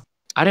was.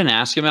 I didn't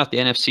ask him about the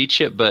NFC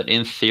chip, but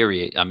in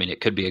theory, I mean,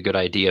 it could be a good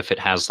idea if it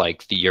has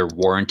like the year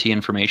warranty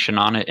information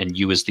on it and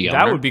you as the owner.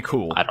 That would be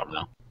cool. I don't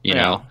know. You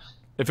know,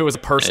 if it was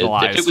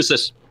personalized. If it was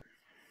this,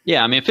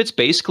 Yeah, I mean, if it's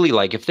basically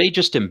like if they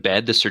just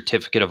embed the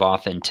certificate of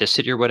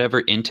authenticity or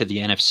whatever into the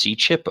NFC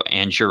chip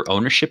and your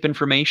ownership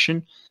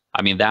information,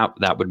 I mean,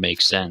 that would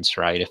make sense,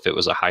 right? If it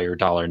was a higher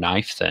dollar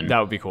knife, then that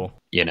would be cool.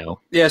 You know,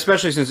 yeah,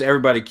 especially since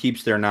everybody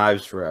keeps their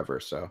knives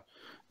forever, so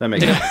that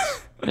makes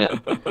sense. Yeah,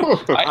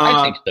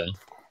 I think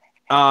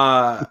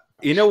so.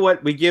 You know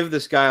what? We give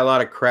this guy a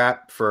lot of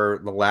crap for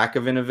the lack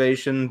of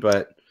innovation,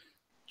 but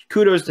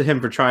kudos to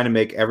him for trying to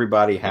make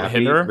everybody happy.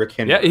 Hinderer? Rick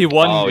Hinderer. Yeah, he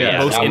won most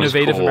that was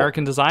innovative cool.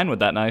 American design with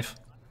that knife.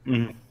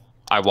 Mm-hmm.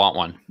 I want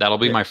one. That'll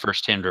be my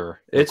first Hinderer.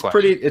 It's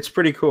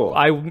pretty cool.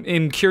 I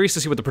am curious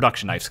to see what the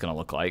production knife's going to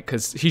look like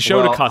because he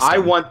showed a custom.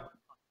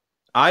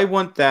 I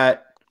want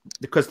that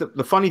because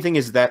the funny thing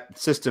is that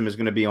system is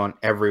going to be on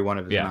every one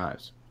of his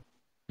knives.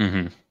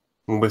 Mm-hmm.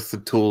 With the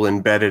tool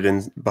embedded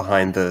in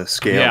behind the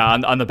scale. Yeah,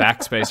 on the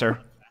backspacer.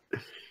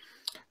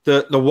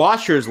 The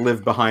washers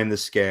live behind the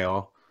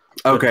scale.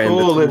 Okay, the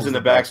tool lives in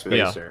the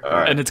backspacer.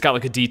 Yeah. And it's got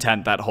like a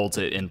detent that holds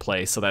it in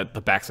place so that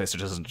the backspacer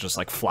doesn't just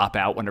like flop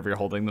out whenever you're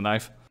holding the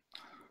knife.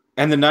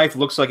 And the knife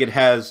looks like it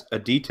has a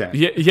detent.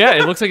 Yeah,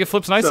 it looks like it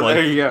flips nicely. So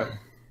there you go.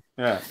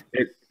 Yeah.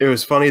 It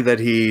was funny that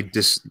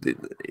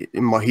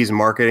he's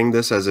marketing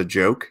this as a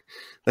joke.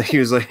 Like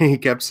he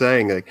kept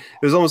saying like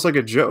it was almost like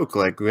a joke,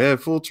 like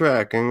full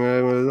track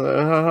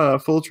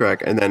and full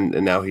track, and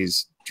now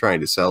he's trying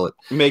to sell it.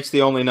 It makes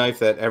the only knife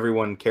that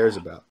everyone cares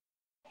about.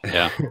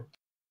 Yeah.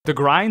 The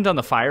grind on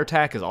the fire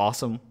tack is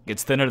awesome.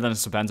 It's thinner than a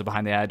Sabenza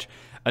behind the edge.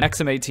 An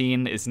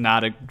XM18 is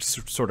not a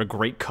sort of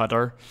great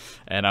cutter,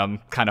 and I'm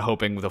kind of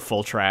hoping the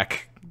full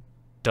track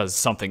does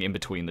something in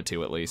between the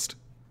two at least.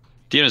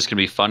 Do you know what's going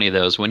to be funny,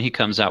 though, is when he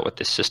comes out with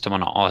this system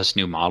on all his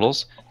new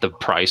models, the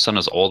price on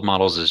his old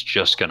models is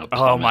just going to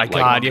plummet. Oh my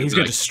god, yeah, he's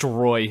going to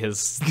destroy his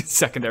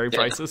secondary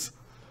prices.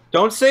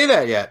 Don't say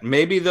that yet.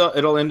 Maybe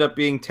it'll end up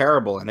being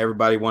terrible, and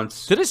everybody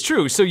wants. That is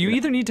true. So you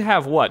either need to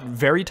have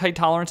very tight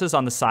tolerances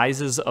on the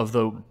sizes of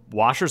the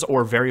washers,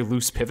 or very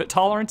loose pivot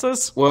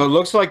tolerances. Well, it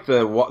looks like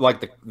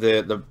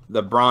the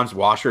bronze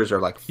washers are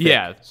like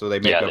thick, so they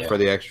make up for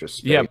the extra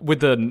space. Yeah,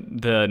 with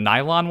the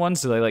nylon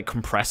ones, do they like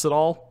compress at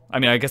all? I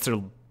mean, I guess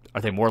are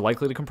they more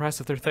likely to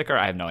compress if they're thicker?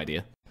 I have no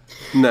idea.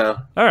 No.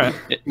 All right.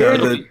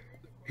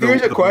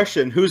 Here's a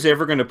question: who's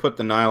ever going to put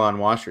the nylon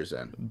washers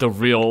in? The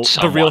real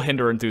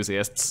Hinderer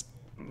enthusiasts.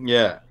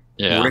 Yeah.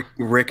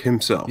 Rick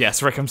himself.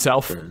 Yes, Rick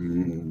himself.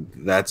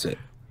 That's it.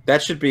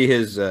 That should be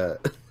his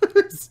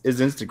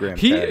his Instagram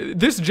tag.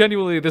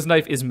 This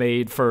knife is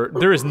made for.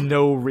 There is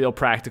no real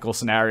practical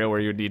scenario where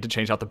you need to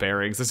change out the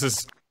bearings. This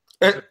is.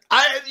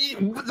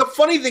 The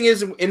funny thing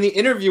is, in the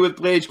interview with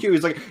Blade HQ,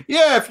 he's like,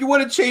 "Yeah, if you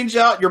want to change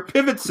out your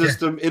pivot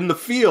system in the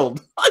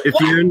field, if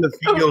you're in the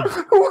field,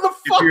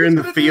 if you're in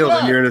the field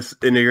and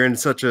you're in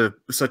such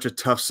a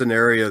tough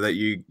scenario that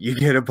you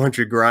get a bunch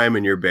of grime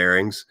in your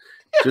bearings,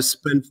 just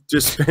spend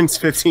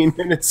 15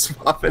 minutes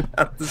swapping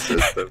out the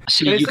system."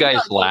 See, you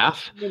guys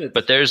laugh,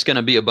 but there's going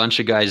to be a bunch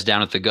of guys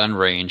down at the gun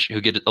range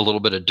who get a little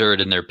bit of dirt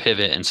in their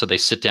pivot, and so they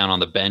sit down on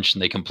the bench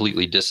and they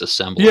completely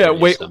disassemble. Yeah,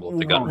 wait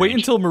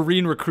until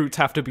Marine recruits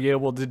have to be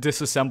able to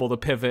disassemble the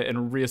pivot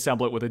and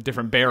reassemble it with a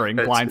different bearing,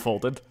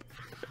 blindfolded.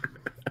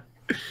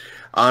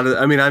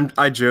 I mean,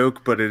 I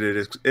joke, but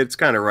it's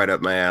kind of right up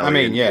my alley. I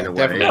mean, yeah,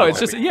 definitely. No, it's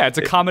just it's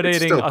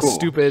accommodating it's cool.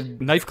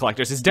 Stupid knife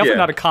collectors. It's definitely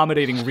not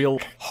accommodating real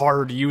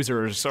hard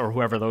users or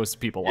whoever those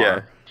people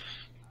are.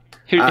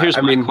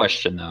 Here's my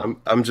question though.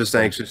 I'm just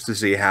anxious to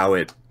see how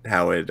it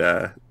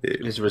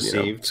is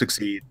received,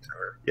 succeeds.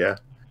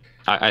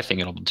 I think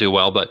it'll do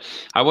well, but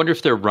I wonder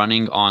if they're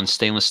running on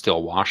stainless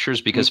steel washers,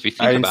 because if you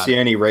think I didn't see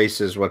any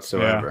races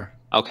whatsoever. Yeah.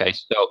 Okay,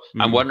 so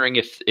I'm wondering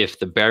if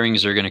the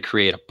bearings are going to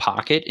create a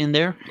pocket in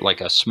there,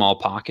 like a small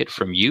pocket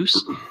from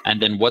use,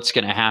 and then what's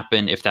going to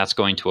happen if that's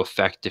going to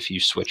affect if you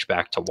switch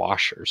back to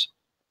washers,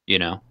 you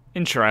know?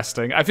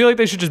 Interesting. I feel like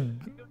they should just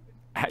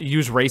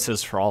use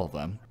races for all of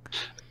them.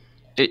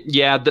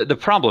 The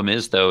problem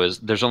is, though, is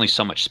there's only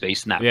so much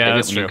space in that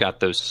pivot when you've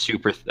got those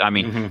super...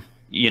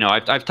 you know,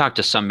 I've talked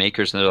to some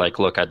makers, and they're like,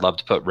 look, I'd love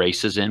to put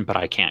races in, but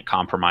I can't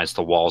compromise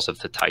the walls of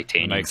the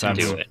titanium to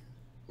do it.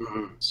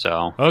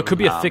 So, it could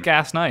be a thick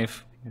ass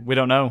knife. We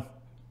don't know.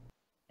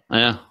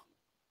 Yeah,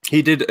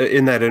 he did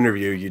in that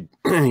interview.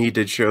 He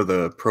did show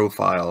the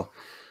profile.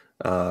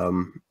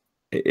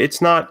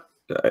 It's not.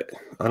 I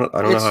don't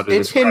know how to.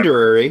 It's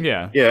Hinderer.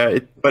 Yeah.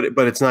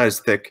 But it's not as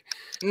thick.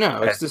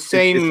 No, it's the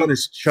same. It's not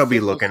as chubby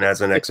looking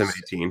as an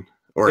XM18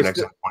 or an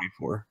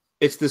XM24.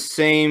 It's the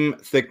same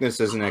thickness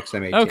as an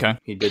XM18. Okay,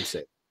 he did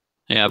say.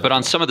 Yeah, but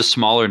on some of the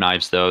smaller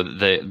knives, though,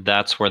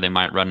 that's where they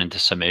might run into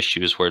some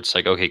issues where it's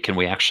like, okay, can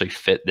we actually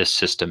fit this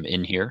system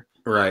in here?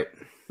 Right.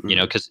 You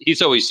know, because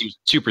he's always used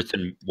super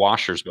thin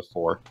washers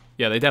before.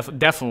 Yeah, they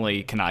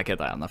definitely cannot get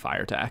that on the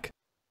fire tack.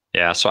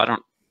 Yeah, so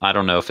I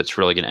don't know if it's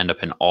really going to end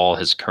up in all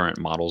his current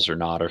models or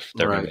not, or if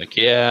they're going to be like,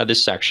 yeah,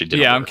 this actually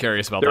didn't work. I'm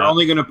curious about that. They're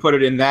only going to put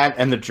it in that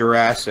and the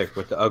Jurassic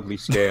with the ugly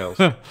scales.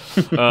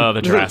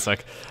 The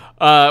Jurassic.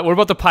 What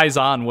about the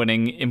Paysan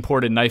winning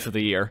imported knife of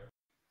the year?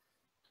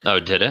 Oh,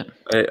 did it?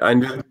 I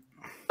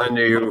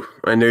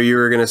knew you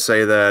were going to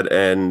say that,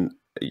 and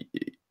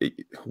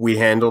we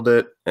handled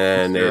it,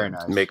 and It's very it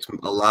nice. makes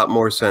a lot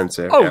more sense.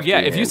 Oh after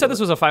yeah, we if you said handled this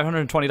was a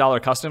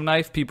 $520 custom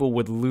knife, people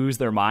would lose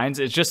their minds.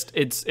 It's just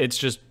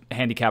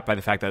handicapped by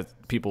the fact that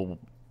people,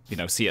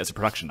 see it as a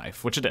production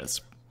knife, which it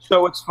is.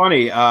 So it's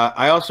funny.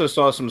 I also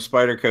saw some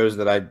Spydercos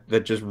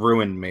that just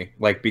ruined me,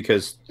 like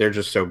because they're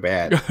just so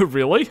bad.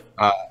 Really?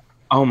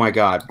 Oh my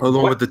god! the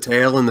one with the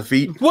tail and the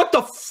feet. What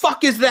the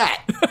fuck is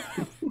that?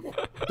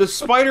 The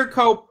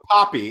Spyderco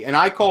Poppy, and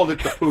I called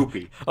it the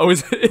Poopy. Oh,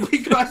 is it?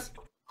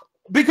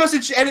 Because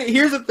it's, and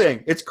here's the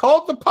thing, it's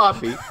called the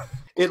Poppy.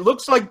 It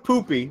looks like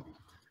Poopy,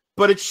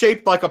 but it's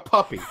shaped like a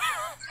puppy.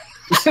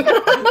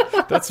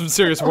 That's some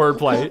serious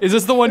wordplay. Is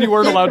this the one you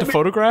weren't allowed to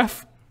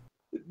photograph?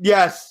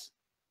 Yes,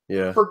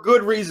 Yeah. for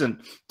good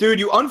reason, dude.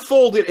 You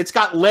unfold it; it's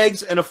got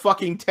legs and a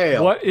fucking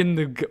tail. What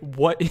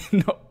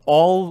in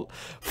all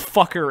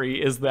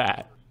fuckery is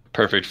that?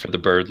 Perfect for the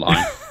bird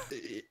line.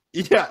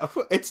 Yeah,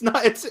 it's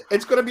not. It's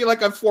going to be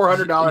like a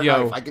 $400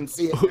 knife. I can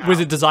see it now. Was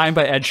it designed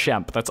by Ed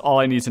Shemp? That's all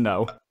I need to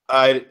know.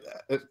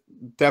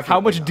 Definitely. How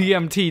much not.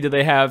 DMT do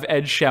they have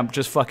Ed Shemp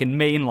just fucking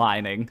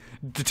mainlining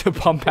to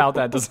pump out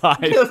that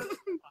design?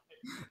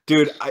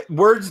 Dude,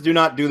 words do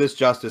not do this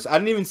justice. I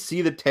didn't even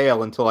see the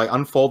tail until I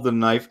unfolded the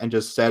knife and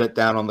just set it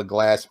down on the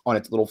glass on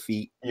its little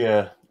feet.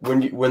 Yeah.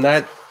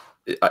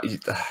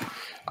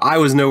 I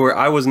was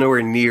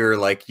nowhere near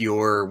like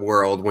your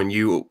world when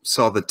you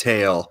saw the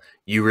tail.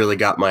 You really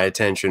got my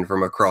attention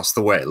from across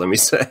the way. Let me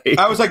say.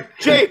 I was like,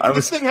 Jake,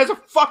 this thing has a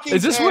fucking.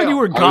 Is this tail. when you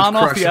were gone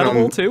off the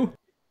edible too?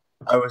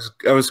 I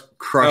was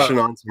crushing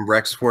on some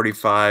Rex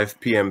 45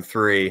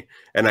 PM3,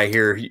 and I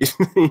hear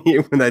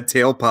when that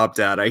tail popped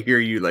out, I hear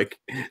you like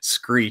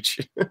screech.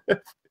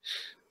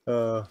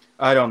 I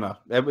don't know.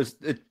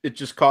 It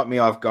just caught me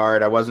off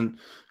guard.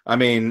 I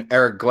mean,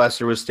 Eric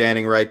Glesser was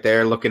standing right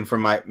there looking for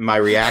my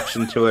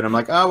reaction to it. I'm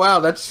like, oh wow,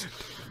 that's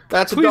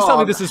Please a dog. tell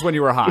me this is when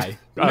you were high.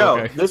 No,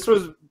 okay.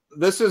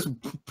 this is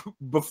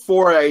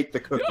before I ate the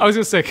cookie. I was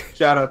gonna say,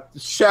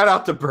 shout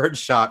out to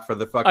Birdshot for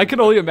the fucking. I can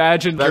only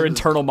imagine your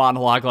internal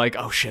monologue, like,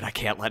 "Oh shit, I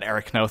can't let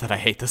Eric know that I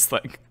hate this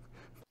thing."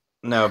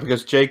 No,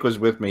 because Jake was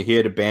with me. He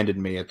had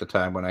abandoned me at the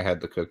time when I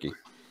had the cookie.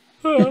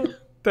 I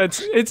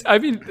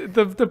mean,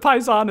 the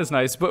Paysan is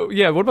nice, but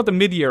yeah, what about the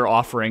mid-year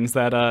offerings?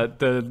 That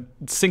the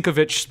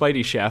Sinkovich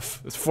Spidey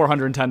Chef is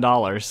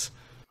 $410.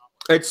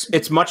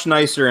 It's much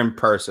nicer in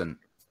person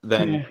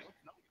than.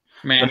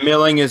 Man. The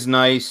milling is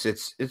nice.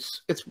 It's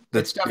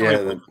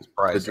definitely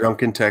the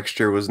drunken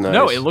texture was nice.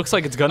 No, it looks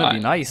like it's gonna be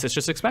nice. It's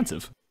just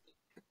expensive.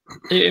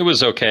 It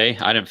was okay.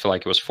 I didn't feel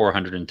like it was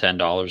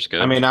 $410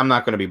 good. I mean, I'm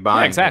not going to be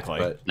buying exactly. it,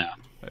 but no.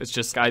 It's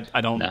just I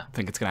don't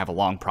think it's gonna have a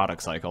long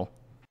product cycle.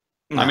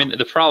 I mean,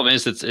 the problem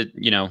is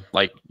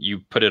like you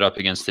put it up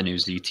against the new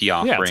ZT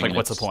offering. Yeah, it's like,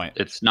 what's the point?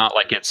 It's not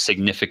like it's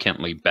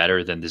significantly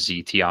better than the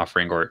ZT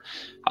offering, or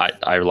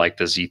I like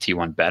the ZT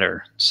one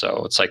better.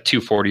 So it's like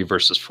 $240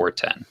 versus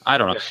 $410. I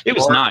don't know. It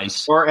was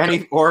nice.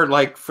 Or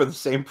like for the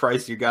same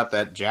price you got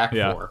that Jack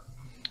for.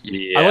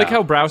 Yeah. I like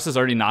how Brous has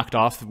already knocked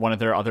off one of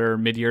their other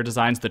mid-year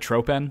designs, the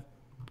Tropen.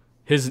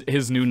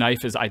 His new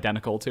knife is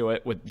identical to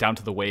it, with down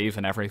to the wave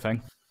and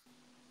everything.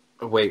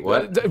 Wait,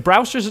 what?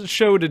 Brous just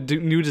showed a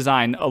new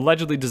design,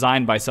 allegedly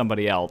designed by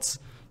somebody else,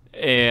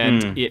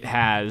 and it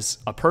has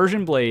a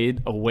Persian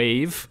blade, a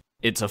wave,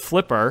 it's a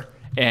flipper,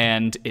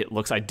 and it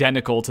looks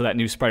identical to that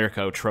new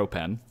Spyderco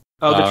Tropen.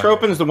 Oh, the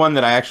Tropen's the one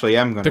that I actually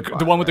am going to buy.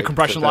 The one with the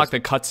compression lock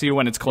that cuts you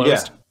when it's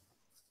closed?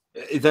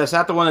 Yeah. Is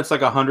that the one that's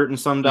like $100 and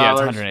some Yeah,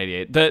 dollars? it's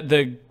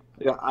 $188.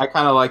 Yeah, I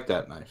kind of like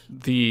that knife.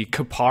 The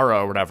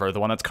Capara or whatever, the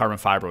one that's carbon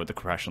fiber with the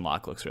compression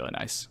lock, looks really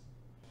nice.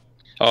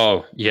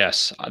 Oh,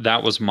 yes.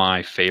 That was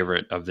my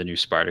favorite of the new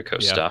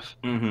Spyderco stuff.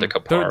 Mm-hmm. The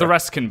Capara. The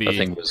rest can be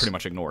pretty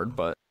much ignored,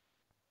 but...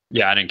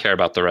 Yeah, I didn't care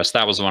about the rest.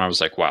 That was the one I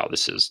was like, wow,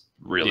 this is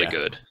really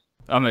good.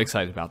 I'm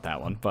excited about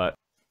that one, but...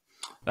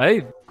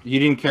 Hey... You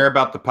didn't care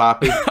about the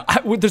Poppy?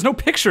 There's no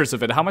pictures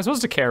of it. How am I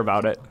supposed to care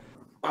about it?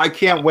 I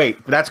can't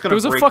wait. That's going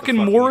to There was a fucking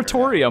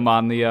moratorium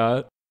on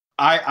the...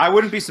 I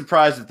wouldn't be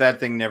surprised if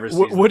that thing never sees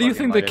What do you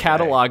think the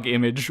catalog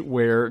image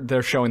where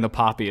they're showing the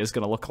Poppy is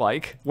going to look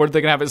like? Where are they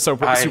going to have it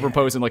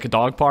superposed in like a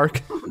dog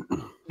park?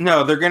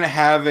 No, they're going to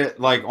have it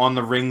like on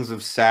the rings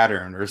of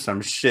Saturn or some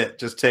shit,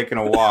 just taking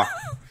a walk.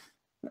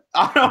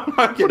 I don't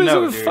fucking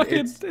know,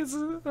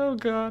 dude. Oh,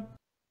 God.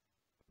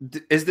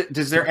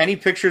 Is there any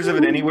pictures of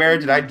it anywhere?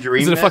 Did I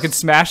dream Is it a this? fucking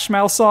Smash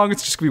Mouth song?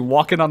 It's just going to be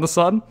walking on the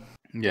sun?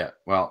 Yeah,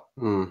 well,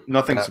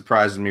 nothing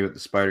surprises me with the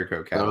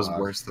Spyderco catalog. That was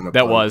worse than a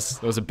That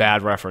was a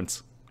bad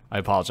reference. I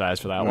apologize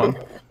for that one.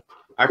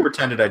 I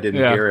pretended I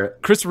didn't hear it.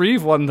 Chris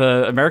Reeve won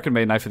the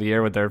American-made Knife of the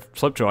Year with their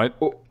slip joint.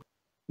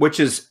 Which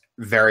is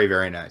very,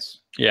 very nice.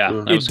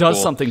 Yeah. It does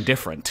something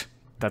different.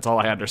 That's all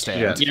I understand.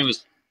 Yeah. You know,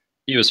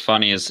 he was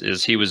funny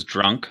is he was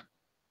drunk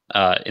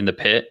in the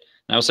pit.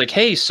 And I was like,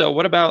 hey, so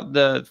what about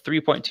the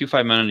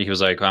 3.25 minute? He was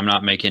like, I'm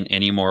not making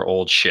any more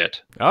old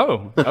shit.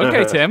 Oh,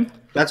 okay, Tim.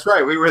 That's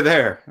right. We were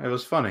there. It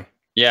was funny.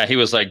 Yeah, he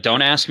was like,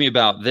 don't ask me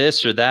about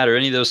this or that or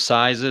any of those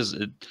sizes.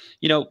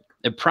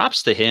 And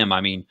props to him.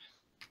 I mean,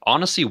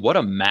 honestly, what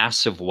a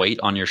massive weight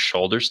on your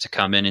shoulders to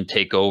come in and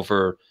take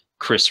over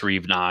Chris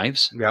Reeve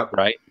knives, Yep.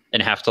 right?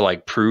 And have to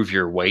like prove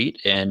your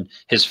weight. And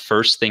his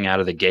first thing out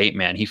of the gate,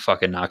 man, he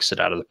fucking knocks it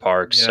out of the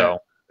park. Yeah. So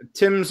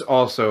Tim's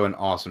also an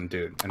awesome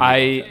dude. And I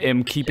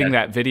am keeping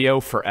that video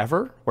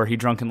forever where he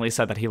drunkenly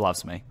said that he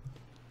loves me.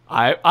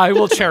 I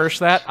will cherish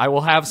that. I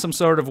will have some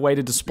sort of way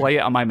to display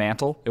it on my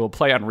mantle. It will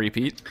play on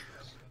repeat.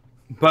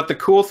 But the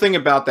cool thing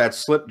about that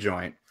slip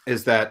joint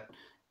is that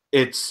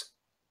it's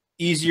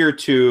easier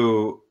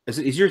to. Is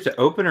it easier to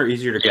open or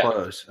easier to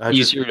close?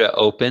 Easier to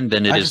open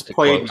than it is to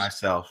played close.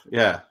 myself.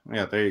 Yeah.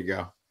 There you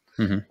go.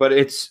 Mm-hmm. But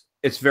it's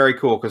very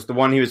cool because the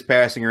one he was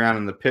passing around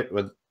in the pit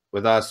with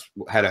us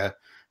had an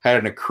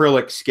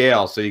acrylic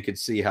scale, so you could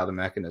see how the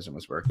mechanism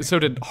was working. So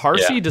did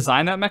Harsey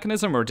design that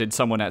mechanism, or did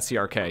someone at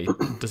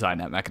CRK design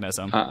that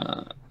mechanism?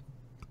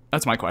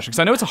 That's my question, because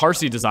I know it's a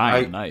Harsey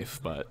design knife,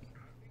 but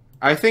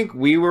I think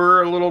we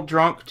were a little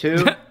drunk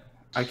too.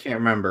 I can't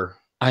remember.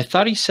 I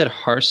thought he said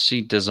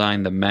Harsey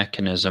designed the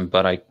mechanism,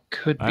 but I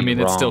could be wrong.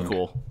 It's still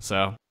cool.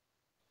 So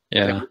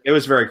yeah, it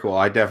was very cool.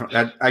 I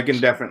can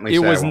definitely.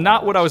 It say was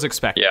not what I was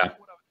expecting. Yeah.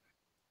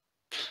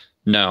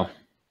 No.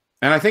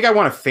 And I think I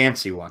want a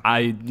fancy one.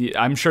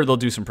 I'm sure they'll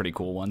do some pretty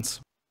cool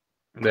ones.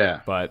 Yeah.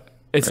 But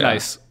it's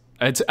nice.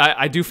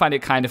 I do find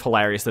it kind of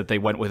hilarious that they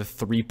went with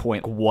a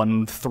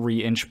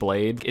 3.13-inch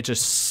blade. It's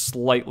just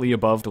slightly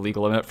above the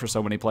legal limit for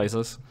so many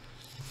places.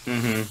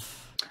 Mm-hmm.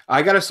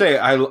 I gotta say,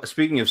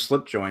 speaking of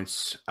slip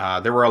joints,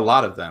 there were a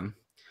lot of them.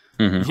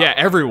 Mm-hmm. Yeah,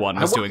 everyone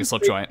was doing a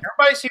slip joint.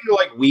 Everybody seemed to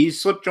like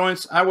wheeze slip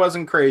joints. I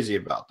wasn't crazy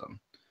about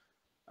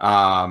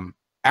them.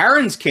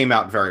 Aaron's came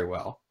out very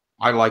well.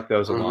 I like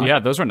those a lot. Yeah,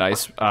 those were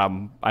nice.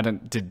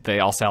 Did they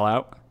all sell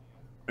out?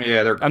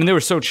 Yeah, they were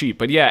so cheap.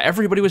 But yeah,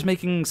 everybody was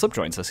making slip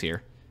joints this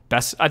year.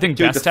 I think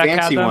Best Tech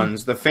had them.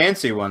 The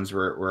fancy ones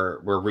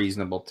were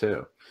reasonable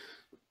too.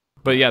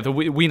 But yeah, the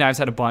Wii knives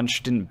had a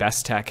bunch. Didn't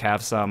Best Tech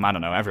have some? I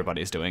don't know.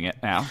 Everybody's doing it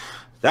now.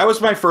 That was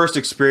my first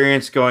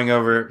experience going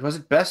over. Was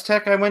it Best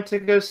Tech I went to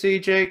go see,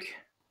 Jake?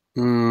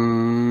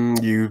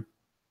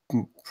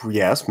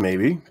 Yes,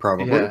 maybe,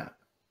 probably. Yeah.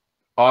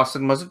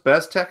 Austin, was it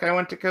Best Tech I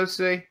went to go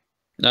see?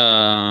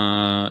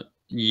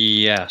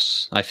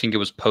 Yes. I think it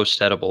was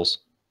post edibles.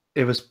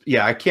 It was,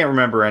 yeah, I can't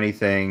remember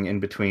anything in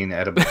between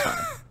edible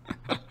time.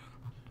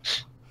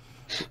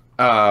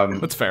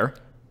 That's fair.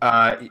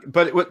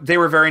 But they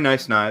were very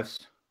nice knives.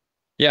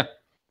 Yeah.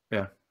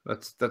 Yeah.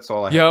 That's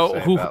all I have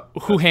to say about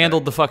who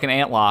handled the fucking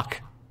ant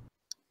lock?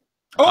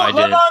 Oh, I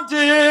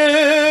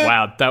did.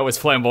 Wow, that was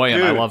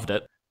flamboyant. Dude, I loved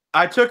it.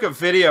 I took a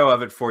video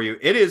of it for you.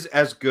 It is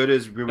as good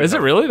as we would Is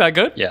it really that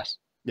good? Yes.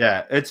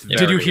 Yeah, it's very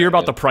Did you hear good.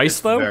 about the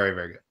price though? Very,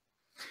 very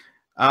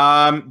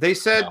good. They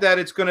said that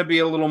it's going to be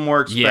a little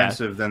more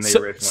expensive than they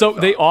originally So thought.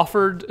 they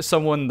offered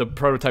someone the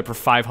prototype for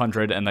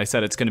 $500, and they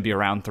said it's going to be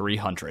around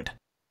 $300.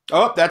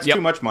 Oh, that's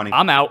too much money.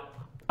 I'm out.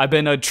 I've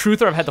been a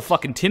truther. I've had the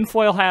fucking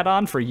tinfoil hat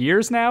on for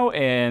years now,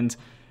 and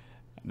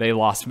they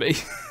lost me.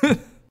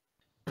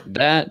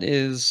 That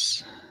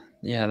is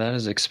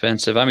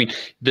expensive. I mean,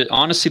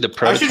 honestly, the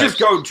prototype. I should just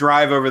go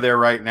drive over there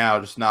right now,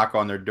 just knock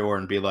on their door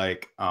and be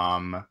like,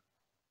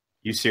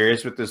 you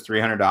serious with this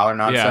 $300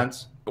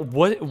 nonsense? Yeah.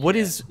 What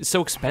is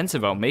so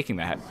expensive about making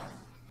that?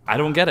 I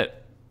don't get it.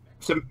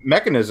 It's a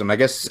mechanism, I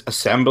guess,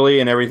 assembly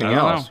and everything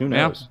else. Who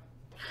knows?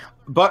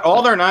 But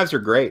all their knives are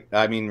great.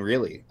 I mean,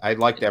 really, I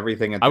liked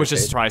everything. I was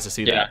just surprised to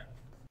see that.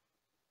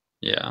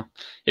 Yeah,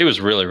 it was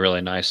really,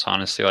 really nice.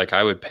 Honestly, like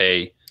I would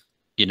pay,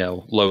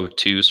 low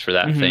twos for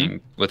that thing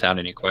without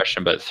any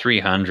question. But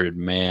 300,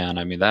 man,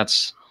 I mean,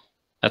 that's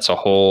a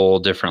whole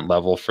different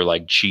level for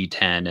like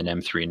G10 and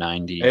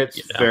M390.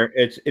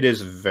 It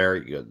is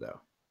very good though.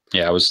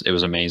 Yeah, it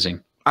was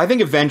amazing. I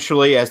think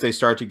eventually, as they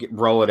start to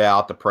roll it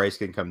out, the price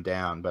can come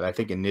down. But I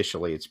think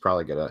initially, it's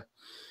probably got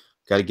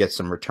to get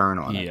some return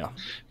on it. Yeah.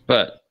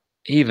 But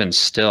even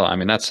still, I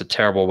mean, that's a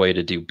terrible way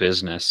to do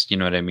business. You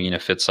know what I mean?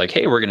 If it's like,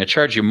 hey, we're going to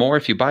charge you more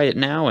if you buy it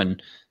now,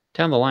 and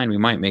down the line we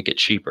might make it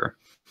cheaper.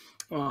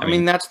 I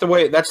mean, that's the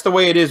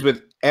way it is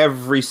with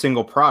every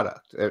single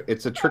product.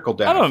 It's a trickle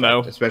down. I don't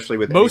know, especially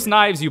with most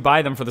knives. You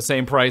buy them for the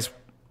same price,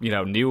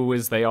 new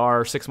as they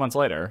are 6 months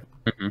later.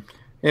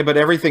 Yeah, but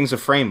everything's a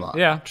frame lock.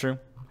 Yeah, true.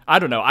 I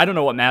don't know. I don't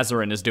know what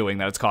Mazarin is doing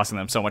that it's costing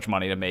them so much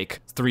money to make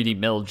 3D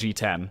mill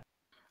G10.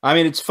 I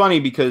mean, it's funny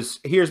because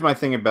here's my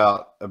thing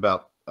about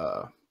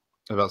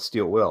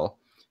Steel Will.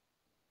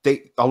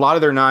 A lot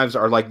of their knives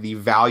are like the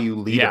value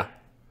leader. Yeah.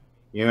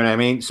 You know what I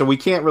mean? So we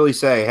can't really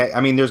say, hey,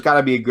 I mean, there's got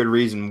to be a good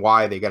reason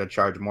why they got to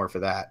charge more for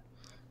that.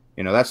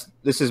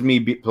 This is me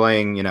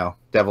playing,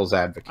 devil's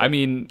advocate. I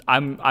mean,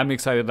 I'm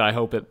excited that I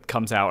hope it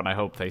comes out and I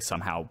hope they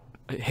somehow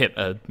hit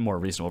a more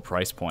reasonable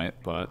price point,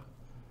 but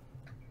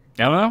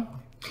I don't know.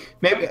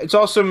 Maybe it's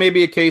also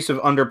maybe a case of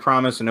under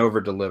promise and over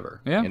deliver.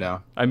 Yeah.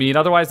 I mean,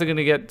 otherwise they're going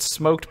to get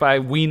smoked by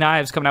Wii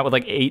knives coming out with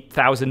like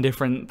 8,000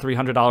 different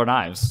 $300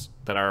 knives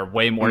that are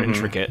way more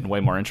intricate and way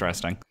more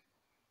interesting.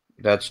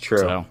 That's true.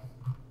 So,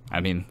 I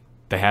mean,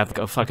 they have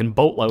a fucking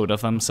boatload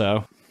of them,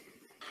 so.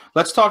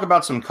 Let's talk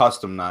about some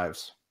custom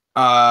knives.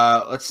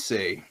 Let's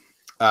see.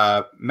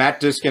 Matt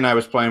Diskin, I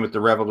was playing with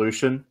the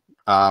Revolution.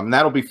 And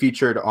that'll be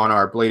featured on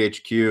our Blade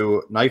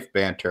HQ knife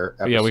banter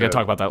episode. Yeah, we can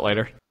talk about that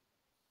later.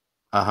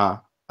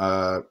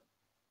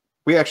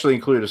 We actually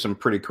included some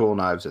pretty cool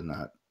knives in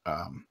that,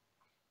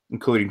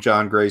 including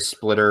John Gray's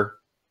splitter,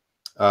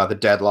 the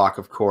Deadlock,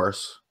 of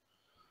course,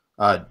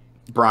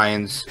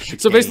 Brian's chicane.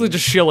 So basically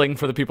just shilling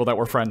for the people that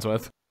we're friends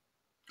with.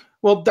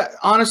 Well,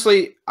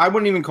 honestly, I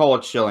wouldn't even call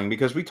it shilling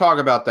because we talk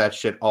about that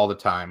shit all the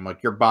time.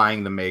 Like, you're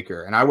buying the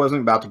maker. And I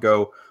wasn't about to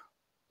go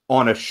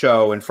on a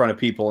show in front of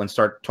people and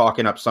start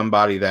talking up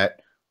somebody that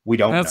we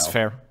don't know. That's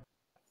fair.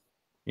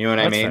 You know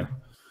what I mean? Fair.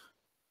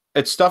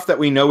 It's stuff that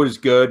we know is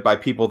good by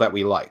people that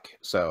we like.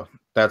 So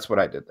that's what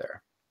I did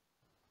there.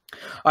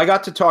 I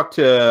got to talk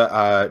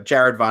to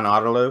Jared Von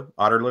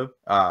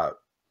Otterloo.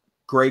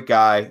 Great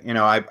guy. You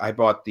know, I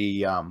bought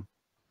the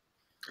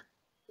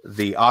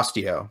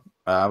Osteo.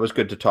 It was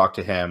good to talk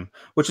to him,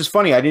 which is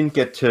funny. I didn't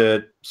get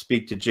to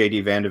speak to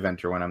JD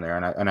Vandeventer when I'm there,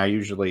 and I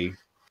usually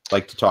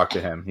like to talk to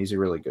him. He's a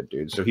really good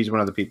dude. So he's one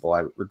of the people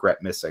I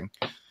regret missing.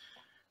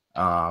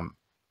 Dr.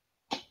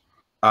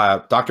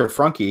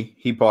 Frunky,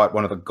 he bought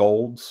one of the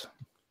golds.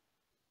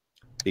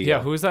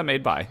 Who is that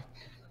made by?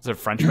 Is it a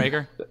French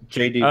maker?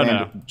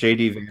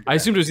 JD Van. I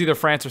assumed it was either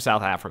France or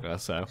South Africa.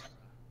 So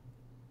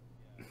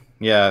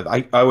yeah,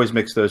 I always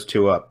mix those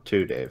two up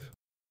too, Dave.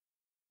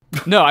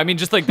 No, I mean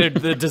just like the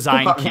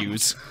design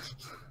cues.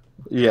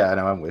 Yeah,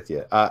 no, I'm with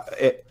you.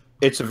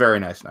 It's a very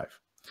nice knife.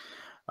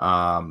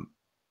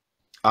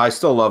 I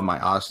still love my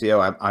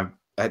Osteo.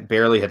 I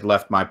barely had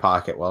left my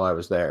pocket while I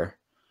was there.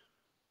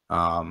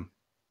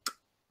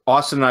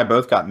 Austin and I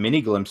both got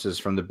mini glimpses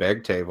from the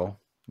bag table.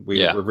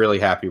 We were really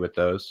happy with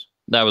those.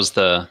 That was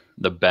the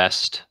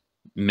best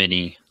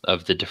mini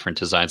of the different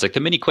designs. Like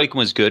the mini Quaken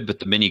was good, but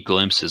the mini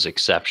glimpse is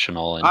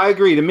exceptional. And I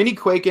agree. The mini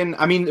Quaken,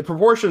 I mean, the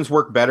proportions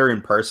work better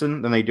in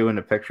person than they do in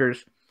the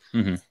pictures.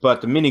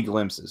 But the mini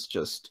glimpse is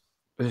just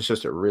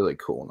a really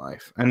cool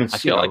knife. And it's, I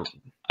feel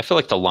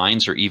like the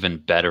lines are even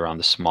better on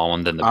the small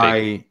one than the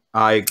big.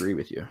 I agree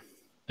with you.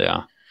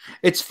 Yeah.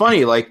 It's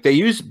funny, like they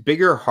use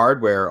bigger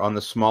hardware on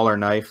the smaller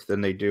knife than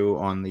they do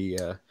on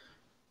the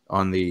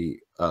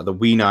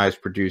Wii knives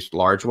produced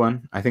large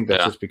one. I think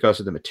that's just because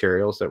of the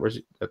materials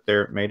that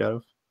they're made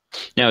of.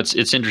 Now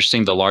it's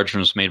interesting. The large one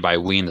was made by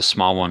Wii, and the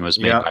small one was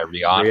made by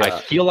Reate. I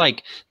feel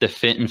like the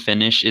fit and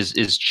finish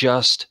is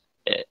just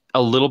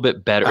a little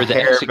bit better. Or the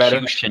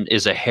execution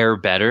is a hair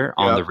better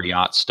on the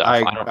Reate stuff.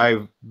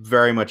 I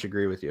very much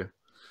agree with you.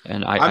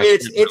 And I mean,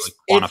 it's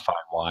really quantify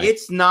why.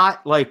 It's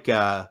not like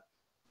a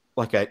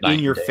in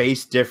your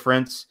face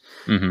difference.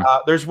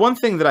 There's one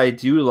thing that I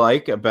do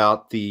like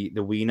about the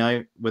Wii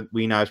knife, with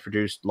Wii knives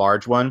produced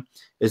large one,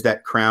 is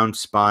that crown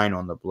spine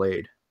on the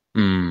blade.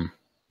 You know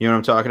what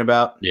I'm talking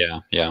about? Yeah.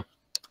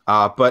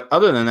 But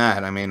other than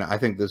that, I mean, I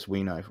think this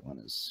Wii knife one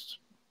is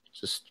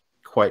just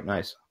quite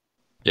nice.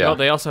 Yeah. Well,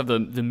 they also have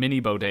the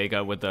mini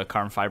bodega with the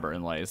carbon fiber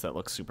inlays that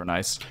looks super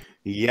nice.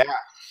 Yeah,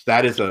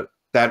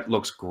 that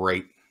looks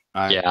great.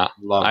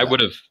 I would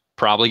have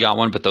probably got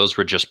one, but those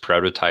were just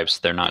prototypes.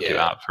 They're not due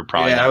out for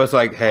probably. Yeah, I was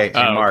like, hey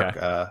Mark,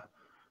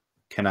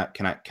 can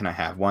I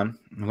have one?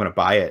 I'm gonna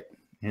buy it.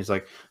 And he's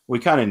like, we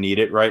kind of need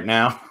it right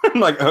now. I'm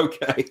like,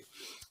 okay.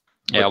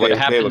 Yeah, what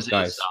happens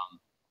is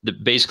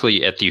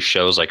basically at these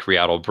shows, like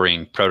Reate will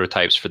bring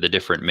prototypes for the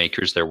different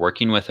makers they're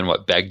working with, and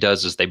what Beg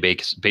does is they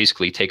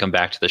basically take them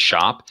back to the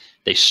shop,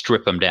 they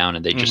strip them down,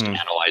 and they just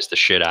analyze the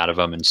shit out of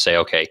them and say,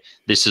 okay,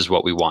 this is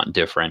what we want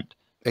different.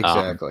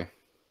 Exactly.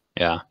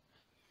 Yeah.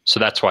 So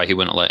that's why he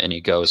wouldn't let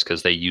any go, is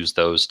because they use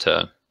those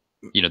to,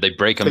 they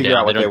break them figure down.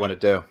 Out what they want to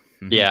do.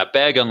 Yeah,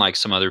 Beg, unlike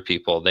some other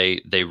people,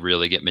 they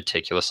really get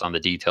meticulous on the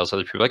details.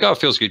 Other people are like, oh, it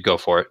feels good, go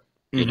for it.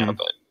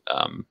 But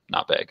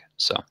not Beg.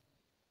 So.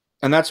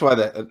 And that's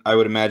why I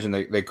would imagine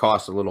they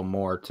cost a little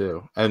more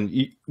too.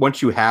 And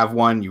once you have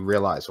one, you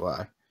realize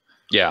why.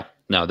 Yeah,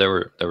 no, they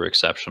were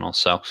exceptional.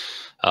 So,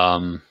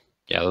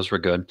 those were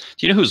good.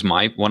 Do you know who's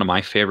one of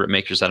my favorite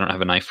makers I don't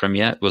have a knife from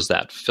yet? Was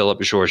that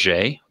Philippe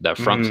Georget, that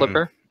front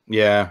flipper?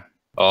 Yeah.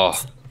 Oh,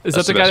 is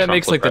that the guy that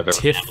makes like the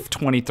TIFF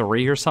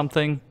 23 or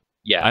something?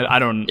 Yeah, I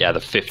don't. Yeah, the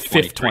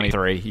FIF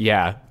 23.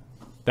 Yeah,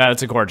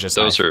 that's a gorgeous.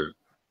 Those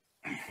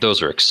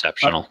are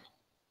exceptional.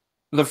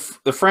 The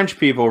French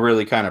people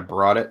really kind of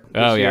brought it.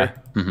 Oh yeah.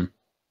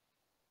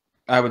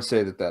 I would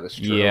say that is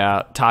true.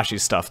 Yeah,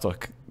 Tashi's stuff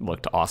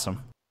looked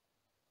awesome.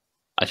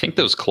 I think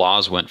those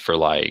claws went for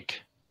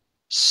like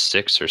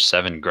 $6 or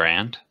 $7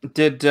 grand.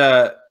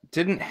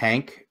 Didn't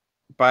Hank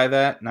buy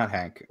that? Not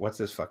Hank. What's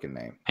his fucking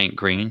name? Hank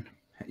Green.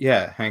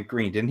 Yeah, Hank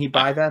Green. Didn't he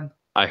buy that?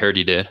 I heard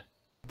he did.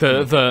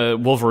 The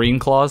Wolverine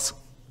claws.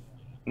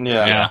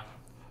 Yeah.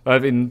 I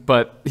mean,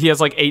 but he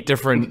has like 8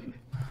 different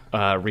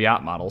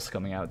Reate models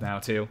coming out now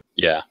too.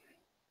 Yeah.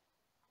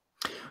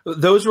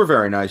 Those were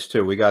very nice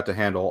too. We got to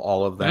handle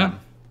all of them. Yeah.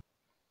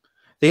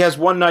 He has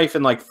one knife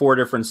in like 4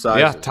 different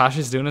sizes. Yeah,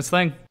 Tashi's doing his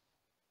thing.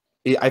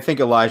 I think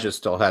Elijah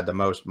still had the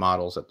most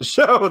models at the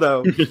show,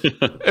 though.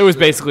 It was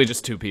basically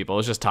just 2 people. It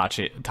was just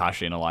Tashi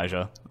and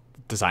Elijah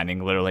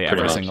designing literally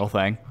every single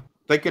thing.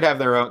 They could have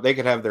their own. They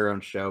could have their own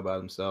show by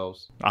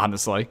themselves.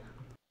 Honestly,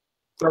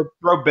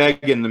 throw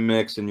Beg in the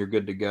mix, and you're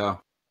good to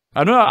go.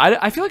 I don't know.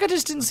 I feel like I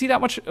just didn't see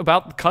that much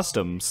about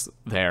customs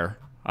there.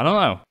 I don't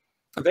know.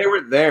 They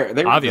were there.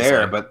 They were Obviously.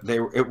 there, but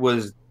it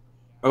was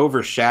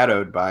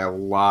overshadowed by a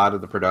lot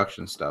of the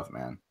production stuff,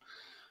 man.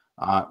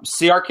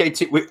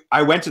 CRKT.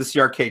 I went to the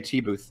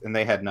CRKT booth and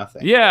they had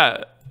nothing.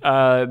 Yeah,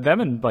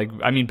 them and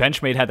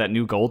Benchmade had that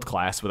new gold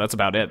class, but that's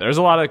about it. There's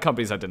a lot of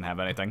companies that didn't have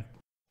anything.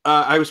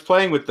 I was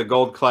playing with the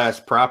gold class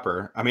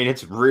proper. I mean,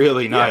 it's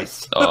really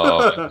nice.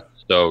 Oh,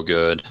 so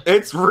good.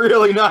 It's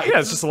really nice. Yeah,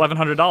 it's just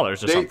 $1,100 or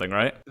something,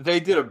 right? They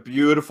did a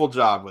beautiful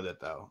job with it,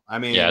 though. I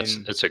mean, Yeah, it's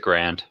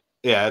 $1,000.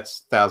 Yeah,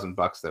 it's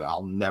 $1,000 that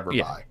I'll never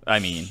buy. I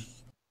mean,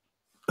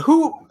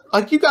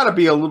 you got to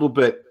be a little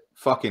bit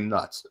fucking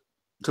nuts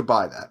to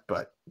buy that,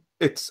 but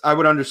I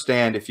would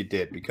understand if you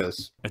did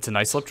because it's a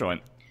nice slip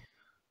joint.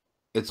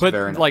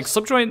 Very nice. Like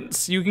slip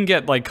joints, you can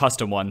get like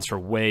custom ones for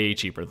way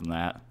cheaper than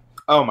that.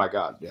 Oh my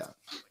god, yeah.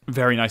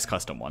 Very nice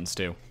custom ones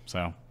too.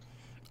 So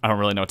I don't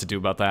really know what to do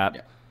about that.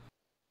 Yeah.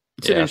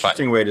 It's an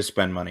interesting way to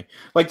spend money.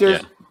 Like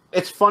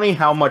it's funny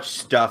how much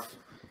stuff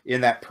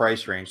in that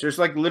price range. There's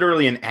like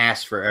literally an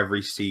ass for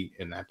every seat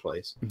in that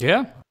place.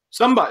 Yeah.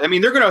 Somebody, I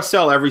mean, they're going to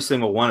sell every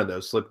single one of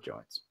those slip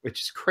joints,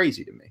 which is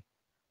crazy to me.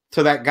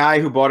 So that guy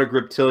who bought a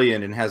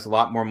Griptilian and has a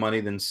lot more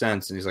money than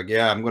sense, and he's like,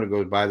 yeah, I'm going to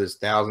go buy this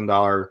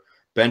 $1,000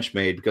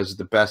 Benchmade because it's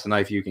the best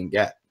knife you can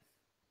get.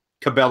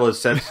 Cabela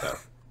said so.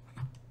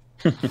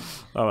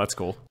 Oh, that's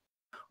cool.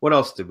 What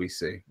else did we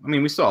see? I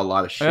mean, we saw a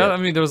lot of shit. Yeah, I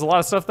mean, there was a lot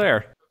of stuff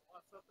there.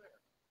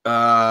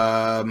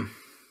 I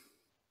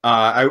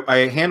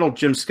handled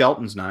Jim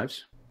Skelton's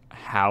knives.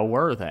 How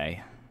were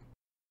they?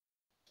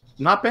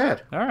 Not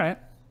bad. All right.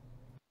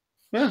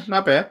 Yeah,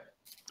 not bad.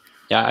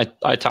 Yeah,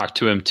 I talked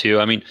to him too.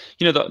 I mean,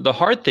 the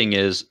hard thing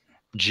is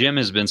Jim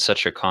has been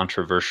such a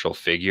controversial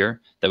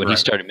figure that when he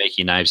started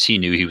making knives, he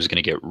knew he was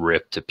going to get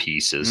ripped to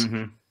pieces.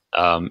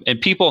 Mm-hmm.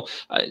 And people,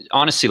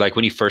 honestly, like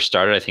when he first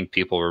started, I think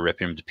people were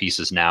ripping him to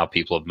pieces. Now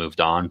people have moved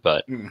on,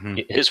 but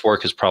his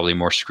work is probably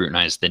more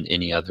scrutinized than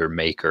any other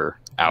maker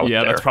out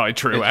there. Yeah, that's probably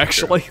true,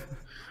 actually.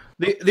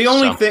 The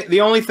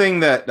only thing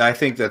that I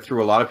think that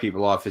threw a lot of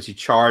people off is he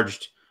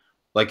charged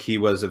like he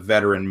was a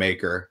veteran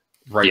maker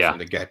from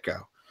the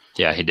get-go.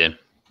 Yeah, he did.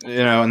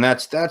 And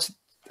that's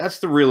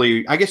the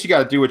really, I guess you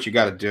got to do what you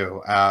got to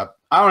do. I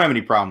don't have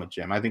any problem with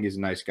Jim. I think he's a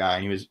nice guy,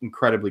 and he was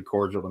incredibly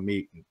cordial to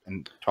meet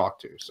and talk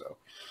to. So,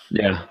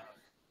 yeah.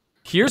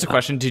 Here's a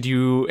question: did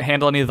you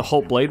handle any of the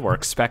Holt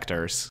Bladeworks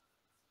Spectres?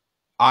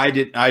 I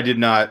did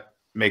not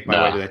make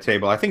my way to that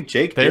table. I think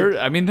Jake did.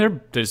 I mean,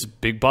 there's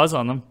big buzz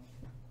on them.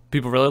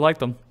 People really like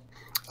them.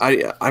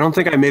 I don't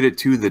think I made it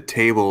to the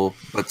table,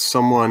 but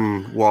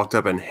someone walked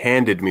up and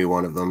handed me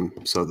one of them,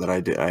 so that I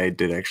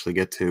did actually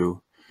get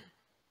to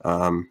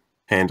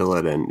handle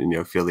it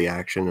and feel the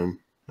action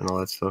and all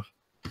that stuff.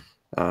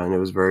 And it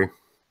was very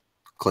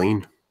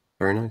clean,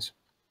 very nice.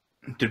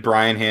 Did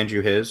Brian hand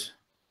you his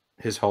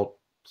Holt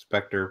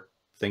Spectre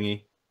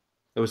thingy?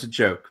 It was a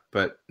joke,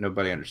 but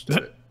nobody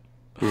understood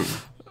it.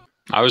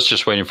 I was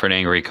just waiting for an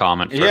angry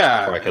comment first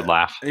before I could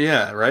laugh.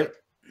 Yeah, right.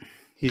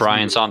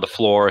 Brian's on the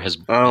floor.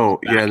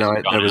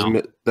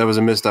 That was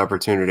a missed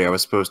opportunity. I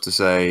was supposed to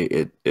say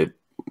it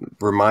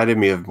reminded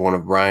me of one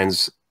of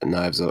Brian's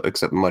knives,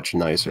 except much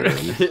nicer.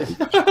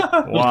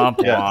 Womp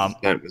womp.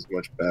 It was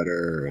much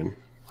better and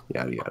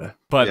yada yada.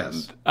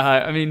 But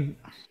I mean,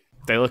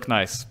 they look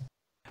nice.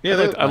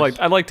 Yeah,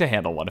 I'd like to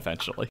handle one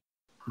eventually.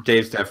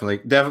 Dave's definitely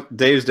going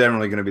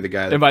to be the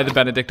guy. Am I the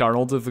Benedict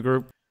Arnold of the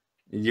group?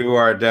 You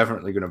are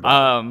definitely going to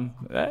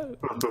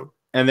buy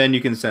and then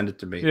you can send it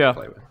to me to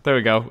play with. There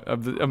we go.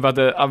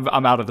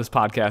 I'm out of this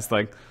podcast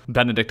thing.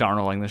 Benedict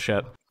Arnolding this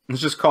shit.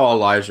 Let's just call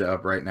Elijah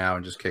up right now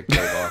and just kick Dave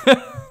off.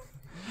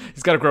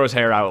 He's got to grow his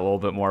hair out a little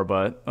bit more,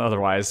 but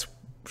otherwise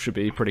should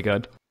be pretty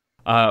good.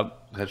 I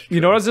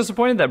was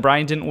disappointed that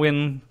Brian didn't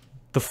win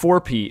the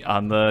 4P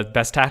on the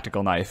best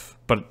tactical knife,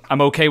 but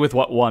I'm okay with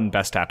what won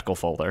best tactical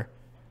folder.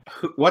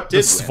 What did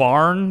the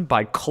Svarn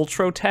by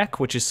Kultrotech,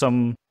 which is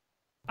some,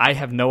 I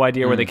have no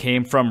idea where they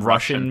came from,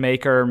 Russian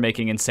maker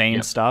making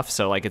insane stuff,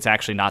 so like it's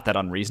actually not that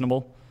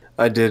unreasonable.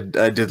 I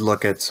did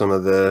look at some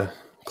of the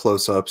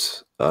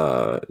close-ups.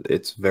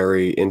 It's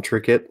very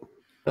intricate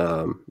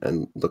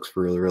and looks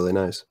really, really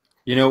nice.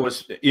 You know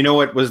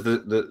what was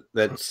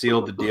that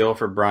sealed the deal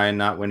for Brian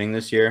not winning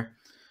this year?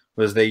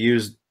 Was they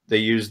used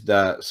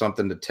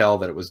something to tell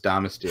that it was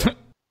Lionsteel.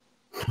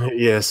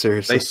 Yeah,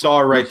 seriously. They saw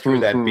right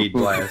through that bead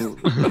blast.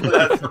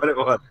 That's what it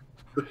was.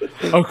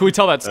 Oh, can we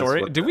tell that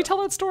story? Did we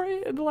tell that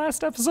story in the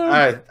last episode?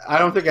 I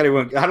don't think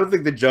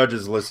the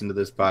judges listen to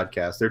this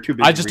podcast. They're too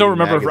busy. I just don't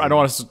remember. I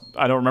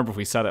don't remember if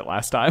we said it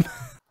last time.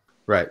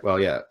 Right. Well,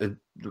 yeah.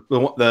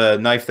 The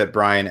knife that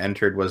Brian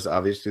entered was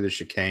obviously the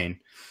chicane,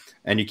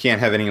 and you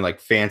can't have any like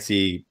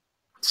fancy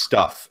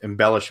stuff,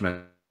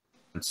 embellishments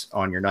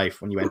on your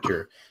knife when you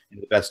enter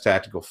in the best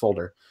tactical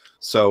folder.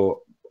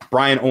 So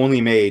Brian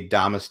only made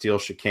Lionsteel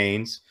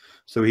chicanes,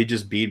 so he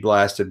just bead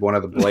blasted one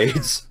of the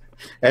blades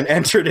and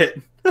entered it.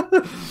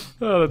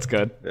 Oh, that's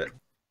good.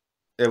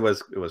 It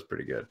was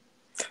pretty good.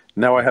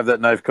 Now I have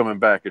that knife coming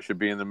back. It should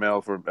be in the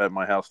mail at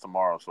my house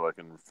tomorrow, so I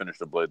can finish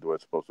the blade the way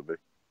it's supposed to be.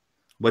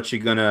 What's you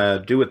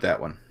gonna do with that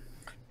one?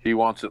 He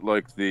wants it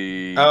like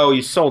the. Oh,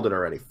 you sold it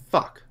already.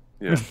 Fuck.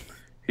 Yeah.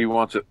 He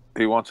wants it.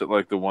 He wants it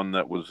like the one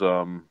that was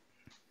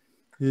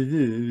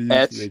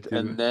etched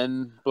and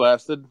then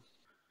blasted.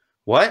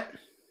 What?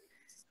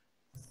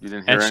 You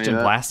didn't hear Etched any and of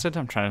that? blasted?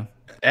 I'm trying to...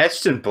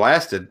 Etched and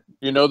blasted.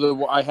 You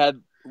know, I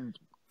had.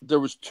 There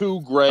was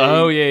 2 gray.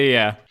 Oh,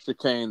 yeah.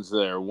 Chicanes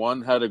there.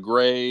 One had a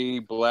gray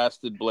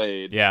blasted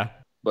blade. Yeah.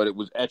 But it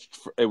was etched.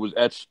 It was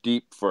etched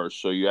deep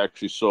first, so you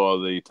actually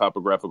saw the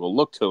topographical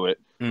look to it.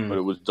 But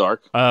it was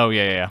dark. Oh,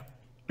 yeah.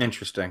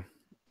 Interesting.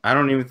 I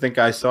don't even think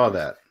I saw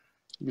that.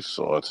 You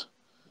saw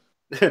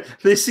it.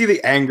 They see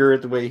the anger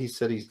at the way he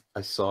said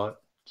I saw it.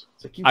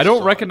 It's like, I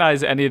don't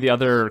recognize any of the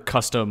other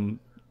custom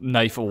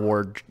knife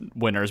award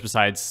winners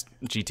besides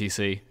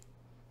GTC.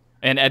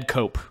 And Ed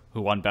Cope,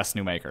 who won Best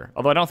New Maker.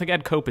 Although I don't think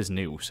Ed Cope is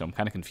new, so I'm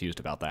kind of confused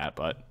about that.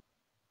 But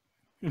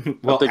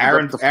well,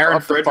 Aaron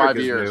Frederick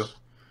is new.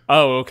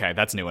 Oh, okay.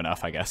 That's new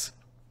enough, I guess.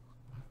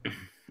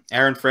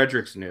 Aaron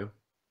Frederick's new.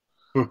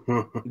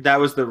 That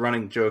was the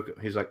running joke.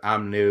 He's like,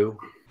 I'm new.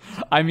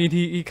 I mean,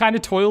 he kind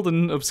of toiled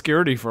in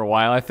obscurity for a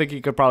while. I think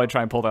he could probably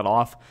try and pull that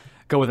off.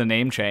 Go with a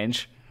name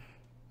change.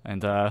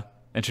 And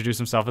introduce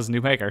himself as a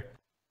new maker.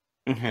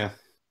 Yeah.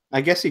 I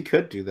guess he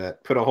could do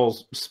that. Put a whole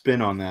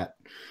spin on that.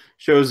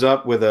 Shows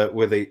up with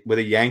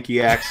a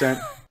Yankee accent.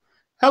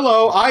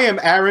 Hello, I am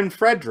Aaron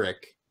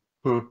Frederick.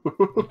 Oh,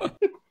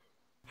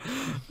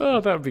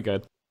 that would be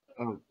good.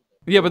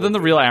 Yeah, but then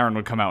the real Aaron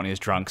would come out when he's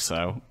drunk,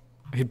 so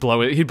he'd blow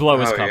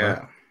his cover.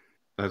 Yeah.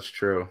 That's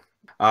true.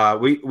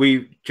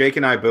 Jake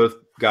and I both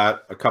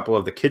got a couple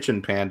of the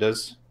kitchen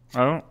pandas.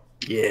 Oh.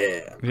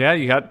 Yeah. Yeah,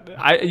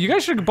 you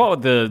guys should have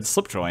bought the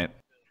slip joint.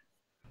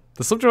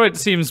 The slip joint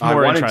seems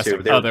more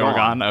interesting. They were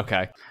gone.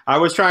 Okay. I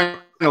was trying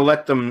to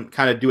let them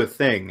kind of do a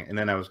thing, and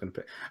then I'm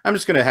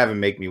just gonna have him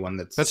make me one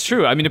that's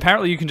true. I mean,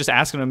 apparently you can just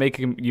ask him to make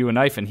you a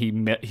knife, and he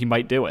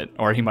might do it,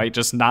 or he might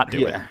just not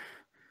do it.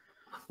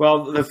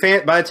 Well,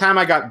 by the time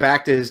I got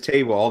back to his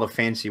table, all the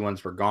fancy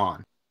ones were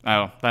gone.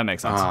 Oh, that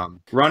makes sense.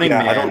 Running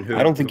Man.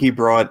 I don't think he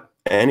brought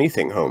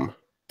anything home,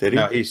 did he?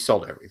 No, he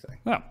sold everything.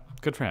 Oh,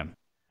 good for him.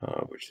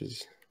 Which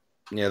is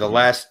the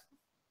last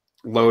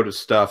load of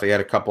stuff. He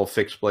had a couple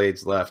fixed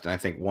blades left, and I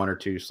think 1 or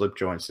 2 slip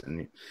joints,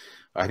 and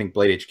I think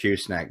Blade HQ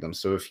snagged them.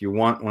 So if you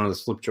want one of the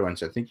slip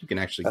joints, I think you can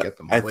actually get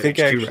them. I think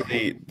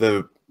actually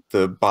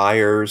the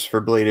buyers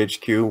for Blade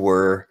HQ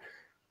were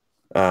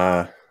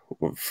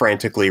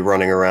frantically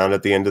running around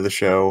at the end of the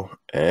show,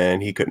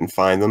 and he couldn't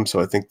find them. So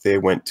I think they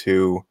went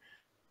to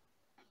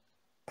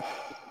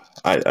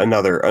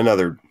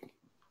another.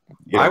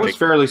 I was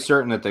fairly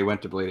certain that they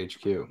went to Blade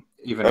HQ,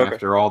 even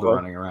after all the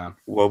running around.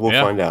 Well, we'll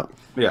find out.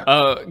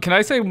 Yeah. Can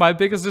I say my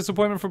biggest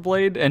disappointment for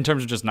Blade in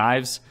terms of just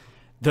knives?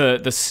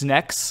 The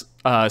Snex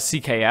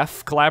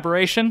CKF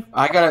collaboration.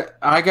 I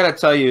gotta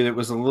tell you, it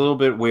was a little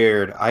bit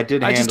weird. I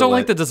just don't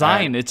like the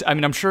design.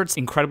 I'm sure it's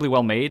incredibly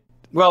well made.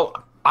 Well,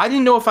 I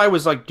didn't know if I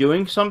was like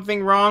doing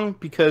something wrong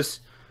because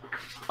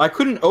I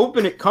couldn't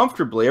open it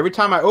comfortably. Every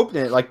time I opened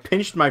it, it like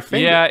pinched my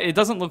finger. Yeah, it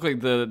doesn't look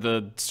like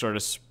the sort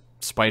of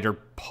spider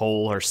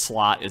hole or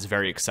slot is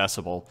very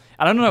accessible.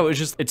 I don't know.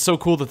 It's so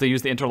cool that they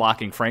use the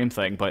interlocking frame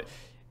thing, but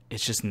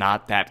it's just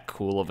not that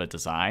cool of a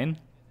design.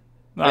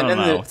 I don't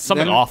know.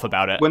 Something off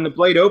about it. When the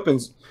blade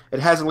opens, it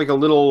has like a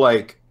little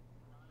like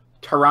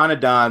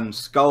pteranodon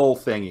skull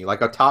thingy, like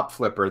a top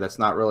flipper that's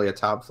not really a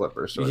top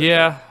flipper.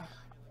 Yeah.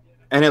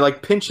 And it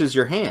like pinches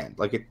your hand.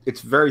 Like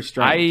it's very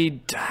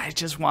strange. I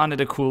just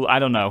wanted a cool, I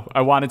don't know.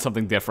 I wanted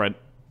something different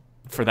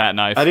for that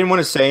knife. I didn't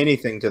want to say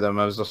anything to them.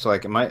 I was just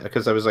like,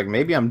 because I was like,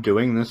 maybe I'm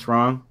doing this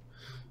wrong.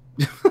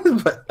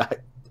 But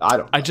I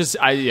don't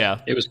know. Yeah.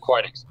 It was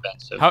quite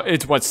expensive.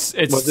 It's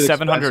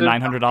 $700,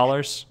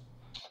 $900?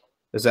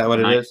 Is that what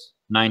it is?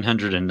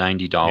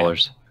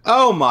 $990. Yeah.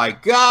 Oh my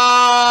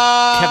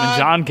God! Kevin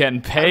John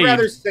getting paid.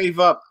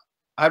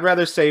 I'd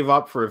rather save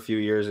up for a few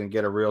years and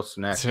get a real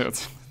snack. You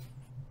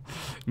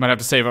might have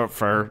to save up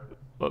for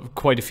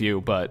quite a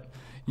few, but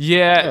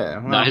yeah.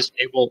 Well, no, his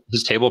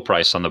table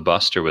price on the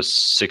Buster was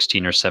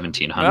 $1,600 or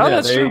 $1,700. Oh,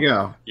 that's there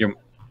true. You go.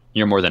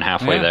 You're more than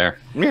halfway there.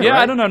 Yeah, right?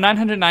 I don't know,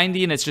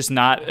 $990, and it's just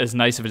not as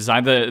nice of a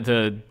design.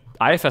 The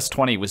IFS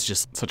 20 was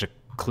just such a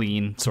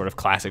clean sort of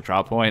classic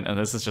drop point, and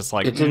this is just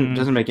like it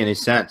doesn't make any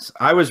sense.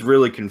 I was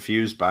really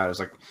confused by it.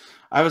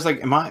 I was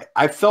like,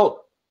 I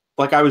felt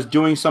like I was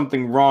doing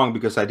something wrong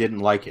because I didn't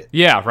like it.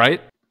 Yeah,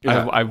 right.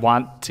 Yeah. I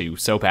want to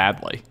so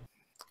badly.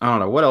 I don't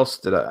know what else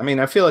did I mean,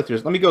 I feel like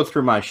let me go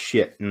through my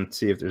shit and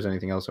see if there's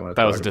anything else I want to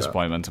talk about. That was a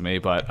disappointment to me,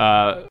 but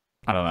I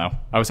don't know.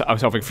 I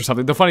was hoping for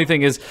something. The funny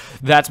thing is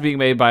that's being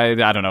made by,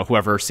 I don't know,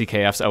 whoever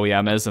CKF's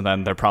OEM is, and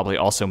then they're probably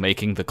also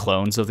making the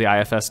clones of the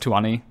IFS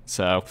 20.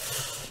 So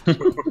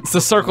it's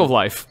the circle of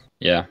life.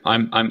 Yeah,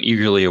 I'm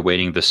eagerly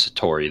awaiting the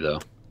Satori though.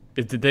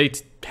 Did they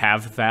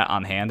have that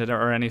on hand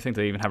or anything?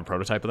 Did they even have a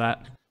prototype of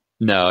that?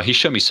 No, he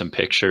showed me some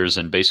pictures,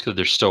 and basically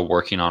they're still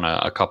working on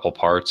a couple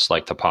parts,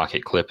 like the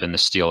pocket clip and the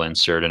steel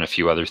insert and a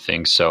few other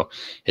things. So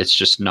it's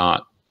just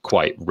not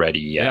quite ready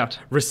yet.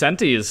 Yeah,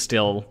 Recenti is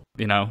still,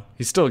 you know,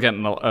 he's still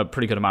getting a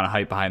pretty good amount of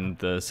hype behind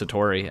the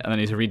Satori, and then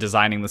he's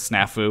redesigning the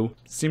Snafu.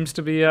 Seems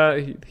to be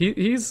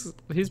he's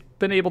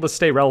been able to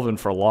stay relevant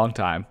for a long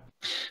time.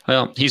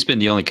 Well, he's been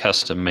the only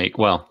custom make.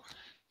 Well,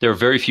 there are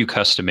very few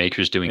custom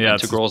makers doing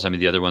integrals. I mean,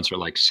 the other ones are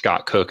like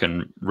Scott Cook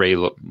and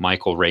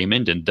Michael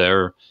Raymond, and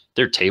their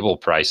table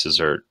prices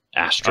are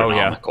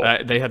astronomical. Oh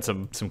yeah, they had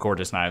some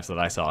gorgeous knives that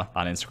I saw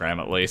on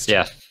Instagram at least.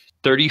 Yeah,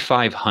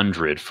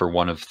 3,500 for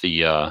one of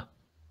the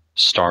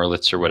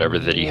Starlets or whatever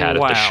that he had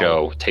at the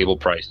show, table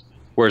price.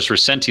 Whereas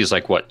Recenti is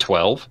like what,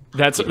 12?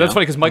 That's funny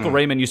because Michael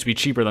Raymond used to be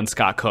cheaper than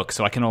Scott Cook,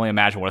 so I can only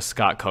imagine what a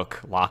Scott Cook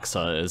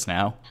Loxa is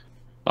now.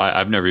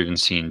 I've never even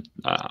seen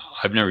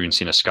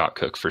a Scott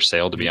Cook for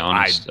sale, to be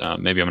honest.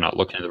 Maybe I'm not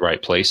looking at the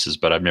right places,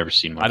 but I've never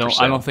seen one.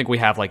 I don't think we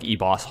have like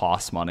E-Boss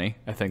Haas money.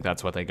 I think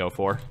that's what they go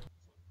for.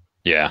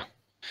 Yeah.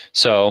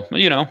 So,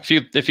 you know, if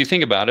you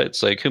think about it,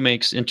 it's like, who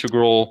makes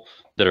integral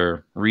that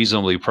are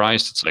reasonably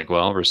priced? It's like,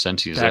 well,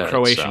 Recenti's that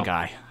Croatian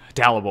guy,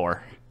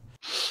 Dalibor.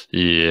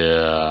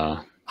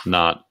 Yeah,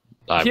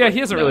 he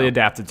hasn't really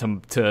adapted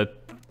to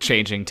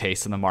changing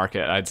tastes in the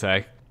market, I'd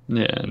say.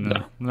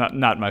 Yeah,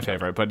 not my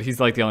favorite, but he's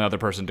like the only other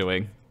person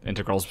doing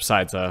integrals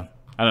besides I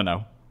don't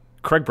know.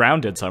 Craig Brown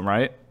did some,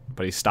 right?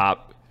 But he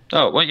stopped.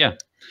 Oh well, yeah.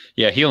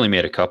 He only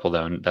made a couple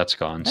though, and that's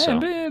gone. So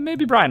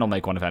maybe Brian will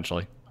make one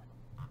eventually.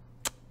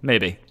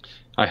 Maybe.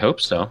 I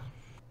hope so.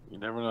 You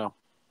never know.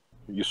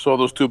 You saw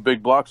those 2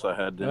 big blocks I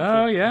had, didn't you?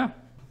 Oh yeah.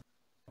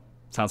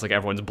 Sounds like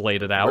everyone's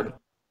bladed out.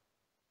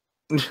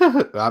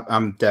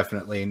 I'm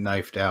definitely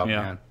knifed out,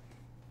 man.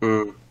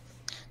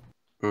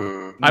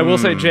 I will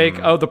say, Jake,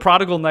 the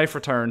prodigal knife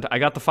returned. I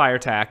got the fire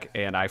tack,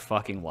 and I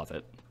fucking love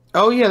it.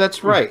 Oh, yeah,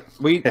 that's right.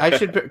 I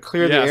should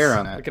clear the air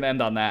on that. We can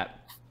end on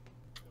that.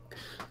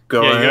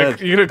 Go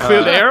ahead. You're going to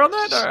clear the air on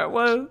that? All right,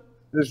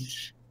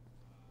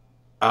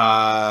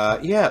 well.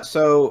 Yeah,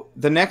 so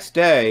the next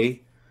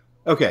day...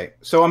 Okay,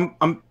 so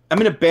I'm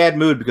in a bad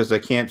mood because I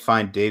can't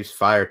find Dave's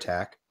fire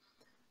tack.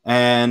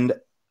 And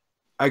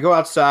I go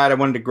outside. I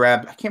wanted to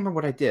grab... I can't remember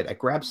what I did. I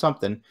grabbed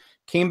something,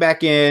 came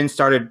back in,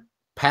 started...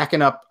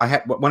 packing up.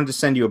 I wanted to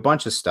send you a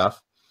bunch of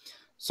stuff.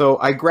 So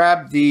I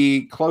grabbed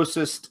the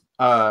closest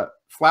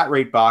flat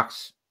rate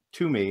box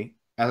to me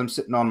as I'm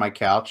sitting on my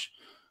couch.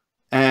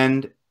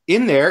 And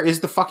in there is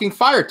the fucking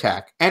fire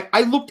tack. And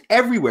I looked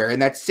everywhere in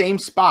that same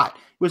spot.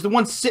 It was the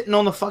one sitting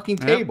on the fucking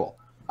table.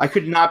 I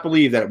could not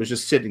believe that it was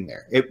just sitting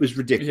there. It was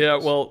ridiculous. Yeah,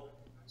 well...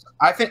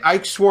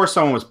 I swore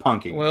someone was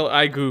punking. Well,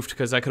 I goofed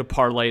because I could have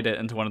parlayed it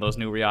into one of those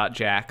new Reate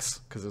Jacks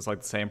because it's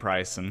like the same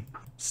price. And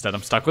instead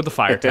I'm stuck with the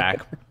fire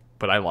tack.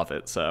 But I love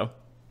it, so.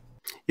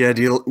 Yeah,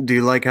 do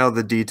you like how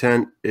the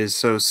detent is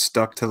so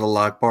stuck to the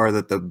lock bar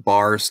that the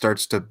bar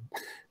starts to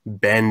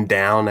bend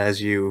down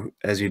as you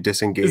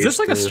disengage? Is this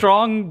like a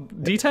strong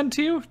detent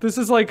to you? This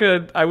is like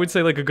I would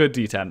say like a good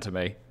detent to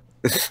me.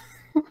 It's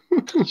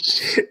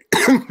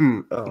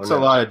a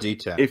lot of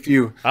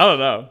detent. I don't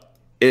know.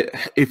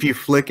 If you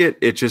flick it,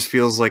 it just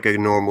feels like a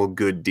normal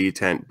good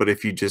detent. But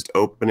if you just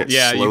open it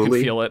slowly, you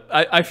can feel it.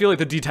 I feel like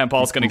the detent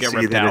ball is going to get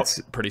ripped out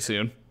pretty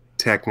soon.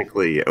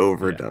 Technically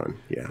overdone.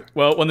 Yeah.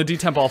 Well, when the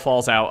detent ball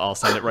falls out, I'll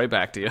send it right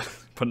back to you.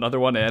 Put another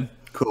one in.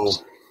 Cool.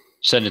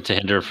 Send it to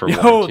Hinderer for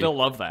warranty. They'll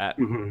love that.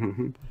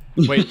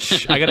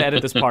 Wait, I gotta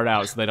edit this part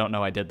out so they don't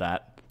know I did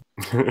that.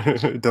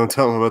 Don't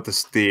tell them about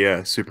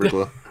the super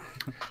glue.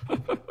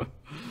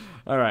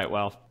 All right.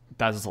 Well,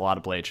 that is a lot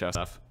of Blade Show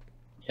stuff.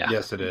 Yeah.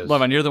 Yes, it is.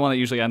 Levin, you're the one that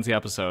usually ends the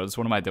episodes.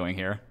 What am I doing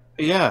here?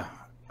 Yeah.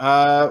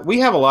 We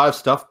have a lot of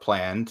stuff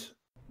planned.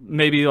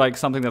 Maybe like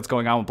something that's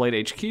going on with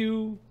Blade HQ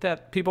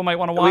that people might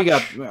want to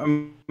watch.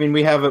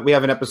 We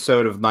have an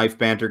episode of Knife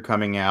Banter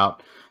coming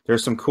out.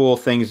 There's some cool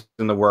things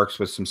in the works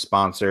with some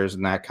sponsors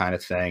and that kind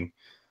of thing.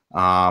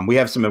 We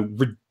have some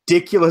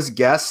ridiculous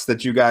guests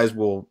that you guys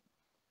will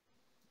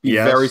be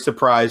very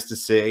surprised to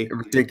see.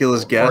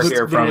 Ridiculous guests.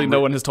 Literally, no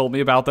one has told me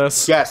about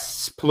this.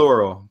 Guests,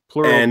 plural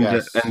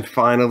guests. And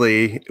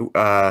finally,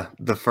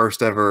 the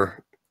first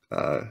ever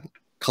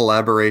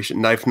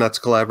collaboration, Knife Nuts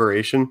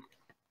collaboration.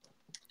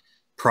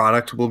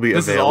 Product will be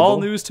available. This is all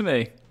news to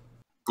me.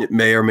 It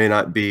may or may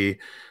not be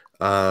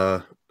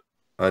a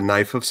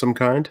knife of some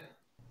kind.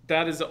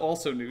 That is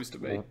also news to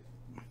me.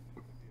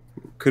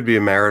 Could be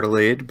a marital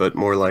aid, but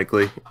more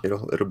likely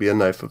it'll be a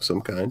knife of some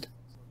kind.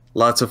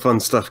 Lots of fun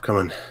stuff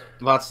coming.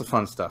 Lots of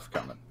fun stuff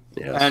coming.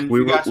 Yes. And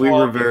we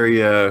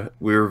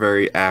were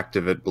very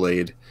active at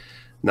Blade,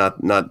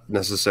 not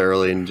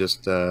necessarily in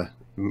just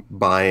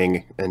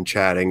buying and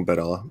chatting, but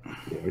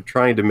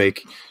trying to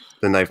make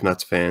the Knife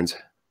Nuts fans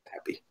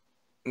happy.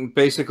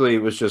 Basically,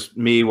 it was just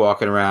me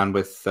walking around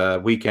with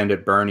Weekend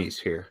at Bernie's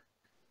here.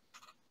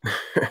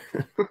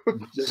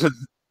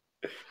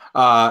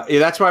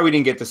 That's why we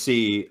didn't get to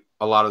see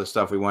a lot of the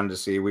stuff we wanted to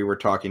see. We were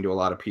talking to a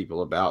lot of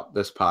people about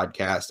this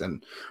podcast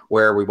and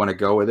where we want to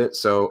go with it.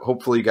 So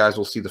hopefully you guys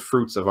will see the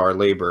fruits of our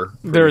labor.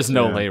 There is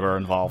no labor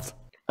involved.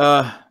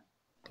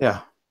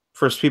 Yeah.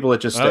 First people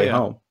that just stay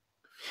home.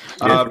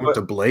 With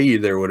the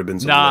Blade, there would have been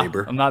some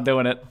labor. I'm not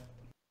doing it.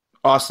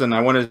 Austin,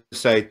 I wanted to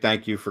say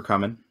thank you for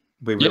coming.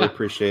 We really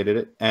appreciated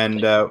it,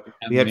 and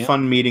we had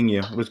fun meeting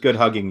you. It was good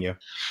hugging you.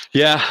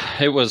 Yeah,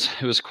 it was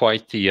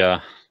quite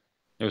the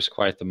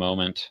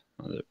moment.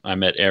 I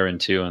met Aaron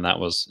too, and that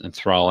was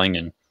enthralling,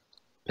 and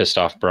pissed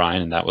off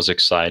Brian, and that was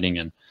exciting.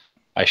 And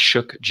I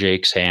shook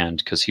Jake's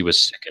hand because he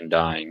was sick and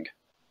dying,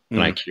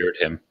 and I cured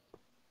him.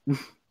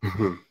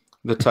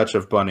 The touch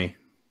of Bunny.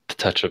 The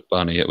touch of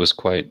Bunny. It was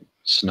quite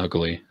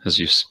snuggly, as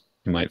you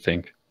might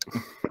think.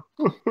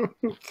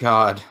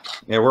 God,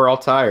 yeah, we're all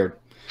tired.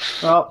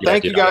 Well,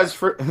 thank you guys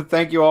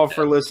thank you all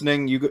for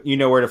listening. You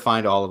know where to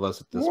find all of us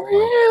at this point.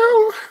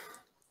 You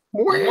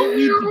don't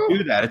need to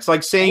do that. It's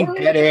like saying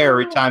dead air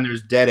every time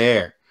there's dead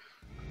air.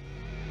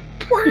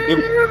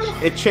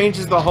 It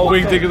changes the whole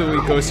Wing Dig of the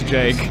Week goes to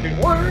Jake.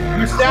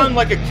 You sound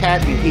like a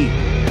cat in heat.